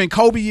with they're giving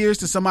Kobe years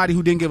to somebody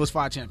who didn't give us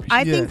 5 championships.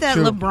 I Yeah, think that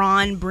true.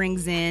 LeBron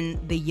brings in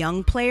the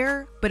young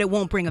player, but it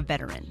won't bring a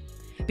veteran.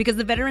 Because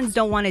the veterans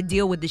don't want to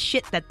deal with the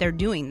shit that they're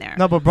doing there.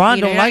 No, but Bron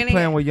You know, don't you're like not gonna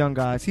playing get- with young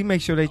guys. He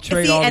makes sure they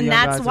trade See, all the and young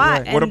that's guys why,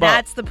 away. and What about-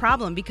 that's the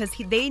problem because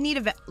they need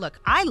a look.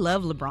 I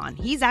love LeBron.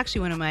 He's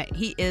actually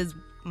he is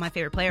my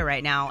favorite player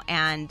right now,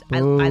 and I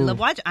Boo. love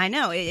watching. I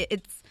know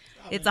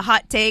it's a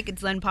hot take,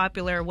 it's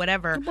unpopular,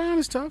 whatever. LeBron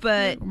is tough.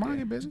 But- LeBron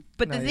get busy.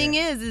 But the thing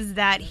is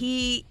that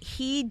he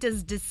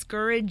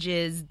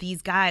discourages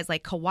these guys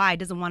like Kawhi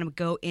doesn't want to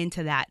go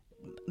into that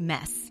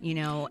mess, you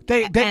know.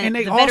 They and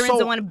the the veterans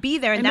don't want to be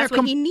there, and that's they're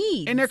what he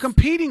needs. And they're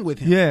competing with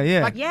him. Yeah,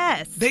 yeah. Like,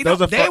 yes. They Those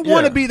don't, are they fu-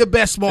 want to yeah. be the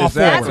best small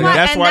Exactly. forward.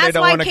 That's why they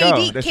don't wanna go.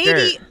 KD, They're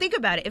KD, scared. think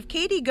about it. If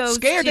KD goes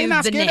Scared? to They're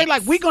not the scared. Knicks, They're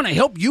like, we're going to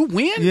help you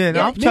win. Yeah,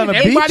 no, I'm trying to beat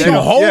Everybody you.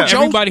 gonna hold Yeah. Joe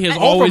Everybody has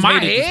over always my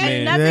hated this head.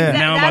 man. That's Yeah. exact-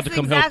 Now I'm about to that's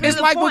come help exactly him. It's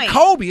the like point. with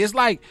Kobe. It's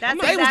like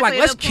That's they was exactly like,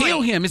 let's the kill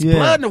point. him. It's Yeah.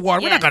 blood in the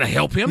water. We're Yeah. not going to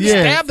help him. Yeah.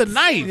 Stab the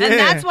knife. Yeah. And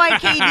that's why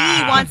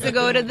KD wants to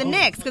go to the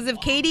Knicks. Because if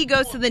KD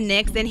goes to the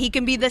Knicks, then he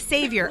can be the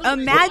savior.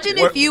 Imagine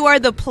if you are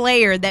the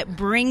player that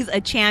brings a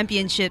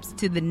championships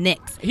to the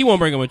Knicks. He won't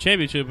bring him a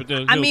championship, but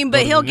I mean,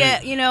 but he'll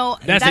get, you know.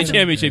 That's a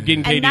championship.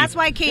 Getting KD. And that's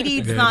why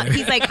KD's not.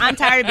 He's like, I'm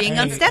tired of being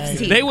on Steph's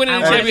team. They win I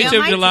the wanna be on championship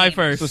my July team.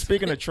 1st. So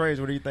speaking of trades,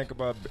 what do you think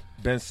about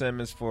Ben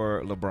Simmons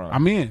for LeBron?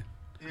 I'm in.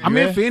 I'm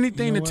in for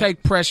anything You know to what?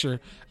 take pressure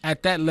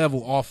at that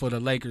level off of the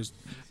Lakers.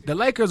 The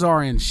Lakers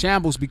are in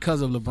shambles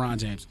because of LeBron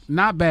James.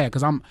 Not bad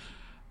because I'm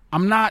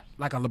not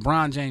like a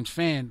LeBron James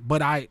fan,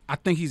 but I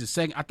think he's a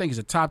second. I think he's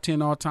a top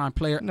 10 all-time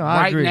player No, I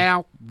right agree.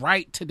 now,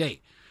 right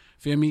today.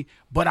 Feel me?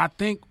 But I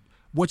think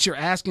what you're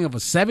asking of a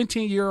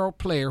 17-year-old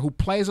player who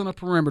plays on the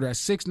perimeter at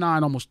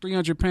 6'9", almost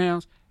 300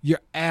 pounds, you're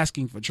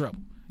asking for trouble.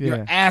 Yeah.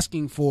 You're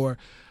asking for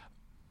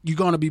you're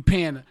going to be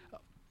paying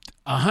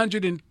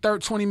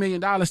 $120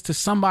 million to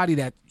somebody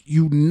that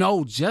you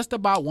know just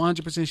about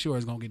 100% sure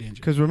is going to get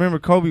injured. Because remember,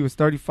 Kobe was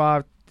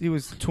 35. He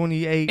was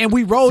 28. And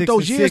we rolled 6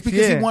 those and years 6,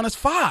 because yeah. he won us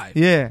 5.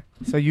 Yeah.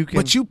 So you can.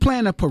 But you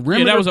playing a perimeter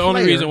Yeah, that was the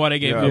only player, reason why they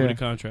gave Yeah. Kobe Yeah. the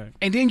contract.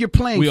 and then you're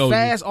playing We owe you.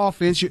 fast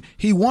offense.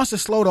 He wants to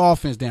slow the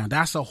offense down.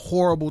 That's a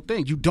horrible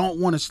thing. You don't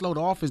want to slow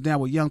the offense down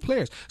with young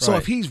players. So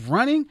Right. if he's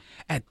running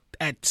at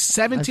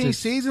 17 just-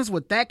 seasons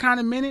with that kind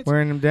of minutes,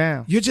 wearing them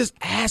down. you're just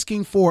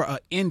asking for an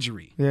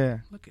injury. Yeah.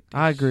 Look at this.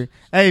 I agree.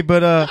 Hey,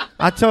 but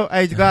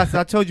Glass,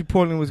 I told you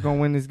Portland was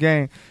gonna win this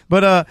game.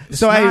 But It's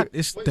so not, hey,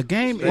 it's the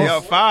game. They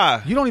up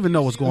 5. You don't even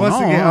know what's going once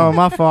on. again, huh? oh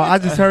my fault. I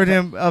just heard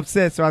him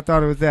upset, so I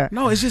thought it was that.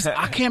 No, it's just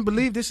I can't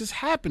believe this is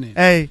happening.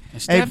 Hey,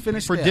 And Steph hey,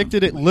 finished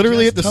Predicted it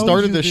literally at the Just start told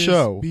of you the this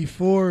show.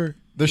 before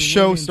The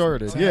show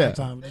started, yeah. Just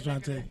trying to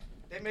tell you.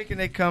 they making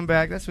their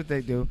comeback. That's what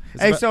they do.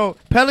 It's Hey, about- so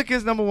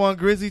Pelicans #1,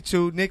 Grizzly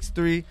 2, Knicks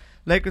 3,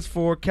 Lakers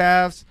 4,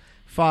 Cavs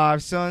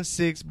 5, Suns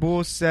 6,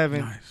 Bulls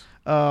 7, Nice.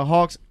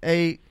 Hawks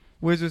 8,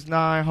 Wizards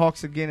 9,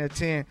 Hawks again at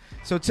 10.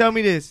 So tell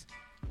me this: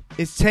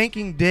 is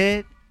tanking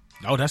dead?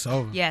 Oh, that's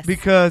over. Yes.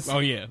 Because Oh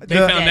yeah, they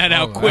The- found that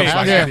out Oh, quick. that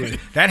was Yeah. like-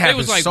 That They happened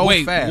was like, so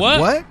wait, fast.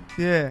 what?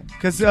 yeah,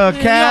 because Man,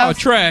 y'all Cavs.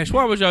 trash.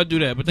 Why would y'all do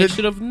that? But they The-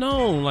 should have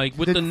known. Like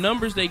with the- the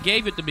numbers they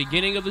gave at the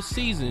beginning of the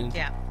season.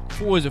 Yeah.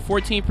 What was it,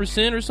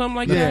 14% or something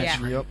like Yeah. that?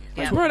 Yeah. Yep.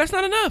 Yeah. Bro, that's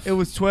not enough. It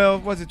was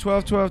 12. Was it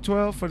 12, 12,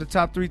 12 for the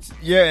top three?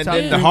 Yeah, and top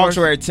then the three Hawks worst-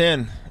 were at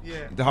 10. Yeah.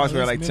 The Hawks were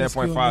Those at like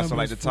minuscule 10.5, so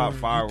like the numbers top for-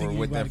 5 you were think you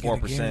within about to get a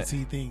 4%.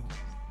 guaranteed thing.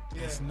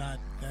 That's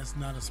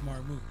not a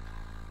smart move.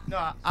 No,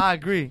 I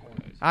agree.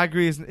 I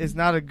agree. It's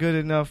not a good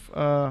enough.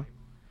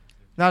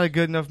 Not a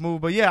good enough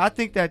move. But yeah, I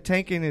think that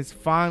tanking is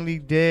finally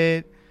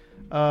dead.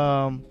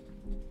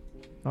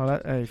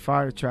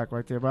 Fire track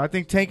right there. But I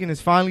think tanking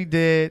is finally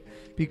dead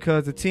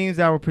because the teams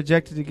that were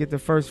projected to get the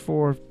first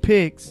 4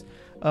 picks,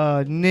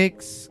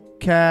 Knicks,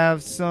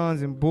 Cavs,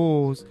 Suns, and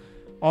Bulls,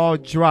 all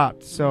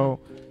dropped. So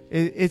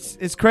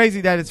it's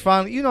crazy that it's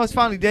finally, it's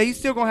finally dead. You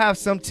still gonna have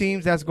some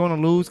teams that's gonna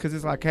lose because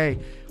it's like, hey,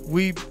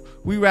 we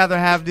rather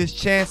have this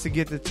chance to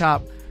get the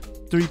top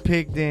 3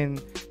 pick than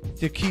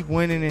to keep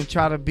winning and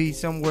try to be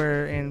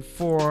somewhere in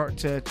 4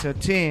 to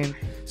 10.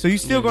 So you're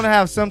still gonna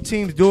have some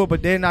teams do it,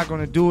 but they're not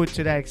gonna do it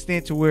to that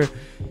extent to where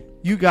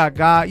you got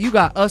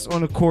us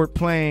on the court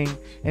playing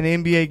an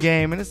NBA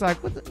game, and it's like,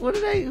 who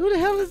the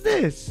hell is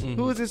this? Mm-hmm.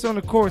 Who is this on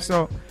the court?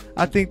 So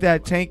I think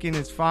that tanking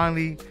is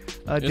finally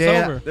It's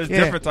day. over. There's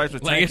Yeah. different types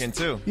of Like, tanking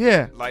too.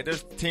 Yeah. Like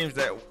there's teams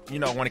that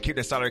want to keep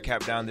their salary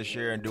cap down this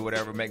year and do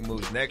whatever, make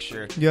moves next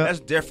year. Yeah. That's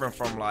different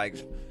from like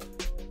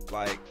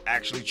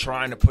actually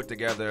trying to put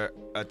together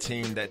a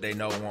team that they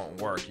know won't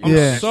work. I'm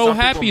Yeah. so Some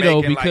people happy though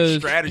making, like, because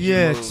strategy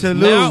Yeah, moves. to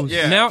now, lose.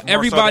 Yeah, now more so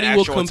everybody the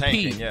will actual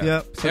compete. tanking, yeah.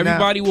 Yep. So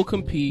Everybody will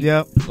compete.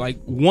 Yep. Like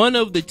one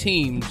of the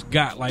teams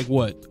got like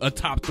what a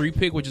top 3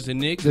 pick, which is the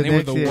Knicks, and The they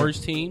Knicks, were the yeah.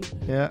 worst team.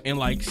 Yeah. And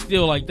like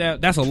still like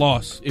that's a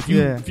loss. If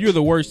you're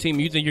the worst team,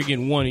 you think you're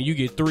getting 1 and you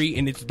get 3,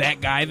 and it's that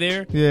guy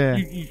there. Yeah.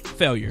 you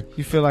failure.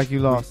 You feel like you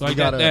lost. Like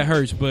gotta- that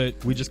hurts,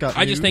 but We just got.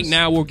 I just think news.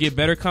 now we'll get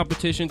better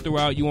competition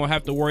throughout. You won't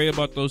have to worry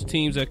about those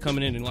teams that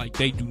coming in and like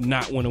they do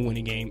not want to win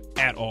a game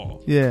at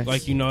all. Yes.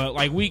 Like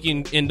like we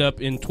can end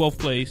up in 12th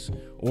place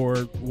or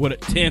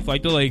 10th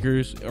like the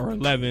Lakers or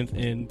 11th,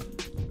 and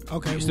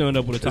Okay. you still end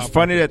up with a top. It's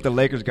funny that the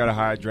Lakers got a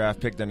higher draft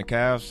pick than the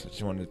Cavs.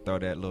 Just wanted to throw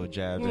that little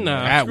jab in Nah,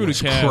 there. That screw was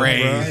the Cavs,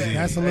 crazy. bro.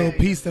 That's a little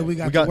piece that we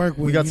got, We got to work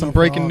with. we got you some know, for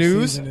breaking all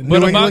news. season and New But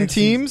next England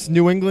season. teams.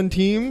 New England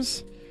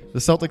teams. The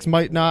Celtics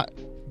might not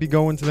be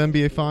going to the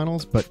NBA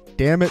Finals, but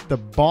damn it, the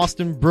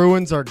Boston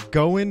Bruins are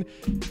going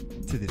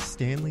to the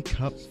Stanley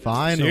Cup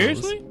Finals.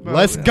 Seriously?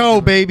 Let's go,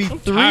 baby. I'm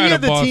 3 tired of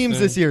of the Boston. teams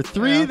this year.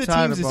 3 I'm of the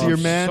tired teams of this year,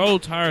 Boston. man. So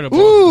tired of Ooh,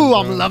 Boston,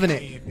 I'm bro. loving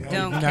it. Don't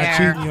You're not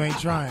care. cheating. You ain't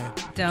trying.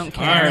 Don't Tired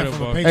care. of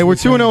From a Boston. Hey, we're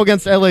Patriots 2-0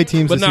 against LA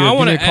teams But this no, year. I Give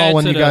wanna me a call add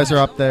when to you the- guys are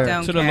up there.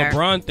 Don't To the care.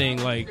 LeBron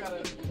thing, like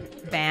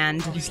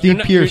Banned. Steve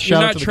Pierce, you're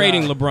shout out not to the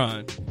trading guy.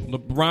 LeBron.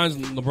 LeBron's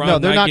No,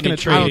 they're not getting gonna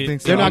trade. I don't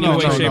think so. in They're not any gonna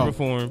way, trade. shape, No. or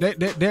form.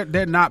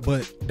 They're not,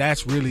 but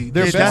that's really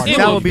They're the best. smart That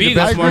It would would be the the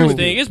best smartest move.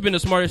 thing. It's been the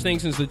smartest thing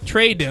since the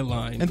trade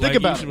deadline. And think Like, you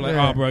about should it. be like,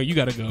 Yeah. oh, bro, you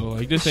gotta go.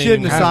 Like this ain't Shouldn't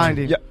even have signed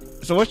him. Yeah.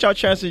 So what's y'all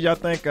chances? Y'all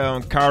think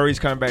Kyrie's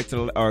coming back to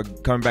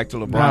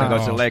LeBron Nah. and go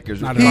to the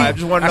Lakers? Not I at all.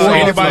 just want to That's know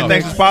all. anybody No.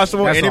 thinks it's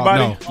possible. That's all.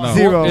 Anybody? No.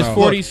 Zero. It's No.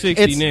 40-60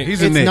 It's, Knicks.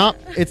 He's a it's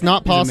Knick.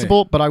 not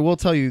possible, but I will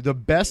tell you the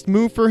best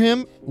move for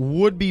him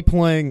would be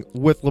playing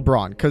with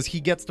LeBron because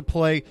he gets to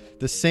play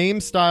the same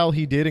style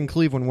he did in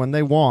Cleveland when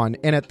they won.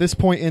 And at this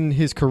point in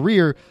his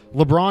career,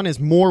 LeBron is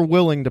more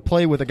willing to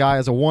play with a guy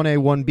as a 1A,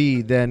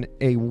 1B than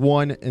a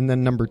 1 and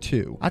then number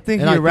 2. I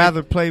think And he'd think-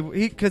 rather play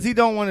because he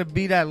don't want to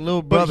be that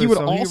little But brother. he would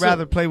so also he'd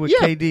rather play with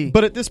yeah, KD.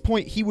 But at this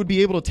point, he would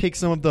be able to take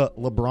some of the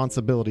LeBron's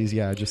abilities.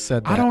 Yeah, I just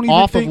said that I don't even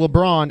off think- of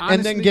LeBron and then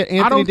honestly, get I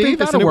Anthony don't think Davis.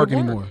 that'll and it work would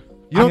anymore.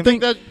 You don't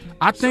think that?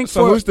 I think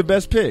So for who's the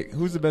best pick?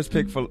 Who's the best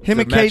pick for Him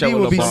to and match KD up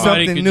with will be LeBron?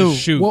 Somebody something could new.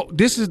 just shoot. well,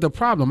 this is the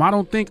problem. I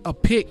don't think a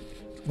pick.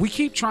 We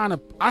keep trying to.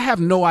 I have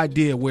no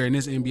idea where in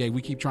this NBA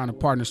we keep trying to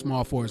partner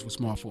small forwards with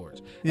small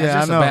forwards. That's yeah,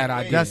 just I know. a bad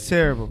idea. That's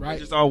terrible. right.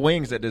 Just all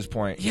wings at this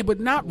point. Yeah, but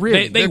not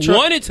really. They They're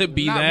wanted to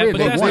be not that, really. but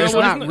They that's want- not it's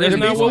what not that's really. not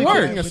what Basically works.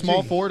 taking a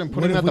small forward and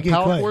putting him What at if the we get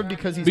power Clay? forward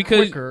because he's Because-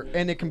 quicker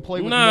and it can play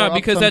with Nah, more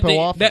because up-tempo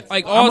that offense.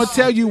 like I'm all gonna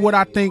tell you what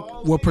I think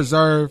will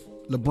preserve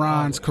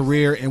LeBron's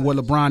career and what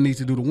LeBron needs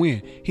to do to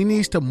win. He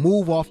needs to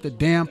move off the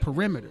damn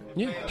perimeter.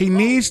 Yeah. He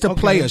needs to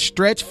play a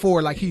stretch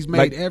forward like he's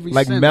made every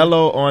like center.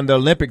 Melo on the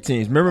Olympic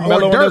teams. Remember Or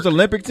Melo on Dirk. those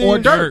Olympic teams? Or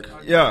Dirk.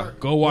 Yeah.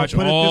 Go watch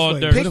put it this all way.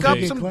 Dirk. Pick up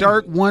tape. some Clay.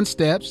 Dirk one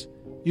steps.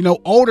 You know,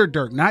 older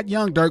Dirk, not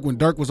young Dirk when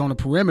Dirk was on the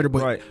perimeter,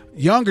 but Right.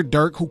 younger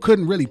Dirk who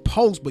couldn't really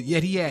post, but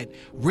yet he had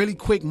really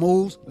quick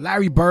moves.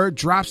 Larry Bird,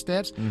 drop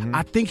steps.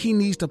 I think he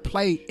needs to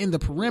play in the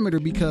perimeter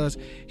because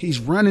he's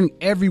running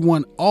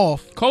everyone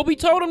off. Kobe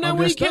told him that Of when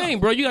their he stuff. came,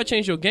 bro. You gotta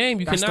change your game.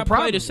 You That's cannot the play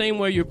problem. the same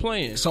way you're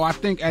playing. So I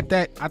think at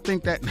that, I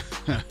think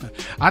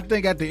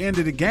at the end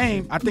of the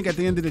game, I think at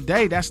the end of the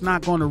day, that's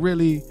not going to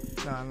really.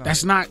 No.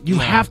 That's not. You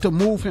have to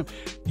move him.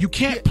 You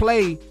can't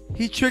play.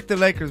 He tricked the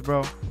Lakers,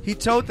 bro. He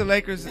told the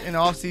Lakers in the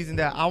offseason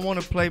that I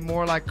want to play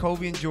more like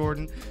Kobe and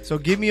Jordan. So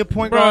give me a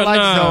point guard Bro,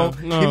 like no,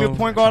 Zoe. no, Give me a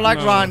point guard like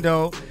no.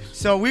 Rondo.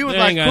 So we was They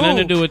like, ain't got cool.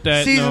 nothing to do with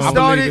that, Season no. I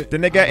started.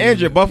 Then they got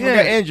injured. Both of them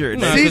Yeah. got injured.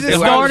 Nah, Season they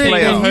started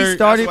was and he hurt.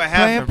 started That's what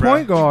playing happened, bro.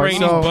 point guard. Bring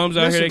these So bums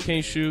out here listen, that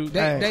can't shoot.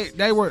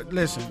 They were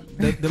listen.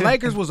 The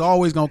Lakers was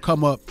always going to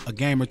come up a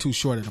game or two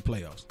short of the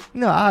playoffs.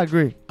 no, I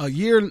agree. A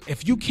year,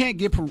 if you can't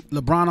get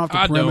LeBron off the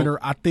I don't. perimeter,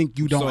 I think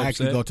you don't So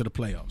actually upset. go to the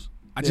playoffs.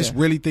 I just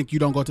Yeah. really think you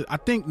don't go to. I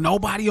think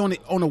nobody on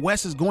the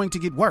West is going to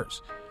get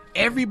worse.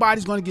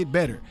 Everybody's going to get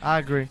better. I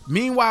agree.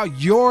 Meanwhile,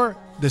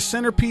 the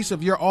centerpiece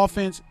of your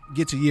offense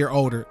gets a year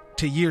older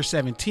to year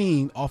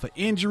 17 off of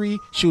injury,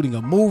 shooting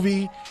a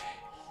movie.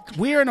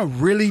 We're in a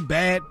really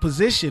bad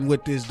position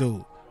with this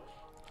dude.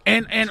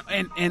 And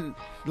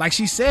like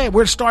she said,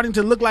 we're starting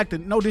to look like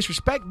no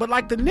disrespect, but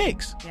like the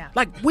Knicks. Yeah.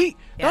 Like we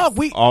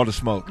All the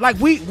smoke. like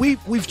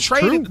we've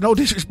traded, no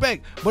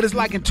disrespect, but it's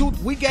like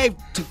we gave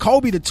to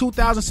Kobe the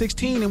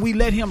 2016 and we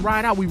let him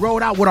ride out. We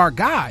rode out with our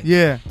guy.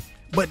 Yeah.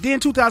 But then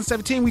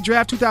 2017 we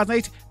draft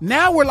 2018.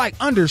 Now we're like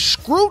under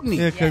scrutiny.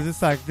 Yeah, because Yes.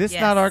 it's like, this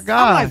Yes. not our I'm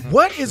guy. like,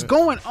 what is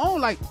going on?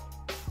 Like,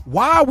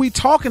 why are we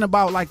talking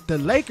about like the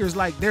Lakers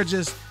like they're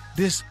just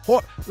this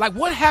like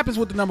what happens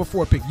with the number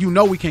 4 pick? You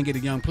know we can't get a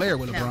young player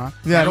with No. LeBron.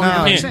 Yeah, That don't no.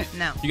 even make Yeah. sense.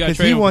 No. You gotta Because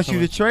trade he him for wants you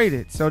to somebody. trade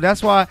it. So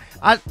that's why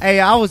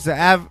I was the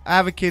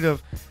advocate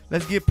of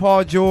let's get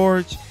Paul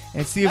George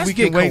and see if Let's we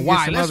can get wait and get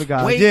Kawhi. some Let's other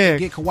guys. wait Yeah, and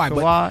get Kawhi.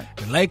 Kawhi.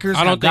 But the Lakers I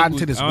don't have think gotten we-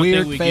 to this I don't think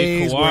weird we get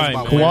phase where it's Kawhi,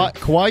 about man.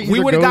 Kawhi We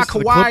either would've goes got to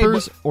the Kawhi,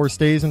 Clippers or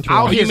stays in Out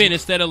Toronto. Oh, you his- mean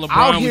instead of out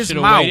LeBron, we his should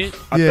have mouth. waited?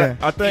 Yeah.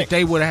 I If think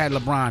they would have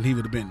had LeBron, he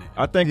would have been there.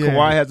 I think Yeah.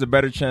 Kawhi has a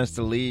better chance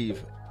to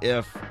leave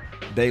if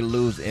they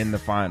lose in the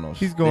finals.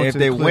 He's going if to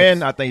they the Clips.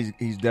 win, I think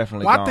he's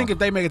definitely Well, gone. I think if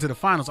they make it to the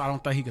finals, I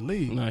don't think he can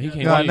leave. No, he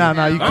can't. No, leave. no, you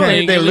I don't can't.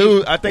 think if they he can lose,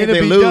 leave. I think It'll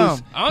if they be lose, dumb.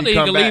 I don't think he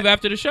come can leave back.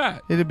 after the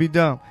shot. It'd be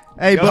dumb.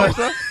 Hey, You know what I'm but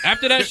saying?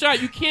 After that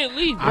shot, you can't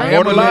leave, bro. I am a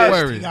little Borderline. He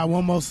worried. got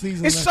one more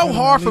season. It's left so in him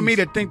hard at for me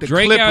least. to think the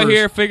Drake Clippers. out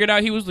here figured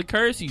out he was the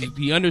curse.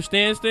 He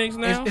understands things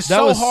now. It's That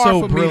so was hard so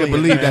for me brilliant. to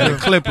believe that the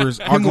Clippers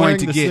are Him going wearing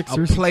to the get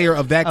Sixers. a player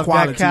of that of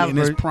quality that in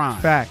his caliber,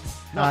 prime. facts.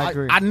 No, I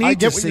agree. I need I get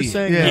to what see. you're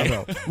saying, Yeah.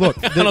 though. Look,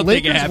 the don't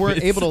think it Lakers weren't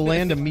happens. able to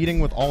land a meeting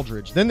with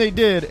Aldridge. Then they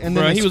did, and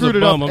then Bruh, they he was a screwed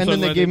it up, bum. I'm and so then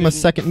they glad gave they him a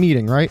didn't. second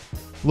meeting, right?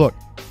 Look,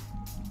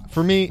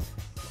 for me,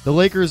 the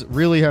Lakers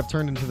really have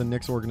turned into the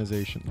Knicks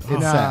organization. It's Nah.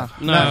 sad.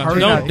 Nah, Hurt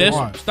don't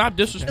not. stop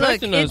Look,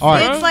 disrespecting it's, us, All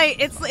right. bro. it's like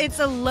it's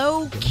a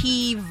low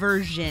key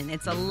version.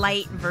 It's a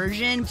light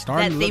version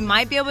Starting that to they look-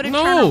 might be able to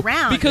No, turn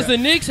around. because the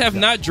Knicks have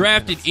not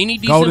drafted any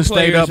Golden decent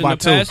State players up in by the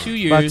two. past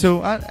few By years.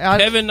 two. I,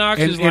 Kevin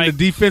Knox in is the like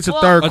defensive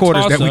Well, third a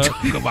quarters that we toss-up.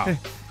 talking about.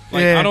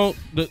 Like, Yeah. I don't.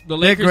 The They're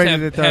Lakers greater have,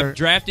 than third. have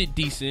drafted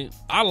decent.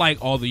 I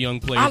like all the young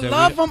players. I that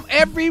love we, them,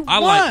 every I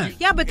one. like-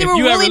 yeah, but they If were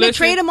you ever willing to listen-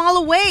 trade them all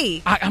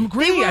away. I'm They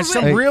agree. were, I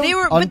some Hey, real. they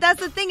were, un- but that's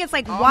the thing. It's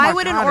like, Oh why my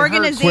would an God, it hurts.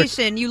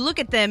 organization? You look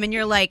at them and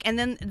you're like, and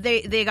then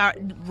they got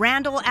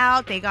Randall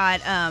out. They got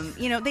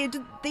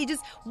they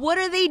just what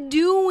are they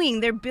doing?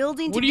 They're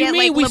building to What do you get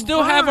mean? like We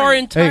still have our LeBron.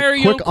 entire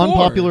Hey, young quick core.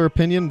 unpopular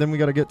opinion. Then we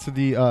got to get to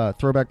the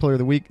throwback player of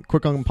the week.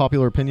 Quick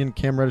unpopular opinion: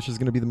 Cam Reddish is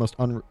going to be the most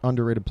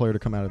underrated player to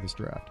come out of this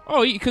draft.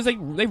 Oh, because they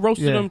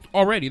roasted Yeah. him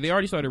already. They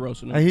already started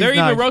roasting him. He's They're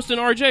nice. even roasting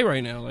RJ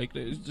right now. Like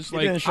it's just He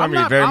like didn't show I'm me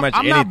not- very I'm- much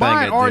I'm not anything.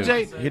 buying at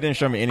Duke. RJ. He didn't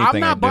show me anything. I'm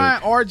not at Duke.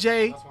 buying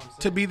RJ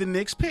to be the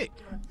Knicks pick.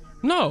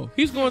 no.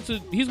 He's going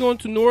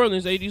to New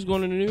Orleans. AD's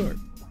going to New York.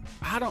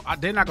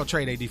 They're not gonna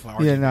trade AD for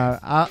RJ. Yeah, nah.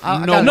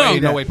 I No gotta way, say no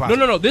that. way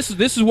possible. No. This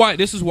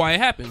is why it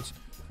happens.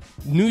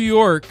 New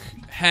York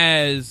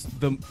has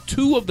the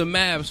two of the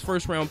Mavs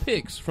first round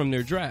picks from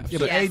their drafts. Yeah,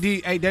 but Yes. AD,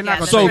 they're Yeah, not that's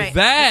gonna So trade. right.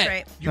 that- That's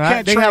right. You Right?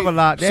 can't They trade. have a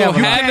lot. They So have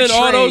a lot. having can't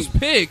all trade- those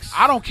picks,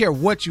 I don't care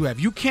what you have.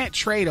 You can't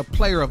trade a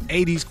player of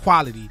AD's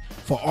quality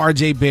for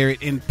RJ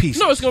Barrett in pieces.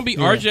 no, it's going to be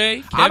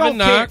RJ, I don't Kevin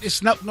care. Knox,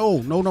 It's not.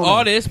 No.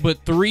 all this, but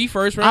 3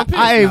 first round picks.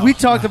 Hey, No. we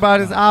talked about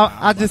this.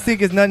 I just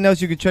think it's nothing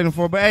else you can trade him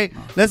for. But hey,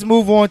 let's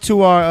move on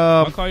to our.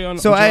 I'll call you on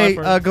So July hey,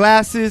 1st.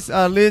 Glasses,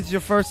 Liz,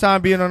 your first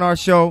time being on our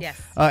show. Yes.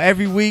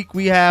 Every week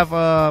we have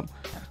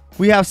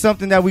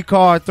something that we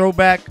call our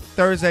Throwback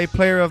Thursday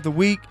Player of the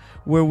Week,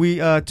 where we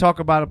talk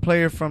about a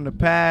player from the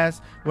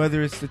past,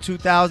 whether it's the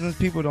 2000s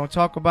people don't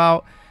talk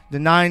about, the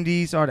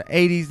 90s or the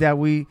 80s that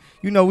we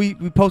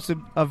posted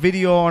a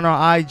video on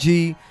our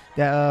IG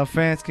that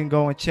fans can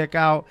go and check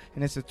out,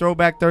 and it's a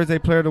Throwback Thursday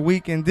Player of the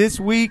Week. And this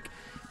week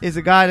is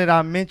a guy that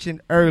I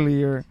mentioned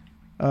earlier,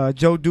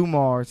 Joe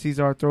Dumars. He's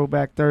our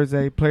Throwback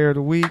Thursday Player of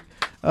the Week.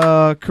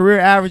 Career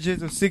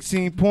averages of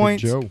 16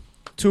 points, Joe.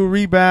 2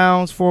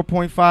 rebounds,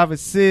 4.5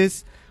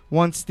 assists,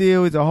 1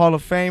 steal. He's a Hall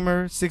of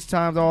Famer, 6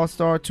 times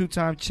All-Star,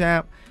 2-time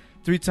champ,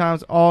 3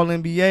 times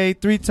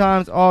All-NBA, 3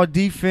 times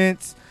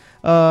All-Defense,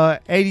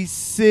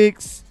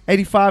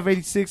 85,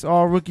 86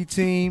 All-Rookie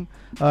Team,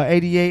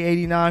 88,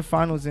 89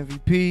 Finals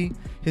MVP.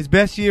 His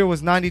best year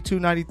was 92,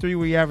 93,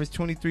 where he averaged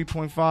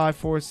 23.5,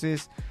 4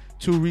 assists,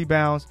 2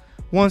 rebounds,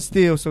 1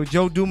 steal. So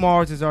Joe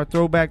Dumars is our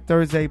Throwback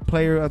Thursday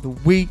Player of the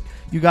Week.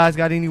 You guys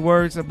got any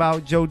words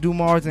about Joe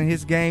Dumars and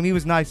his game? He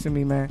was nice to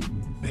me, man.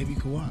 Baby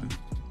Kawhi.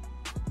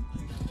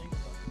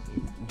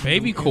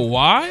 Baby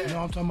Kawhi? You know,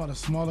 I'm talking about a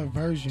smaller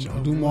version.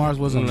 of Dumars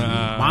was a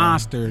Nah.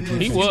 monster.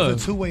 He He's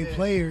was. a two-way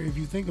player if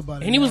you think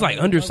about it. And he was like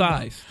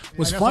undersized What's Like,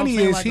 that's what I'm funny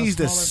saying, is like a he's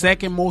the smaller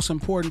second most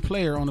important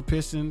player on the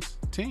Pistons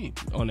team.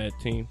 on that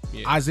team.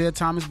 Yeah. Isaiah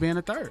Thomas being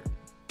the third.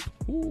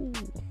 Ooh.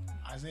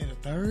 Isaiah the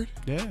third.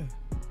 Yeah.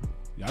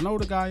 Y'all know who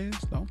the guy is.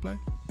 Don't play.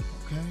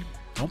 Okay.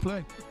 Don't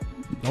play.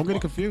 Don't get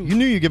it confused. You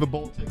knew you give a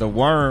bold take. The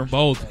worm.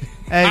 Bold.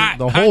 Hey, Hot-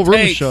 The hot whole room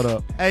takes. shut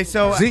up. hey,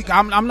 so Zeke,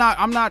 I'm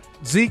not.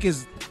 Zeke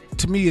is,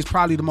 to me, is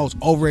probably the most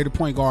overrated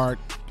point guard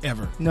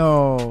ever.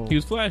 no, He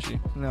was flashy.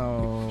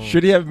 no,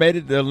 Should he have made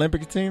it the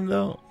Olympic team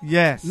though?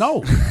 yes,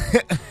 No.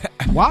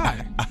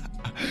 Why?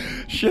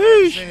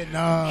 Sheesh. Said,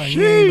 nah, he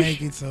Sheesh. ain't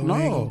make it, so we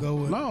ain't No. gonna go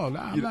with. No.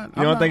 Nah, I'm You not,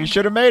 don't think he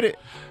should have made it?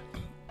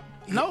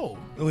 No.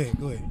 Go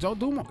ahead. Joe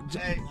Dumars.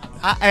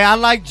 I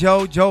like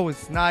Joe. Joe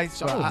was nice,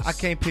 but Joe I was-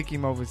 can't pick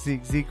him over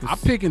Zeke. Zeke I'm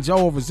was picking Joe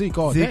over Zeke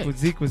all day.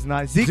 Zeke was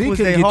nice. Zeke Zeke was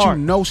could their get heart.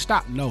 you no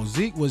stop. No,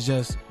 Zeke was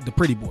just the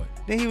pretty boy.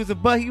 Then he was a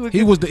butt. He was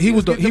He was the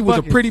getting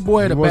a pretty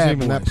boy of He the wasn't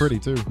bad even boys. that pretty,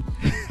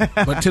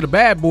 too. But to the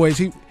bad boys,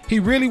 he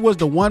really was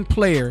the one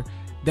player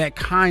that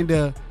kind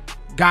of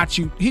got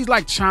you. He's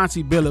like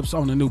Chauncey Billups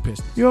on the New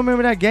Pistons. You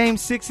remember that game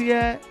 6 he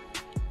had?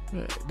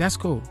 That's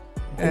cool.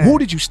 Yeah. Who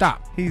did you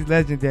stop? He's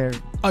legendary.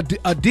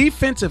 A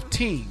defensive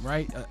team,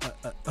 right?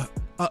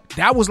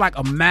 That was like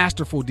a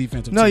masterful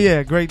defensive No, team.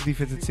 yeah, great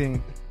defensive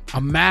team.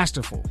 A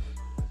masterful.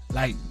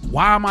 Like,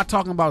 why am I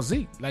talking about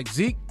Zeke? Like,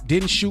 Zeke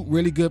didn't shoot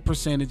really good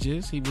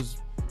percentages. He was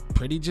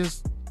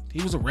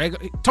he was a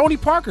regular. Tony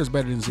Parker is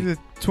better than Zeke.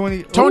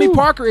 Tony Ooh.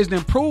 Parker is the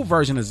improved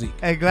version of Zeke.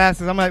 Hey,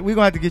 Glasses, we're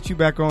gonna have to get you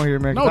back on here,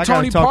 man. 'cause No, I gotta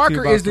Tony talk to you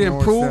Parker about is the some more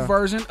improved stuff.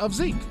 version of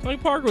Zeke. Tony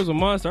Parker was a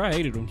monster. I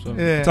hated him. So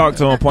Yeah. Talk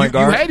to him, point You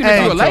guard. hated him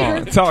Hey, to a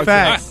Laker. Talk to him.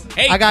 Facts. I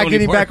hate I gotta Tony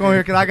get him back Parker. on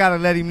here because I gotta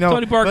let him know.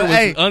 Tony Parker But, was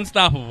hey,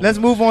 unstoppable. let's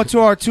move on to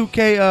our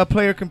 2K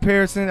player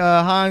comparison.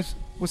 Hines,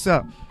 what's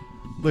up?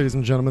 Ladies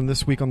and gentlemen,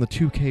 this week on the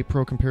 2K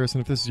Pro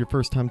Comparison, if this is your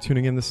first time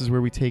tuning in, this is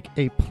where we take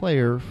a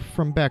player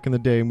from back in the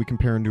day and we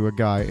compare him to a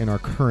guy in our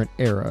current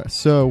era.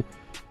 So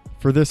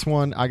for this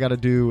one, I got to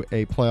do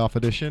a playoff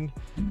edition.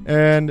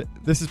 And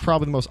this is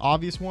probably the most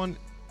obvious one.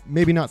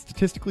 Maybe not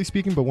statistically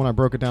speaking, but when I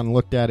broke it down and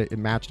looked at it, it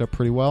matched up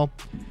pretty well.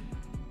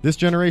 This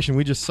generation,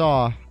 we just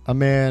saw a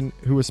man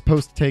who was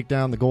supposed to take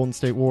down the Golden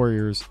State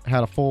Warriors,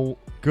 had a full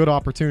good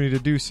opportunity to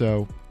do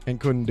so, and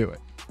couldn't do it.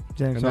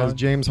 James And that was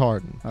James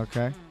Harden.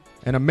 Okay.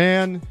 And a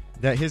man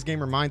that his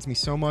game reminds me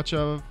so much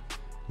of,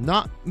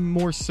 not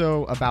more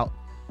so about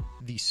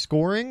the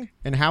scoring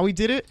and how he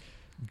did it,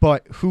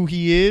 but who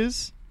he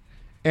is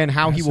and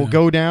how he will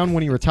go down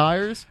when he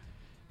retires.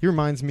 He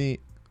reminds me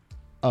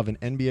of an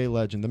NBA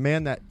legend, the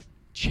man that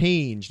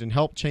changed and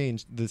helped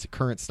change this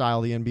current style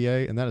of the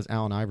NBA, and that is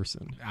Allen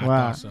Iverson. I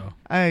Wow. thought so.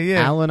 Hey,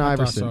 yeah. Allen I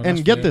thought Iverson. so. And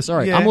That's get fair. this, all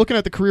right, Yeah. I'm looking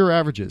at the career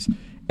averages.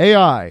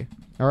 AI,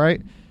 all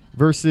right,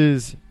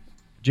 versus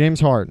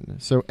James Harden.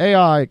 So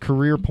AI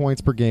career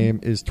points per game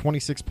is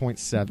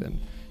 26.7.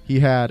 He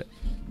had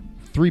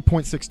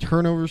 3.6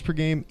 turnovers per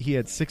game. He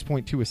had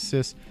 6.2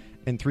 assists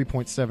and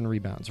 3.7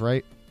 rebounds,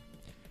 right?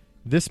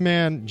 This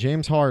man,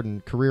 James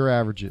Harden, career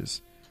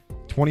averages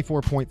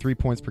 24.3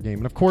 points per game.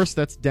 And of course,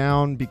 that's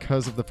down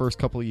because of the first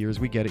couple of years.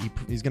 We get it.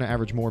 He's going to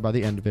average more by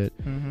the end of it.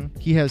 Mm-hmm.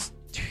 He has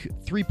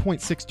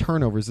 3.6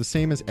 turnovers, the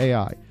same as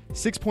AI.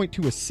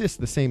 6.2 assists,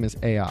 the same as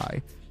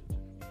AI.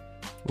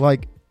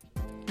 Like,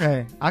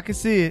 Hey, I can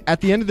see it.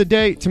 at the end of the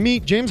day, to me,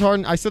 James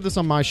Harden, I said this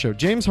on my show,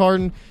 James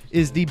Harden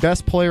is the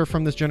best player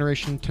from this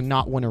generation to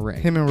not win a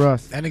ring. Him and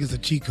Russ. That nigga's a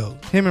cheat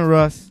code. Him and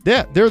Russ.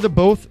 Yeah, they're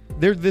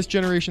this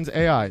generation's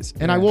AIs.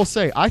 And I will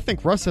say, I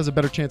think Russ has a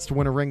better chance to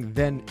win a ring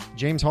than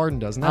James Harden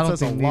does. And I that don't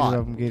says a think lot. neither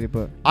of them get it,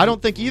 but I don't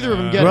think either of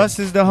them get Russ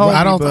it. is the homie.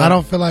 I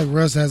don't feel like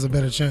Russ has a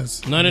better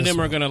chance. None of them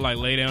are gonna like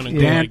lay down and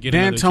go Yeah. and get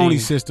Dan another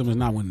Tony's team. system is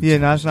not winning. Yeah,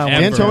 no, it's not Ever.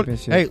 winning Dan Tony,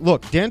 championship. hey,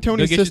 look, Dan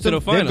Tony's They'll get you to system, the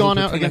they've finals. gone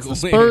They're out not against the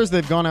gonna win. Spurs,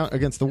 they've gone out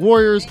against the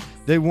Warriors,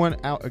 they went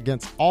out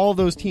against all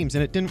those teams,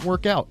 and it didn't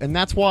work out. And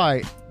that's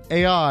why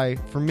AI,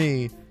 for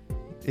me,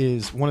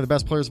 is one of the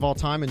best players of all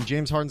time, and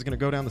James Harden's going to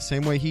go down the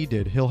same way he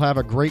did. He'll have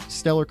a great,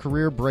 stellar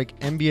career, break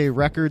NBA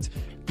records,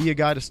 be a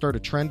guy to start a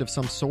trend of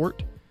some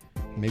sort,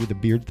 maybe the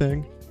beard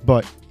thing,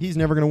 but he's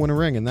never going to win a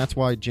ring, and that's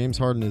why James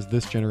Harden is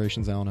this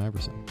generation's Allen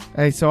Iverson.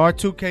 Hey, so our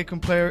 2K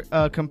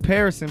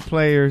comparison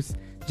players,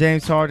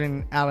 James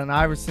Harden, Allen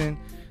Iverson.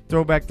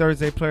 Throwback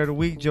Thursday Player of the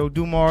Week, Joe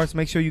Dumars.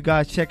 Make sure you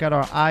guys check out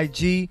our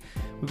IG.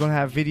 We're going to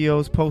have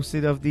videos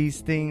posted of these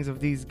things, of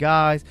these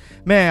guys.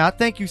 Man, I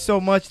thank you so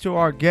much to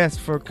our guests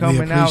for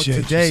coming out appreciate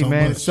you today, so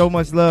man. much. So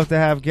much love to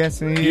have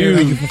guests in here.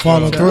 Thank you for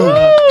following To,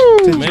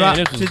 through. to Man, drop,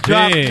 this to was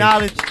drop big.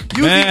 knowledge.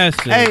 Usually,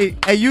 Massive.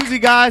 usually,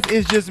 guys,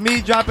 it's just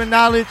me dropping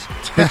knowledge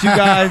that you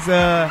guys.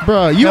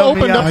 Bruh, you help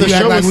me opened out. up the You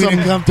act show like with we some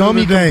didn't come through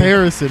dummy today.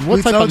 comparison. What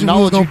We type told of you we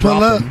was knowledge you gonna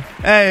pull up.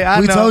 dropping? Hey, I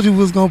We know. told you we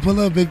was gonna pull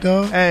up, big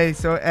dog. Hey,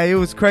 so it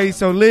was crazy.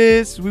 So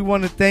Liz, we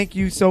want to thank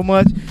you so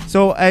much.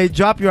 So hey,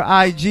 drop your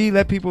IG,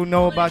 let people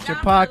know about your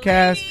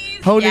podcast.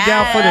 Hold it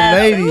down for the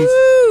ladies.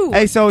 Woo!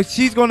 Hey, so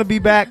she's gonna be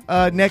back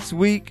next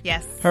week.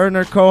 Yes. Her and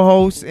her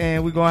co-host,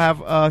 and we're gonna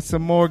have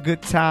some more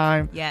good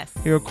time Yes.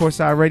 here at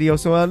Courtside Radio.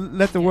 So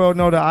let the world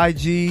know the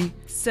IG.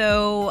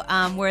 So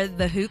we're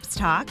the Hoops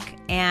Talk,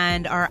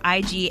 and our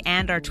IG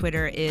and our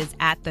Twitter is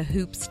at the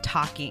Hoops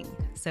Talking.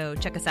 So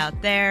check us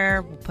out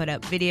there. We'll put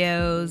up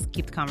videos,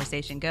 keep the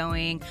conversation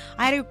going.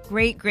 I had a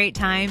great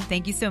time.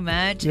 Thank you so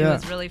much. Yeah. It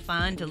was really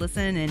fun to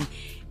listen and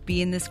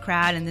be in this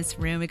crowd in this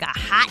room. It got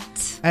hot.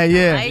 Hey,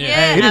 yeah. I like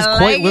Yeah. it. It is I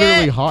quite like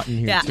literally it. hot in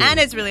here, Yeah, too. and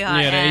it's really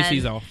hot. Yeah, the and,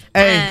 AC's off.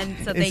 Hey, and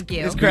so thank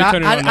you. It's We crazy. can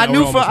turn it on I now. knew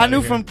We're from almost I outta knew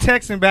here. from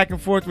texting back and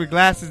forth with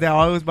glasses that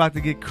I was about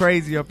to get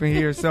crazy up in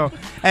here. So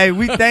hey,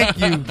 we thank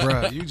you.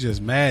 bro. You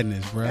just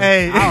madness, bro.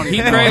 Hey. I don't He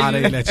even know how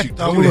crazy. they let you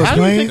Thought do we was this. How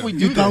do you playing. think we do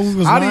You thought this? we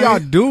was How do y'all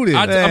lying? do this?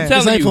 I'm This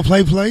telling ain't you. for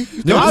play.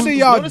 How do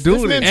y'all Notice do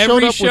this man this? showed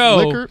Every up with show,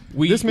 liquor.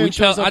 we This man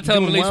shows tell, up I tell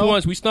them at doing least well.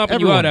 once, we stomping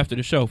you Everyone. out after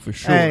the show for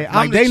sure. Hey, I'm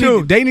Like the they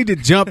truth. need to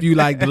jump you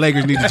like the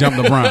Lakers need to jump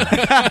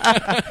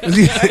LeBron.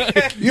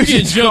 You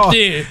get jumped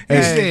in. They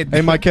Hey. said,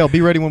 Hey, Michael,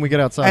 be ready when we get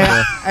outside.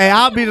 Hey, hey,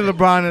 I'll be the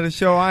LeBron of the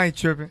show. I ain't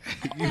tripping.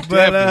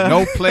 But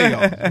no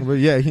playoff. But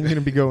yeah, he's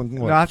gonna be going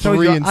what, no, I told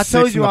 3 you, and I 6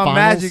 told in you the I'm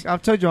finals? magic. I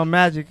told you I'm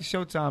magic. It's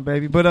showtime,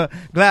 baby. But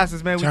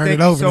glasses, man, we Turn thank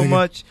it you over, so nigga.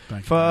 much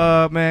Thank you,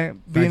 for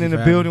man being you in the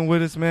for building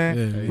with us, man.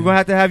 Yeah,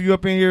 We're gonna have you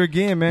up in here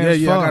again, man. Yeah, It's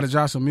yeah. I fun. got to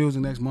drop some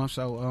music next month,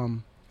 so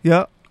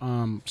Yep. so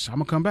I'm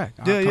gonna come back.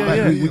 I'll Yeah, come yeah, back.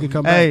 yeah. We can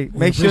come Hey, back.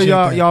 make sure appreciate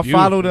y'all that.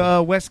 follow Beautiful.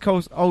 the West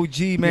Coast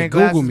OG, man. Yeah,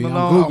 Glasses Google me. I'm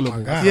Malone. Oh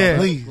my God, Yeah.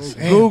 please.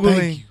 And Googling.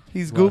 thank you.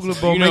 He's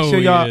Googleable. You know Make sure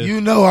who y'all. he is.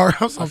 You know,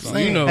 I'm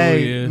saying. You know who he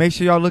Hey, is. make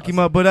sure y'all look him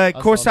up. But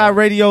saw Courtside that.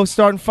 Radio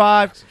starting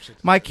 5.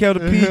 Mike Kell, the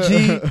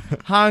PG.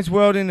 Heinz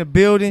World in the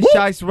building.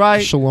 Shice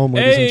Wright. Shalom,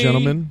 ladies Hey. and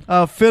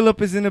gentlemen.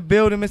 Philip is in the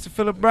building. Mr.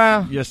 Philip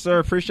Brown. Yes, sir.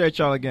 Appreciate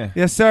y'all again.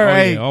 Yes, sir. Oh,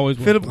 Hey, yeah, always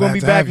Philip gonna glad be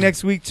to back have you.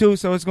 next week too,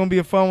 so it's gonna be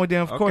a fun with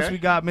them. Of course, Okay. we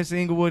got Mr.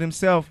 Inglewood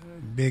himself.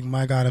 Big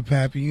Mike out of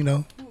Pappy, you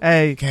know,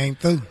 Hey, came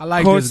through. I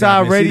like Courtside this guy.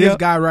 Man. See, Radio. this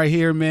guy right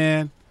here,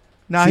 man.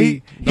 nah,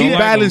 See, Don't he like him,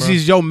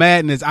 balances your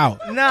madness out.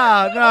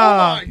 nah. Oh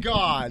my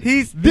God!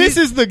 He's This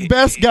is the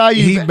best guy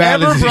He you've ever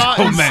balances brought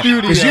your in madness.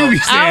 studio. Because you be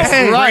saying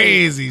Hey. some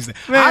crazy stuff.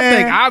 I Man.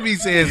 think I be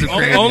saying some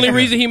crazy Only stuff.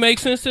 reason he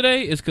makes sense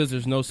today is because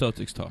there's no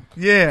Celtics talk.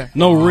 yeah.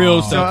 No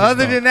real Celtics So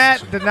other talk. than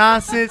that, the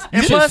nonsense.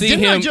 And You should plus, see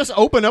Didn't I him. just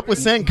open up with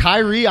saying,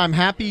 Kyrie, I'm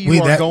happy you We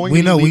are that- going. we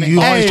to know, be we- leaving.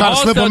 you always Hey, try to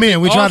All slip him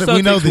in. We Celtics- try all to.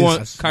 We know Celtics want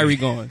this. Kyrie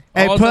gone.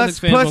 hey, All plus Celtics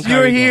fans want you're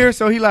Kyrie here, gone.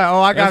 so he like,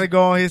 oh, I gotta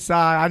go on his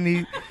side. I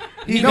need.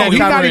 He's No, He's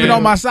not Kyrie even is.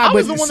 on my side. I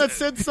was but the one that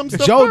said some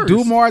stuff Joe first.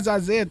 Dumars,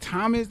 Isaiah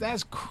Thomas,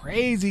 that's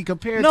crazy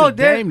compared No, to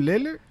they're- Dame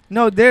Lillard.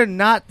 No, they're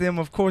not them,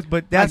 of course,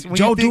 but that's Like, when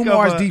Joe you think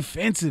Dumars of a,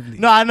 defensively.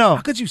 No, I know.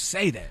 How could you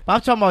say that?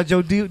 I'm talking about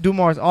Joe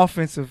Dumars'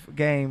 offensive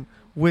game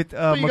with you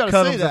gotta say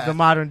McCullums of that. the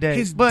modern day.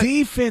 His but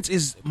defense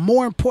is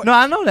more important. no,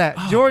 I know that.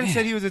 Oh, Jordan man.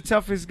 said he was the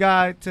toughest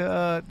guy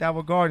to that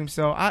would guard him.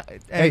 So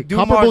Hey,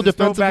 Dumars comparable is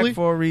throwback defensively?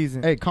 for a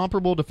reason. Hey,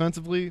 comparable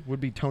defensively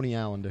would be Tony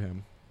Allen to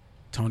him.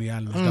 Tony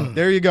Allen. Mm.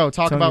 There you go.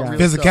 Talk Tony about Allen.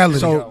 real Physicality. stuff.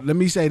 So let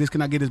me say this.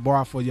 Can I get this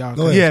bar for y'all?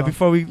 Go ahead. Yeah,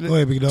 before we Go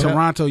ahead, big dog.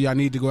 Toronto, y'all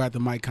need to go after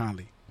Mike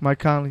Conley. Mike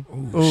Conley.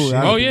 Ooh, Ooh, shit.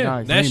 that Oh would be yeah,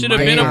 nice. that Hey, should have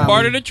Mike been a Conley,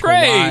 part of the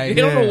trade. Kawhi, I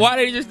don't know yeah. why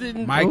they just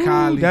didn't. Mike Ooh,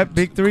 Conley, that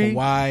big three.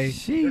 Kawhi.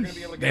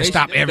 Sheesh. They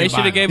stopped They everybody.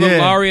 should have gave him Yeah.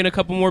 Lowry and a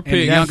couple more and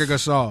picks. younger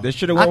Gasol. They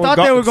should have. I thought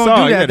they were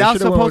gonna do that. That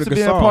was supposed to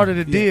be a part of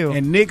the Yeah. deal.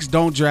 And Knicks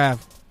don't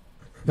draft.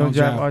 Don't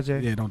draft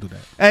RJ. Yeah, don't do that.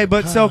 Hey,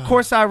 but so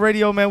Courtside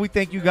Radio, man, we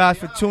thank you guys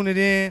for tuning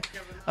in.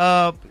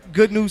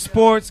 Good News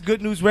Sports,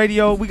 Good News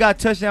Radio. We got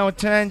Touchdown with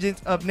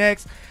Tangents up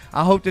next.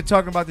 I hope they're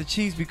talking about the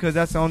Chiefs because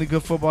that's the only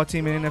good football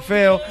team in the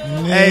NFL.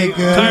 Hey, Nigga.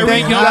 thank Tyreek,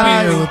 you don't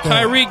guys. hit me. with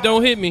that. Tyreek,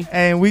 don't hit me.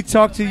 And we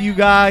talk to you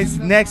guys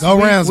next Go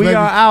week. Rams, we baby.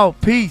 are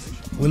out. Peace.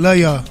 We love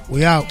y'all.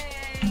 We out.